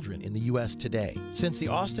for children in the U.S. today. Since the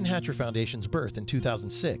Austin Hatcher Foundation's birth in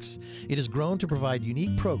 2006, it has grown to provide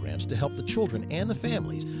unique programs to help the children and the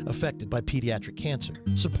families affected by pediatric cancer.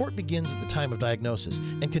 Support begins at the time of diagnosis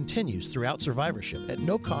and continues throughout survivorship at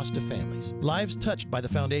no cost to families. Lives touched by the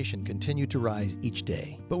foundation continue to rise each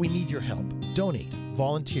day. But we need your help. Donate,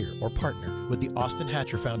 volunteer, or partner with the Austin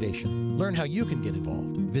Hatcher Foundation. Learn how you can get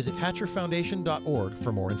involved. Visit hatcherfoundation.org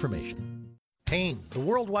for more information. Haynes, the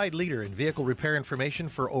worldwide leader in vehicle repair information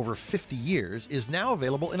for over 50 years, is now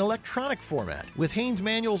available in electronic format. With Haynes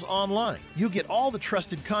Manuals Online, you get all the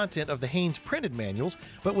trusted content of the Haynes printed manuals,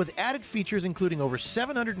 but with added features including over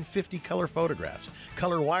 750 color photographs,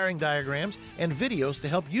 color wiring diagrams, and videos to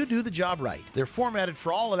help you do the job right. They're formatted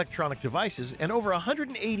for all electronic devices, and over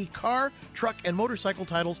 180 car, truck, and motorcycle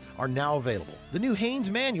titles are now available. The new Haynes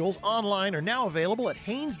Manuals Online are now available at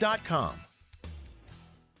Haynes.com.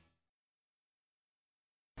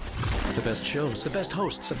 The best shows, the best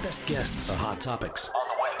hosts, the best guests, the hot topics. On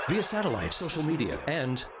the web, via satellite, social media,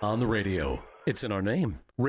 and on the radio. It's in our name.